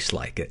doesn't taste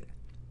like it.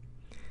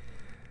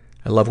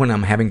 I love when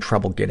I'm having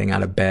trouble getting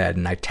out of bed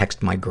and I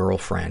text my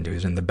girlfriend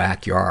who's in the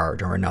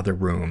backyard or another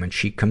room, and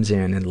she comes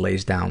in and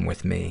lays down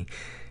with me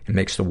and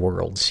makes the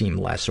world seem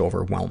less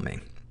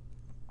overwhelming.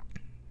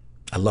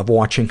 I love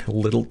watching a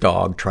little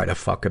dog try to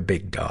fuck a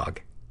big dog.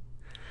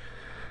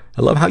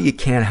 I love how you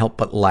can't help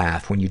but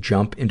laugh when you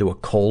jump into a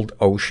cold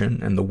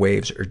ocean and the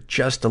waves are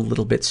just a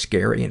little bit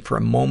scary, and for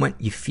a moment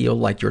you feel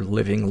like you're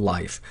living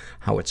life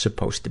how it's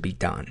supposed to be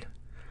done.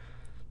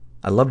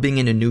 I love being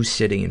in a new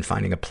city and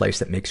finding a place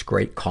that makes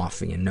great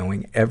coffee and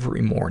knowing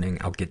every morning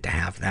I'll get to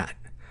have that.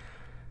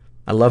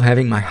 I love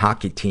having my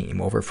hockey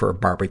team over for a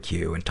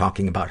barbecue and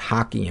talking about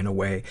hockey in a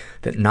way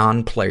that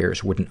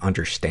non-players wouldn't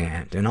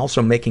understand, and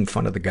also making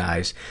fun of the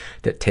guys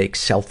that take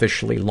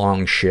selfishly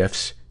long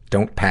shifts,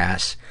 don't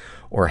pass,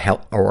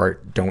 or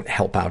don't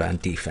help out on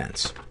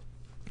defense.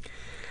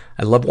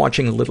 I love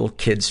watching little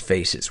kids'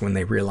 faces when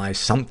they realize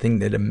something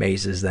that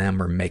amazes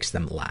them or makes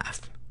them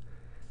laugh.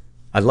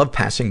 I love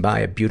passing by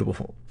a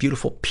beautiful,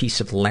 beautiful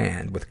piece of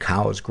land with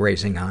cows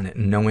grazing on it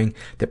and knowing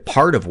that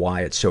part of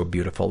why it's so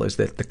beautiful is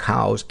that the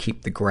cows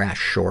keep the grass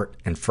short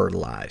and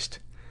fertilized.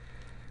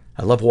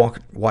 I love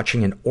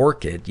watching an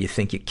orchid you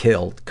think you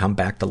killed come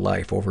back to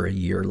life over a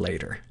year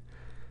later.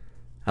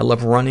 I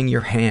love running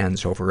your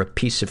hands over a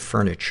piece of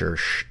furniture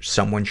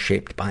someone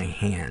shaped by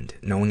hand,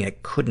 knowing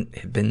it couldn't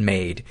have been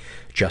made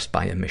just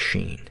by a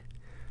machine.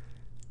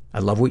 I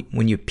love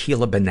when you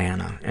peel a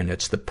banana and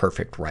it's the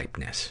perfect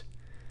ripeness.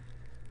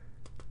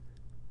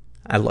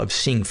 I love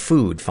seeing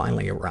food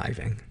finally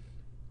arriving.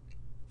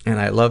 And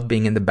I love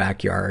being in the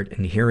backyard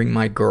and hearing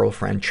my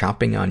girlfriend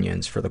chopping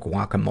onions for the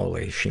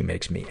guacamole she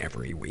makes me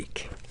every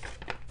week.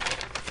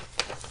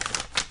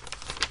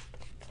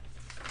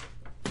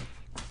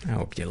 I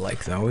hope you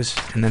like those.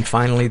 And then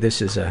finally,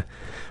 this is a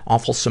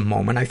awfulsome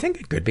moment. I think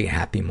it could be a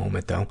happy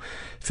moment, though.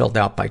 Filled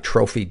out by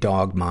Trophy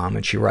Dog Mom,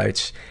 and she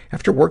writes,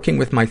 after working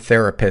with my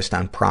therapist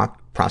on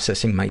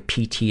processing my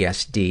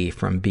PTSD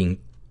from being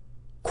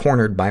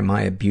cornered by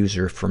my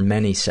abuser for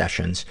many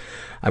sessions,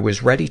 I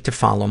was ready to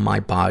follow my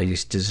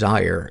body's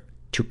desire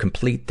to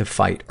complete the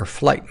fight or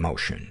flight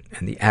motion,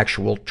 and the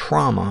actual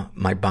trauma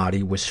my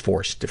body was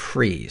forced to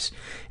freeze.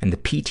 And the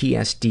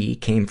PTSD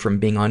came from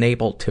being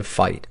unable to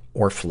fight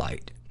or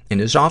flight. In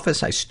his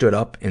office, I stood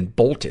up and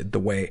bolted the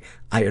way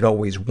I had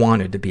always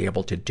wanted to be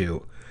able to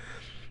do.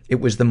 It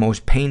was the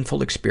most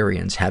painful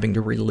experience having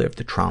to relive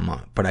the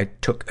trauma, but I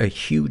took a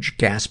huge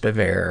gasp of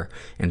air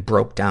and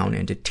broke down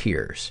into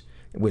tears.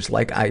 It was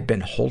like I'd been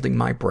holding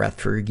my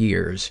breath for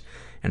years,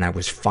 and I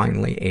was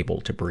finally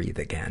able to breathe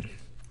again.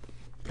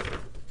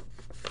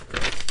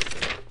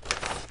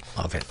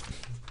 Love it.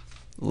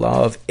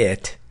 Love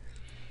it.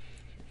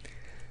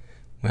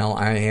 Well,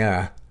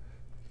 I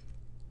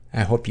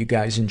hope you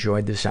guys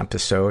enjoyed this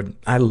episode.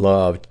 I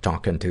loved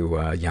talking to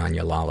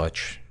Janja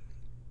Lalich.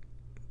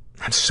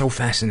 I'm so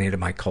fascinated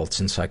by cults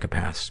and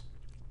psychopaths.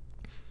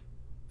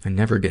 I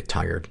never get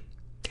tired.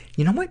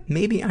 You know what?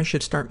 Maybe I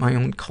should start my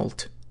own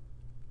cult.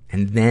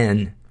 And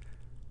then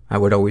I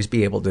would always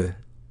be able to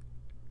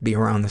be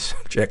around the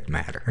subject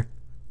matter.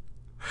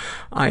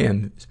 I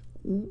am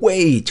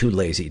way too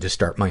lazy to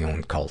start my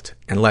own cult,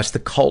 unless the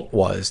cult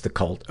was the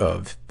cult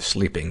of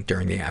sleeping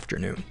during the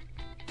afternoon.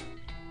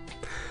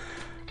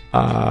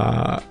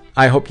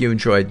 I hope you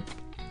enjoyed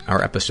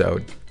our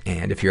episode.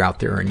 And if you're out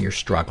there and you're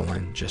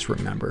struggling, just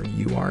remember,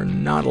 you are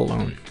not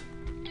alone.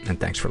 And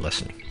thanks for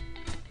listening.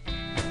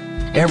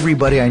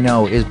 Everybody I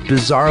know is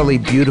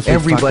bizarrely beautifully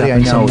Everybody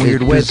fucked up I know in some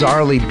weird way.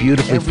 Bizarrely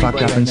beautifully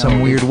fucked up in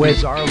some weird way.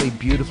 Bizarrely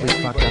beautifully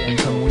fucked up in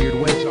some weird way.